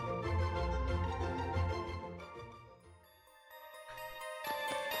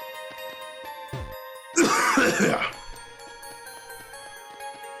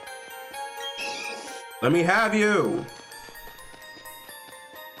 Let me have you.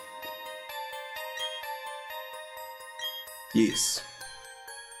 Yes.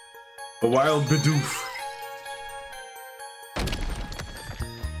 A wild Bidoof.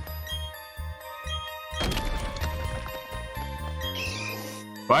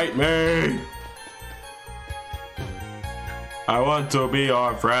 Fight me! I want to be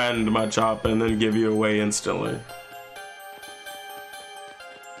your friend, Machop, and then give you away instantly.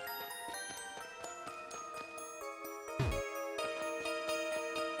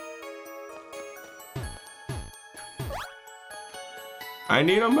 I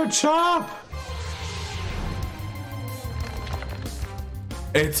need a Machop!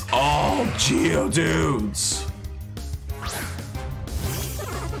 It's all Geodudes!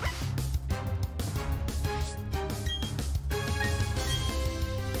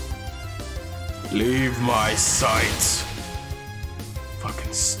 Leave my sight.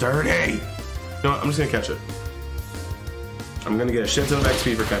 Fucking sturdy. You know what? I'm just gonna catch it. I'm gonna get a shit ton of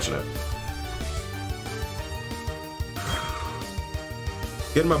XP for catching it.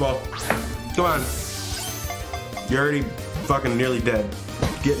 Get in my ball. Come on. You're already fucking nearly dead.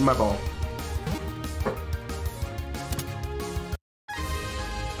 Get in my ball.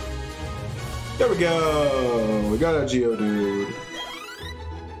 There we go. We got a Geodude.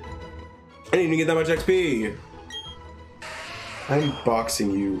 I didn't even get that much XP. I'm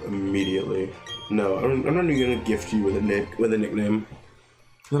boxing you immediately. No, I'm not even gonna gift you with a nickname.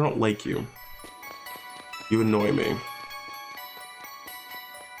 I don't like you. You annoy me.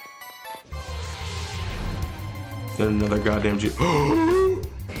 Then another goddamn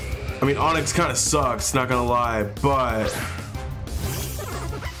I mean, Onyx kind of sucks, not gonna lie, but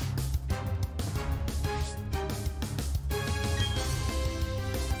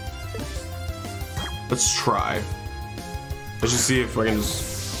let's try. Let's just see if I can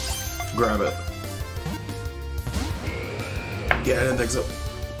just grab it. Yeah, I didn't think so.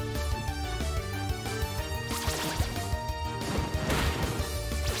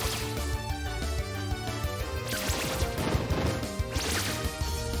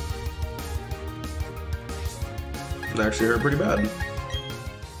 It actually hurt pretty bad.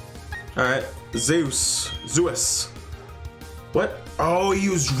 Alright, Zeus. What? Oh, he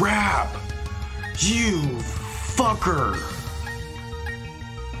used rap! You fucker!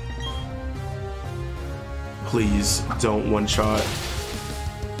 Please don't one shot.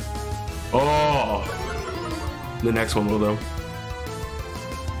 Oh! The next one will though.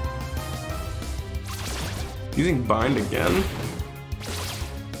 Using bind again?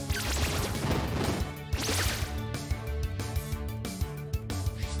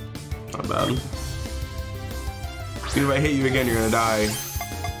 Not bad. Dude, if I hit you again, you're gonna die.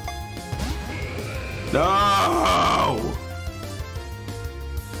 No!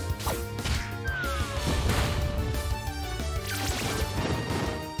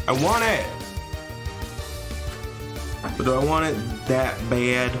 I want it! But do I want it that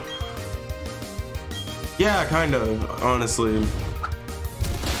bad? Yeah, kind of, honestly.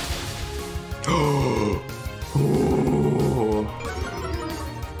 Oh!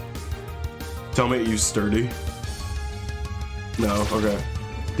 Tell me you sturdy. No, okay.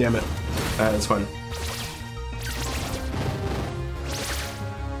 Damn it. That's fine.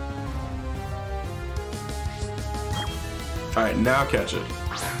 Alright, now catch it.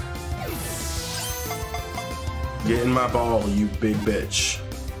 Get in my ball, you big bitch.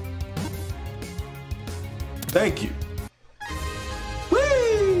 Thank you.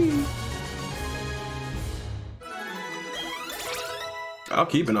 Whee! I'll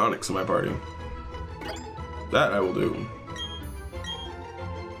keep an Onyx in my party. That I will do.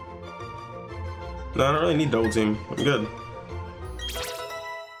 No, I don't really need double team. I'm good.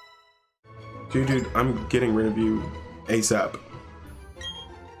 Dude, I'm getting rid of you ASAP.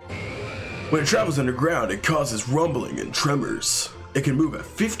 When it travels underground, it causes rumbling and tremors. It can move at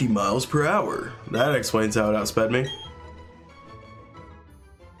 50 miles per hour. That explains how it outsped me.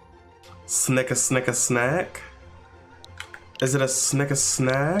 Snick a snack? Is it a snick a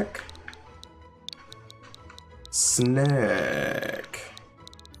snack? Snack.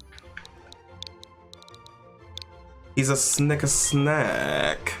 He's a snick a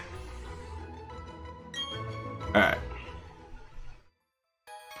snack. Alright.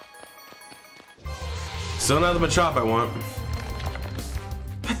 Still not the Machop I want.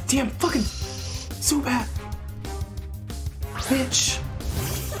 God damn fucking Zubat. Bitch.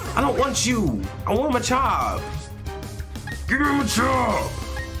 I don't want you. I want Machop. Give me Machop.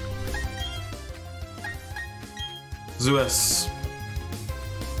 Zeus.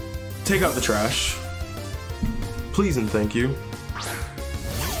 Take out the trash. Please and thank you.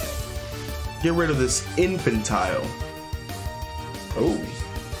 Get rid of this infantile. Oh.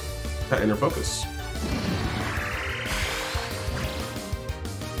 Got inner focus.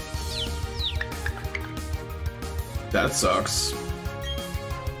 That sucks.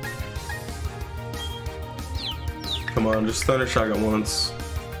 Come on, just Thunder Shock at once.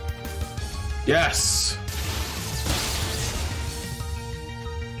 Yes!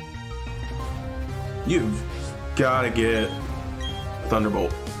 You've gotta get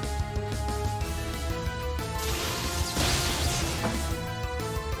Thunderbolt.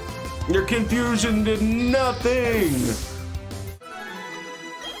 Your confusion did nothing!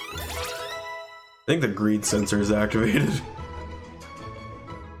 I think the greed sensor is activated.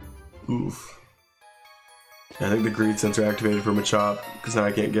 Oof. I think the greed sensor activated for Machop, because now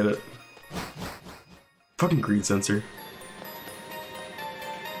I can't get it. Fucking greed sensor.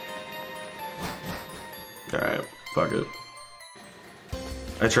 fuck it.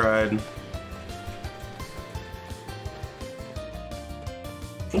 I tried.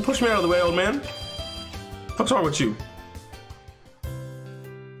 Don't push me out of the way, old man. What's wrong with you?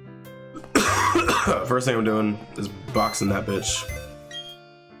 First thing I'm doing is boxing that bitch.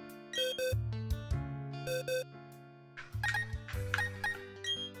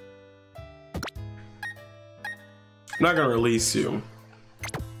 I'm not gonna release you.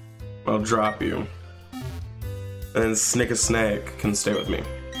 I'll drop you. And then Snick a Snag can stay with me.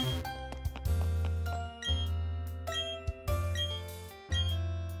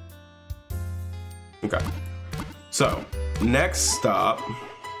 Okay. So, next stop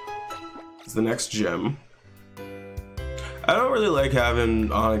is the next gym. I don't really like having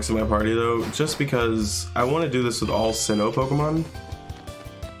Onyx in my party though, just because I want to do this with all Sinnoh Pokemon.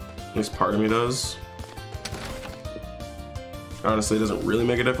 At least part of me does. Honestly, it doesn't really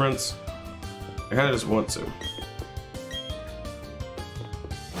make a difference. I kind of just want to.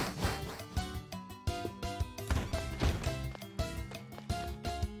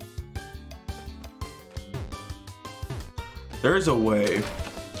 There is a way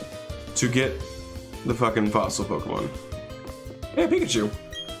to get the fucking fossil Pokemon. Hey, Pikachu.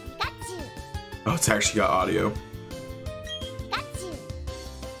 Oh, it's actually got audio.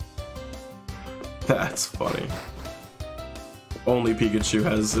 That's funny. Only Pikachu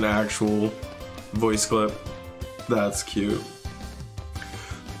has an actual voice clip. That's cute.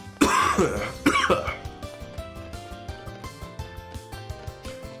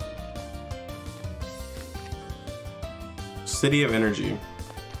 City of Energy.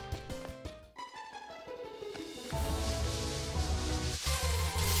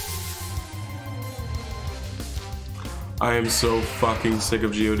 I am so fucking sick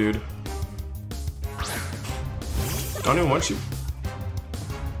of Geodude. I don't even want you.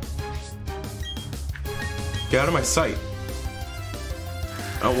 Get out of my sight.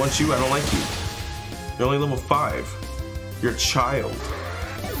 I don't want you, I don't like you. You're only level 5. You're a child.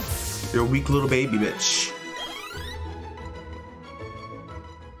 You're a weak little baby bitch.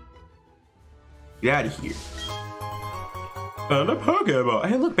 Get out of here. And a Pokeball.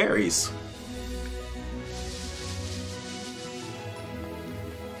 Hey, look, berries.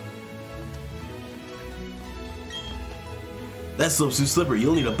 That slope's too slippery.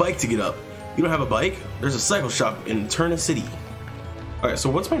 You'll need a bike to get up. You don't have a bike? There's a cycle shop in Turner City. Okay, so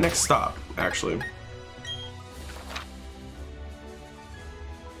what's my next stop, actually?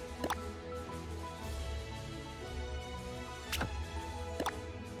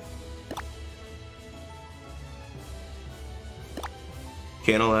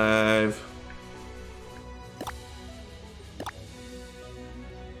 Can't Alive.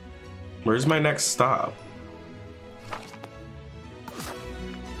 Where's my next stop?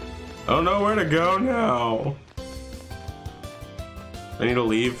 I don't know where to go now. I need to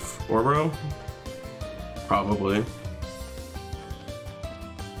leave Orbro? Probably.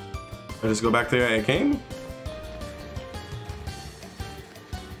 I just go back the way I came?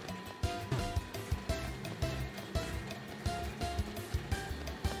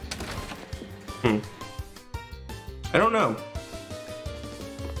 I don't know.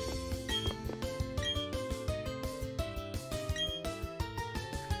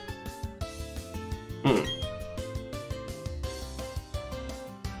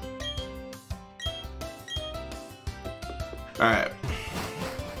 All right.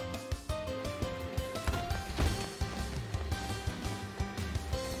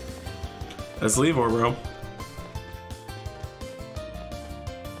 Let's leave, Orbro.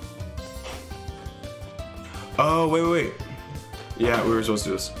 Oh, wait. Yeah, we were supposed to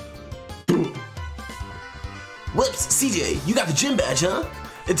do this. Whoops, CJ, you got the gym badge, huh?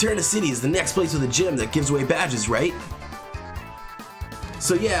 Eterna City is the next place with a gym that gives away badges, right?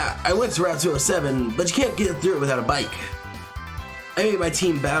 So yeah, I went to Route 207, but you can't get through it without a bike. I made my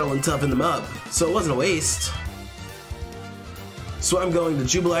team battle and toughen them up, so it wasn't a waste. So I'm going to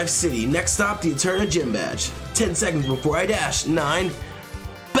Jubilife City. Next stop, the Eterna Gym Badge. 10 seconds before I dash. 9.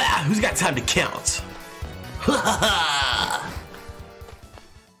 Bah! Who's got time to count? Ha ha ha!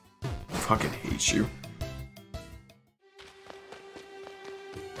 Fucking hate you.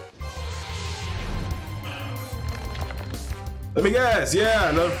 Let me guess. Yeah,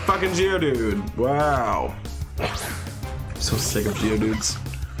 another fucking Geodude. Wow. I'm so sick of Geodudes.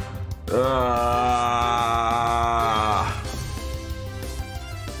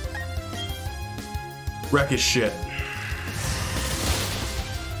 Wreck his shit.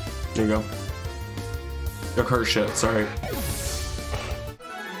 There you go. Wreck her shit, sorry.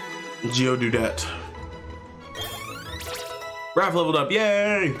 Geodudette. Raph leveled up,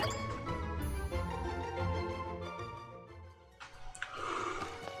 yay!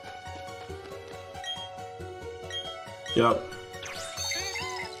 Yup.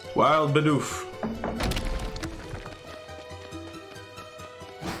 Wild Bidoof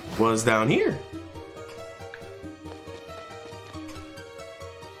was down here.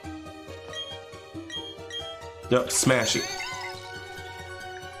 Yup, smash it.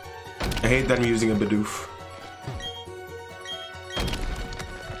 I hate that I'm using a Bidoof.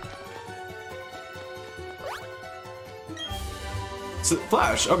 So,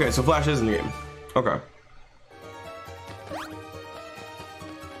 Flash. Okay, so Flash is in the game. Okay.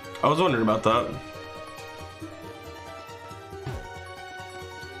 I was wondering about that.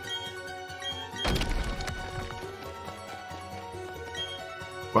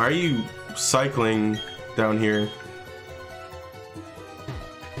 Why are you cycling down here?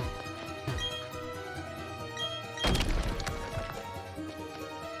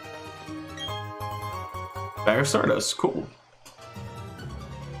 Bag of Stardust, cool.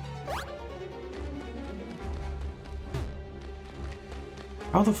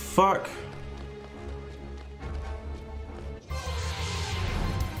 How the fuck?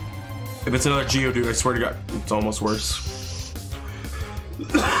 If it's another Geodude, I swear to God, it's almost worse.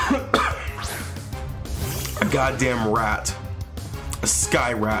 A goddamn rat. A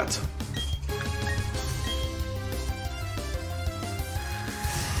sky rat.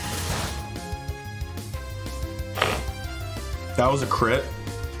 That was a crit.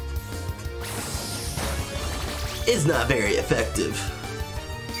 It's not very effective.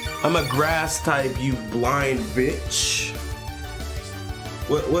 I'm a grass type, you blind bitch.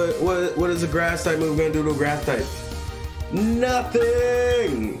 What is a grass type move gonna do to a grass type?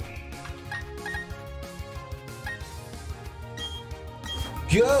 Nothing.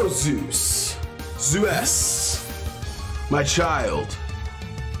 Go, Zeus. Zeus, my child.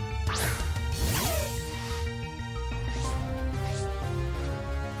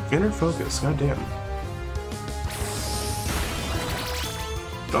 Inner focus, goddamn.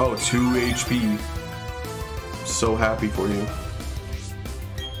 Oh, 2 HP. So happy for you.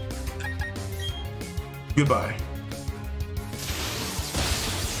 Goodbye.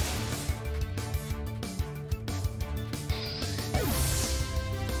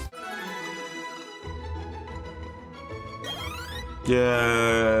 Yay,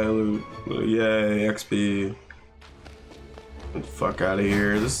 XP. Get the fuck out of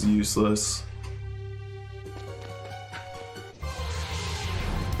here. This is useless.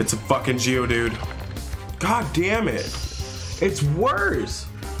 It's a fucking Geodude. God damn it. It's worse.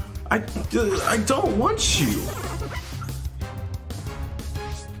 I don't want you.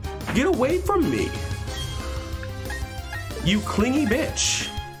 Get away from me. You clingy bitch.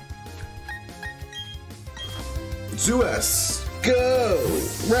 Zeus, go.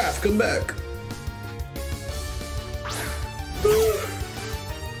 Raph, come back.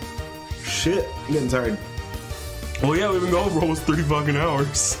 Shit, I'm getting tired. Well, yeah, we've been going for almost 3 fucking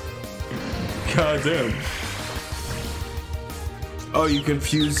hours. God damn. Oh, you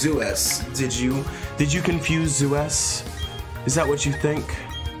confused Zeus. Did you? Did you confuse Zeus? Is that what you think?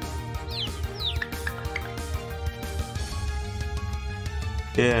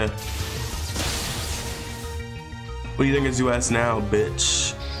 Yeah. What do you think of Zeus now,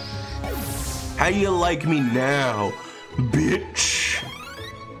 bitch? How you like me now, bitch?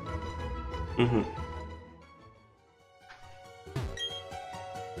 Mm-hmm.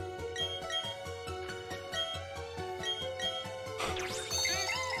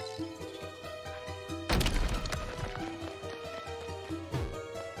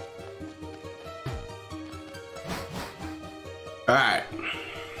 All right.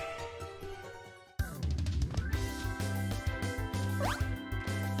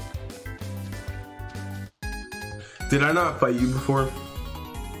 Did I not fight you before?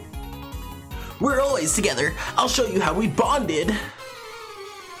 We're always together. I'll show you how we bonded.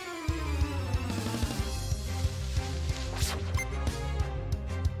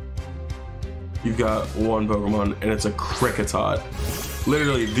 You've got one Pokemon, and it's a Kricketot.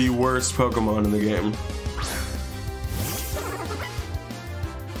 Literally the worst Pokemon in the game.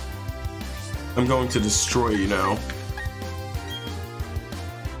 I'm going to destroy you now.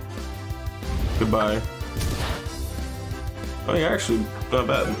 Goodbye. Oh, yeah, actually, not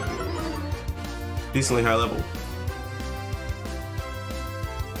bad. Decently high level.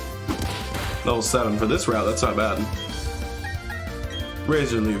 Level 7 for this route, that's not bad.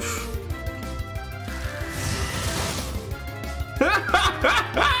 Razor Leaf.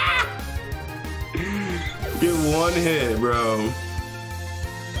 Get one hit, bro.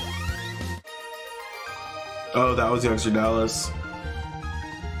 Oh, that was Youngster Dallas.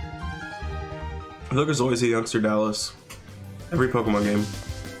 I feel like there's always a Youngster Dallas. Every Pokemon game.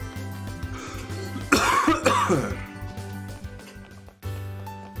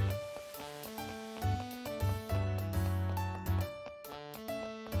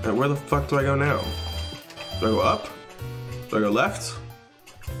 Now, where the fuck do I go now? Do I go up? Do I go left?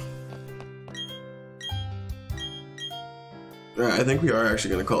 Alright, I think we are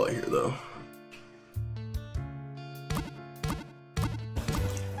actually gonna call it here though.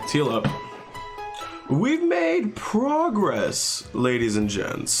 Heal up. We've made progress, ladies and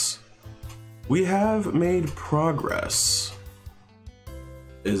gents. We have made progress.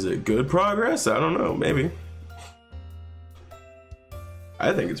 Is it good progress? I don't know, maybe.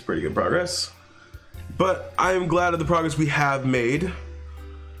 I think it's pretty good progress. But I am glad of the progress we have made.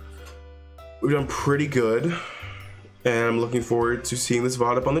 We've done pretty good. And I'm looking forward to seeing this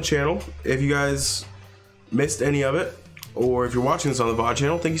VOD up on the channel. If you guys missed any of it, or if you're watching this on the VOD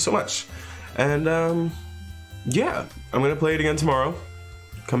channel, thank you so much. And yeah, I'm gonna play it again tomorrow.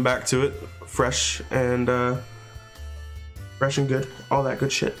 Come back to it fresh and good, all that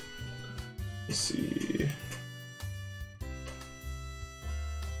good shit. Let's see.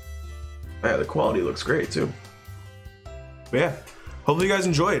 Yeah, the quality looks great too. But yeah, hopefully you guys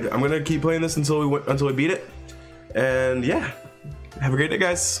enjoyed. I'm gonna keep playing this until we beat it. And yeah, have a great day,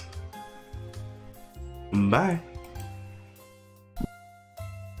 guys. Bye.